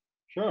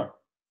 Sure.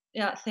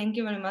 Yeah. Thank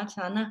you very much,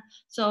 Anna.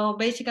 So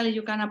basically,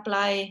 you can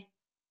apply.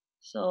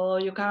 So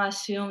you can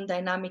assume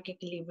dynamic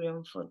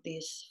equilibrium for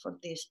these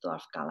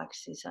dwarf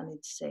galaxies, and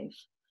it's safe.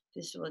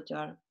 This is what you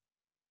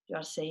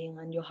are saying,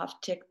 and you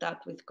have checked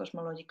that with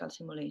cosmological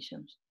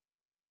simulations.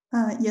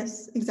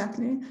 Yes,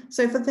 exactly.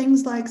 So for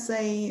things like,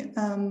 say,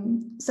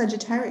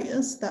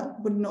 Sagittarius,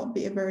 that would not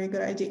be a very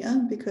good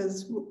idea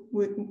because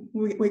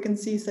we can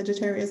see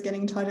Sagittarius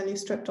getting tidally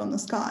stripped on the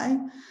sky.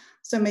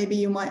 So maybe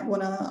you might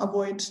want to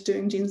avoid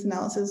doing genes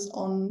analysis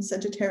on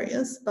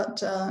Sagittarius,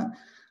 but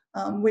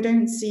we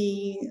don't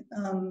see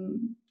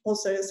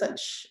also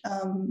such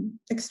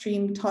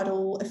extreme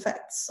tidal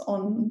effects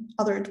on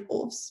other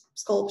dwarfs,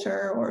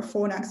 Sculptor or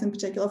Fornax in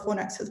particular.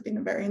 Fornax has been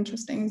a very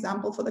interesting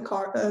example for the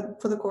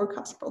core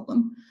cast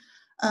problem.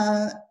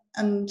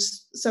 And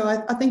so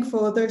I think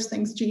for those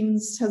things,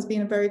 genes has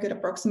been a very good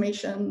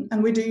approximation.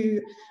 And we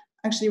do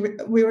actually,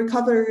 we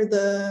recover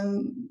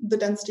the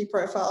density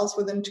profiles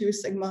within 2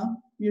 sigma,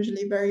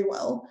 usually very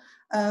well.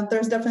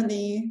 There's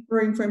definitely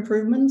room for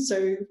improvement.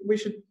 So we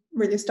should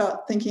really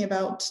start thinking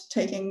about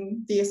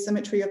taking the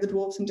asymmetry of the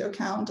dwarfs into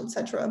account,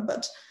 etc.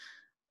 But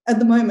at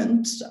the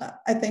moment,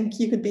 I think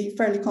you could be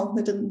fairly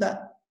confident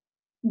that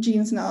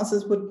genes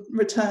analysis would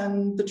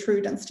return the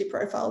true density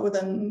profile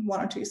within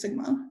 1 or 2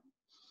 sigma.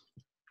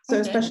 So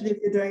Okay. especially if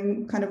you're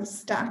doing kind of a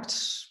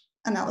stacked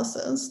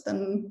analysis,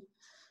 then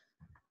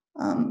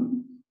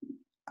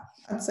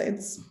I'd say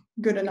it's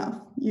good enough.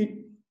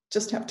 You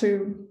just have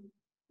to,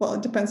 well,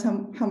 it depends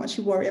how much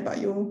you worry about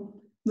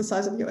the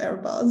size of your error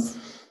bars.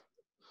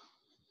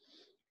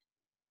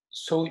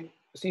 So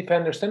if I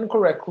understand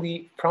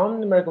correctly, from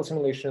numerical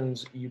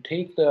simulations, you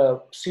take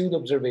the pseudo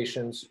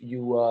observations,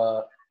 you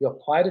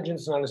apply the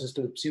genes analysis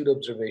to the pseudo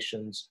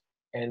observations,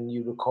 and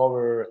you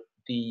recover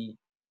the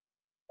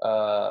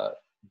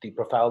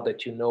profile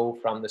that you know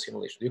from the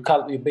simulation.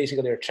 You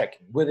basically are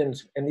checking within,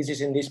 and this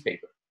is in this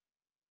paper.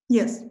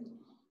 Yes.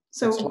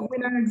 So we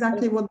know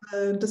exactly what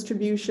the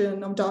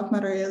distribution of dark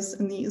matter is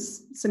in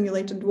these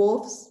simulated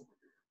dwarfs.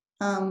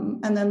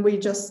 And then we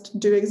just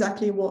do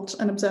exactly what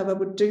an observer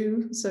would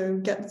do. So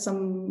get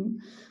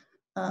some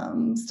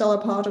stellar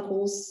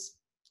particles,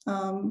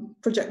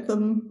 project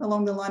them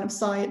along the line of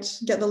sight,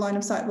 get the line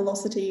of sight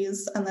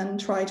velocities, and then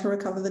try to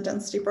recover the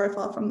density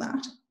profile from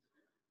that.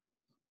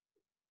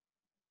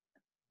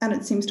 And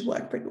it seems to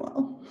work pretty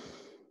well.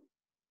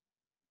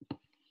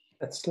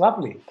 That's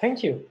lovely.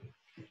 Thank you.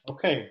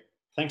 Okay.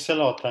 Thanks a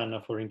lot,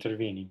 Anna, for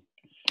intervening.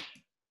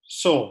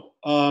 So,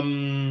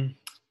 2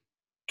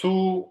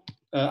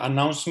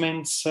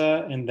 announcements,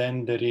 and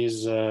then there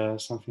is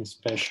something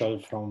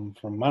special from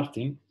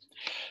Martin.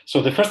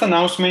 So the first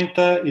announcement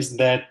is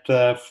that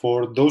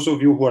for those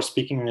of you who are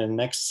speaking in the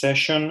next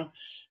session,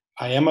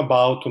 I am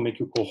about to make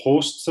you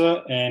co-hosts,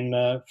 and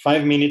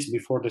 5 minutes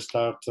before the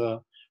start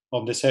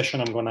of the session,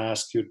 I'm going to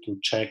ask you to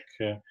check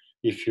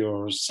if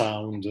your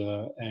sound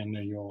and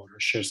your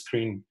share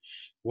screen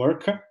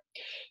work.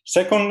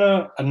 Second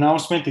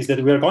announcement is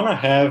that we are going to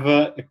have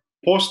a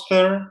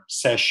poster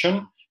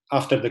session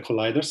after the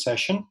Collider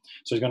session.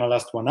 So it's going to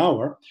last 1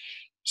 hour.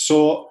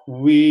 So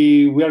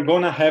we are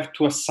going to have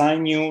to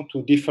assign you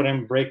to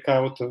different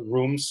breakout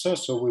rooms.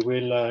 So we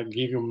will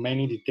give you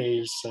many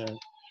details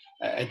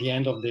at the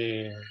end of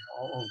the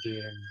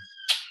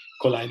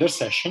Collider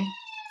session.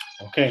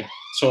 Okay,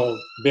 so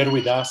bear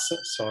with us.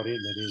 Sorry,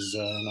 there is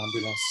an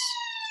ambulance.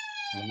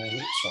 Sorry,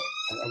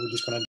 I will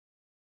disconnect.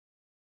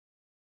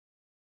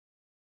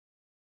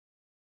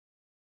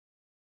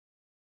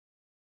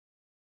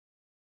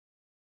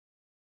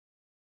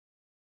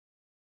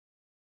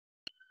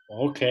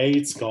 Okay,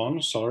 it's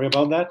gone. Sorry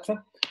about that.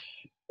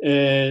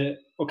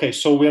 Okay,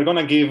 so we are going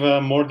to give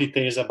more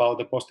details about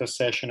the poster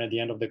session at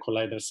the end of the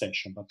Collider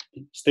session, but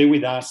stay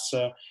with us.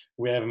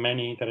 We have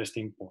many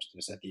interesting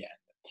posters at the end.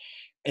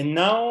 And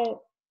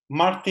now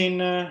Martin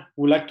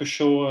would like to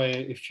show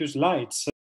a few slides